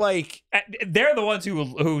that like they're the ones who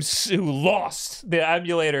lost the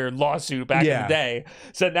emulator lawsuit back in the day.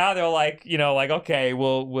 So now they're like, okay,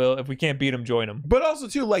 we'll if we can't beat them, join them. But also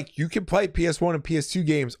too, like you can play PS1 and PS2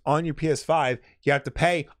 games on your PS5. You have to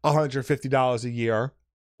pay $150 a year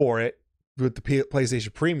for it with the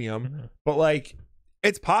PlayStation Premium. But like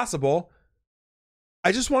it's possible.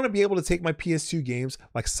 I just want to be able to take my PS2 games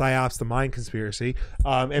like Psyops: The Mind Conspiracy,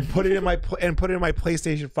 and put it in my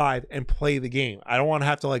PlayStation 5 and play the game. I don't want to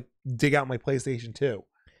have to like dig out my PlayStation 2.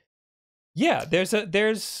 Yeah, there's a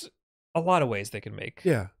lot of ways they can make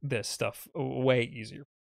this stuff way easier.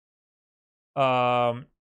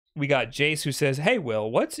 We got Jace who says, "Hey Will,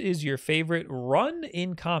 what is your favorite run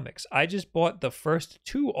in comics? I just bought the first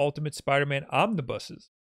 2 Ultimate Spider-Man omnibuses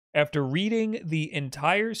after reading the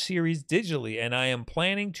entire series digitally, and I am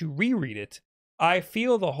planning to reread it. I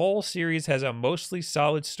feel the whole series has a mostly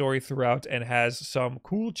solid story throughout and has some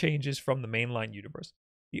cool changes from the mainline universe.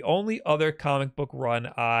 The only other comic book run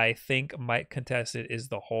I think might contest it is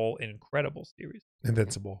the whole Incredible series.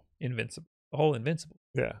 Invincible. The whole Invincible.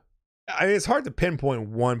 Yeah. I mean, it's hard to pinpoint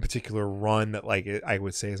one particular run that like I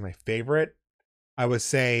would say is my favorite. I would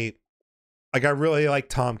say like I really like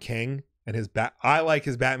Tom King. And I like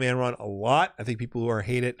his Batman run a lot. I think people who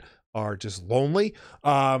hate it are just lonely.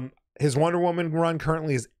 His Wonder Woman run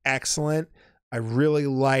currently is excellent. I really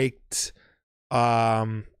liked,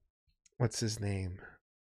 what's his name?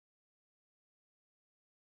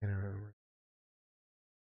 I don't remember.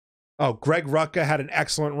 Oh, Greg Rucka had an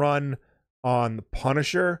excellent run on The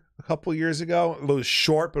Punisher a couple years ago. It was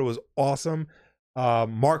short, but it was awesome.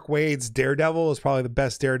 Mark Waid's Daredevil is probably the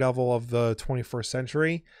best Daredevil of the 21st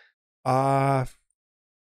century. There's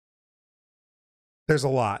a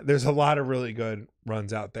lot of really good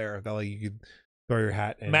runs out there that like you could throw your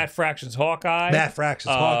hat in. Matt Fraction's Hawkeye.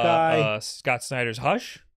 Scott Snyder's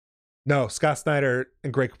Hush. No, Scott Snyder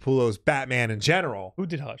and Greg Capullo's Batman in general. Who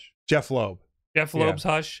did Hush? Jeff Loeb. Jeff Loeb's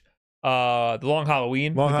Hush. The Long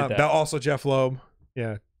Halloween. That also Jeff Loeb.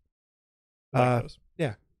 Yeah.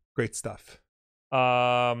 Yeah. Great stuff.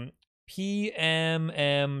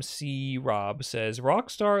 PMMC Rob says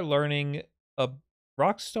Rockstar learning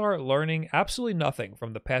absolutely nothing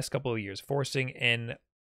from the past couple of years, forcing an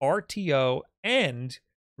RTO and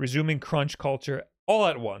resuming crunch culture all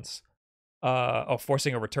at once,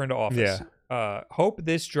 forcing a return to office. Hope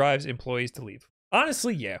this drives employees to leave.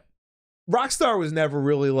 Honestly, yeah. Rockstar was never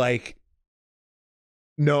really like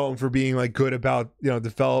known for being like good about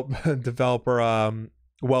developer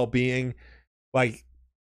well-being. Like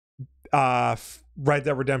Red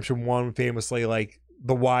Dead Redemption 1 famously, like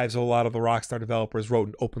the wives of a lot of the Rockstar developers wrote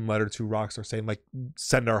an open letter to Rockstar saying like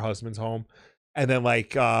send our husbands home. And then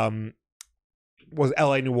like was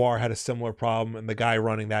LA Noire had a similar problem, and the guy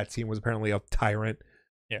running that team was apparently a tyrant.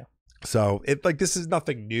 Yeah. So it like this is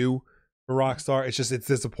nothing new for Rockstar. It's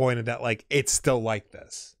disappointing that like it's still like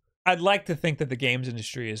this. I'd like to think that the games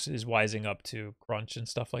industry is wising up to crunch and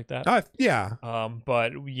stuff like that. But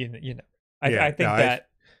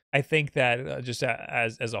I think that just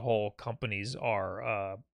as a whole, companies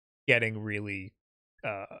are getting really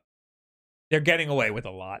they're getting away with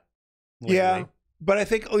a lot lately. Yeah, but I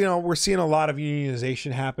think we're seeing a lot of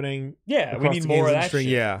unionization happening. Yeah, we across need the more games of that industry.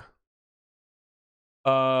 shit. Yeah.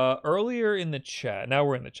 Earlier in the chat, now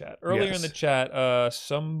we're in the chat. Earlier in Yes. the chat,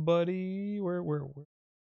 somebody where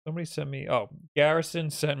somebody sent me, Garrison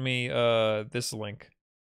sent me this link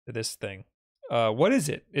to this thing. What is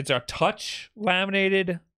it? It's a touch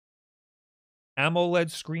laminated AMOLED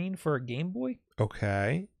screen for a Game Boy?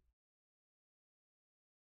 Okay.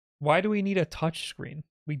 Why do we need a touch screen?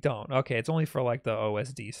 We don't. Okay, it's only for like the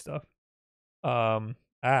OSD stuff.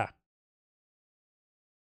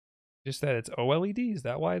 Just that it's OLED. Is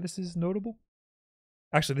that why this is notable?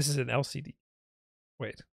 Actually, this is an LCD.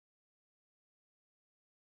 Wait.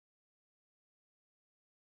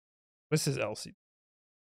 This is LCD.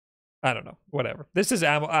 I don't know. Whatever. This is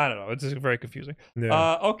AMOLED. I don't know. It's just very confusing.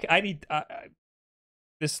 Yeah. Okay. I need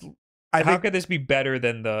this. I How think could this be better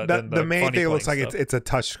than the main funny thing looks like stuff? it's a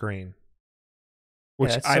touch screen,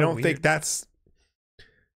 which that's I so don't weird. think that's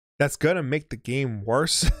gonna make the game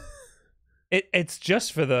worse. It's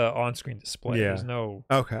just for the on-screen display. Yeah. There's no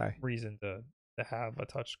Okay. reason to have a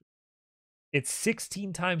touch screen. It's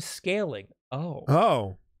 16 times scaling. Oh.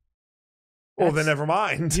 Oh. Well, then That's- never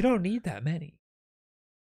mind. You don't need that many.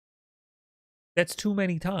 That's too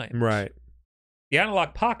many times. Right. The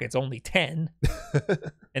analog pocket's only 10,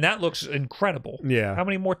 and that looks incredible. Yeah. How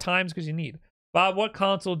many more times could you need? Bob, what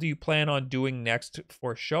console do you plan on doing next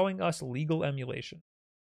for showing us legal emulation?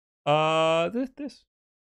 This.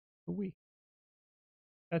 The Wii.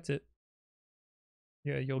 That's it.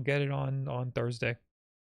 Yeah, you'll get it on Thursday.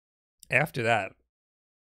 After that,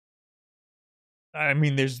 I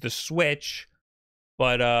mean, there's the Switch,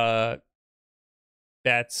 but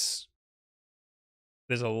there's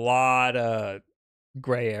a lot of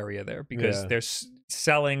gray area there because Yeah. they're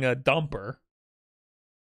selling a dumper,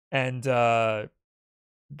 and the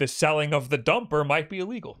selling of the dumper might be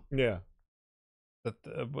illegal. Yeah.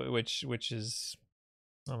 Which is,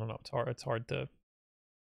 I don't know. It's hard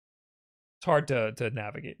to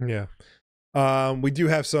navigate. Yeah. We do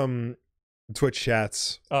have some Twitch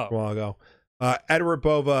chats a while ago. Edward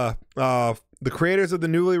Bova, the creators of the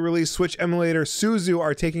newly released Switch emulator Suzu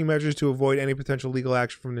are taking measures to avoid any potential legal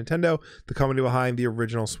action from Nintendo, the company behind the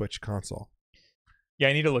original Switch console. Yeah,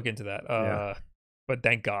 I need to look into that. But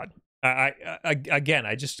thank God. I'm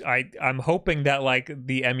hoping that like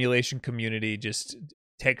the emulation community just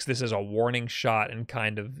takes this as a warning shot and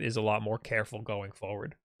kind of is a lot more careful going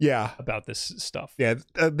forward. Yeah. About this stuff. Yeah.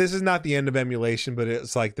 This is not the end of emulation, but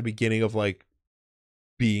it's like the beginning of like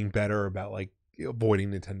being better about like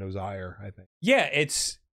avoiding Nintendo's ire, I think. Yeah,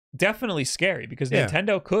 it's definitely scary because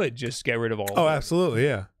Nintendo could just get rid of all of Oh, it. absolutely,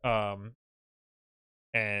 yeah.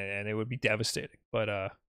 And it would be devastating.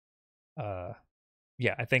 But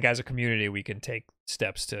yeah, I think as a community we can take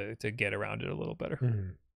steps to get around it a little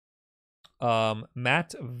better. Mm-hmm.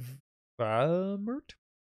 Matt Vermert,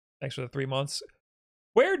 thanks for the 3 months.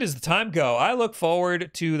 Where does the time go? I look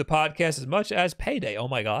forward to the podcast as much as payday. Oh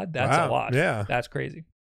my God, that's a lot. Yeah. That's crazy.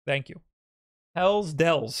 Thank you. Hells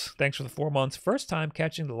Dells, thanks for the 4 months. First time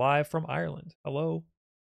catching the live from Ireland. Hello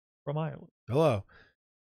from Ireland. Hello.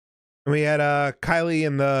 And we had Kylie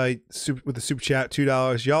in the with the super chat,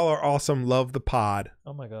 $2. Y'all are awesome. Love the pod.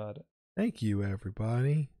 Oh my God. Thank you,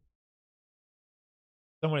 everybody.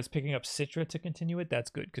 Someone is picking up Citra to continue it.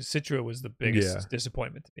 That's good because Citra was the biggest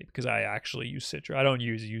disappointment to me because I actually use Citra. I don't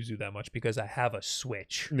use Yuzu that much because I have a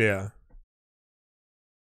Switch. Yeah.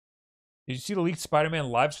 Did you see the leaked Spider-Man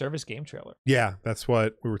live service game trailer? Yeah, that's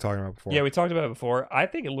what we were talking about before. Yeah, we talked about it before. I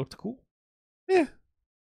think it looked cool. Yeah.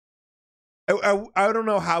 I don't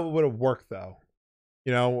know how it would have worked though.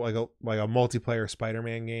 You know, like a multiplayer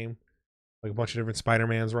Spider-Man game, like a bunch of different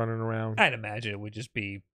Spider-Mans running around. I'd imagine it would just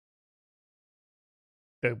be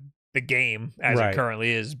the game as Right. it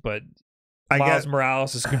currently is, but I Miles guess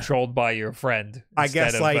Morales is controlled by your friend I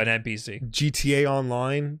instead guess, of like, an NPC. GTA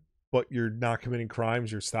Online, but you're not committing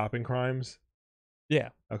crimes, you're stopping crimes. Yeah.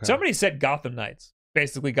 Okay. Somebody said Gotham Knights.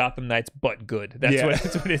 Basically Gotham Knights, but good. That's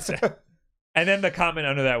what it said. And then the comment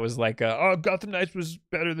under that was like, oh, Gotham Knights was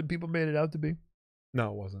better than people made it out to be.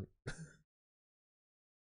 No, it wasn't.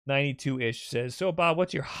 92-ish says, so Bob,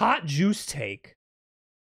 what's your hot juice take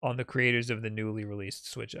on the creators of the newly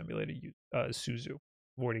released Switch emulator, Suzu,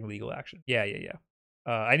 avoiding legal action? Yeah.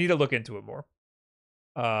 I need to look into it more.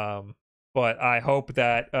 But I hope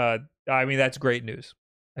that, I mean, that's great news.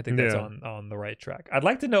 I think that's on the right track. I'd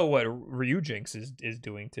like to know what Ryujinx is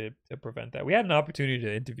doing to prevent that. We had an opportunity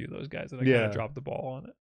to interview those guys, and I kind of dropped the ball on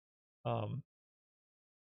it.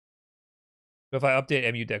 If I update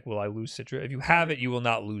MU deck, will I lose Citra? If you have it, you will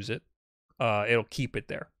not lose it. It'll keep it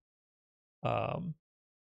there. So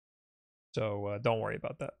don't worry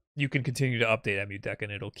about that. You can continue to update MU deck,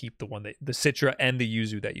 and it'll keep the one the Citra and the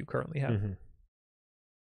Yuzu that you currently have. Mm-hmm.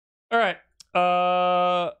 All right.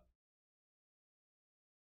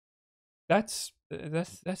 That's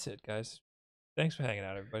it, guys. Thanks for hanging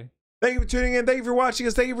out, everybody. Thank you for tuning in. Thank you for watching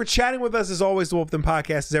us. Thank you for chatting with us. As always, the WULFF DEN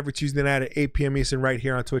Podcast is every Tuesday night at 8 p.m. Eastern right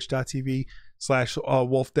here on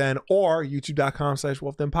twitch.tv/WULFFDEN or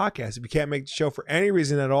youtube.com/WULFF DEN Podcast. If you can't make the show for any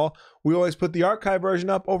reason at all, we always put the archive version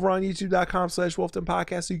up over on youtube.com/WULFF DEN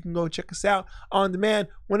Podcast, so you can go check us out on demand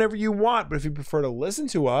whenever you want. But if you prefer to listen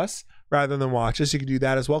to us rather than watch us, you can do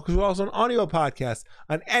that as well, because we're also an audio podcast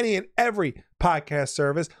on any and every podcast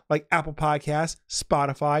service like Apple Podcasts,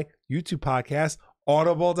 Spotify, YouTube Podcasts,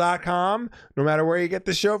 Audible.com. No matter where you get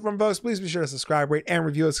the show from, folks, please be sure to subscribe, rate, and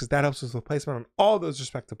review us, because that helps us with placement on all those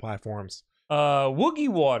respective platforms. Woogie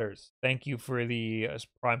Waters, thank you for the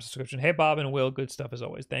Prime subscription. Hey, Bob and Will, good stuff as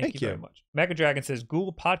always. Thank you very much. Mega Dragon says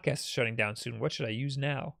Google Podcast is shutting down soon. What should I use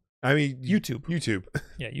now? I mean, YouTube.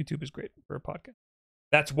 Yeah, YouTube is great for a podcast.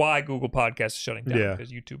 That's why Google Podcast is shutting down,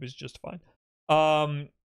 because YouTube is just fine.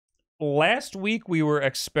 Last week we were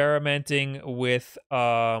experimenting with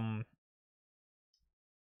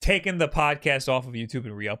taking the podcast off of YouTube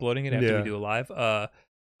and re-uploading it after we do a live.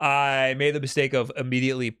 I made the mistake of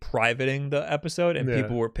immediately privating the episode, and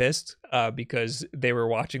people were pissed because they were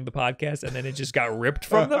watching the podcast and then it just got ripped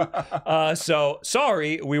from them. So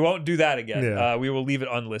sorry, we won't do that again. We will leave it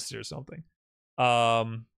unlisted or something.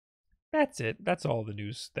 That's it. That's all the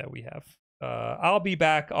news that we have. I'll be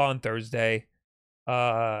back on Thursday.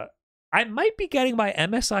 I might be getting my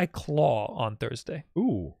MSI Claw on Thursday.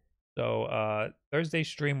 Ooh. So Thursday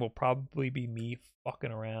stream will probably be me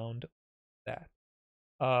fucking around with that.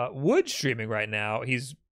 Wood streaming right now.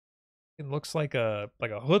 It looks like a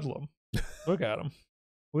hoodlum. Look at him.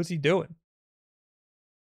 What's he doing?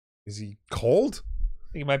 Is he cold?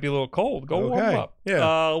 I think he might be a little cold. Go warm up.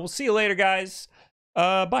 Yeah. We'll see you later, guys.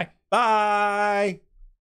 Bye. Bye.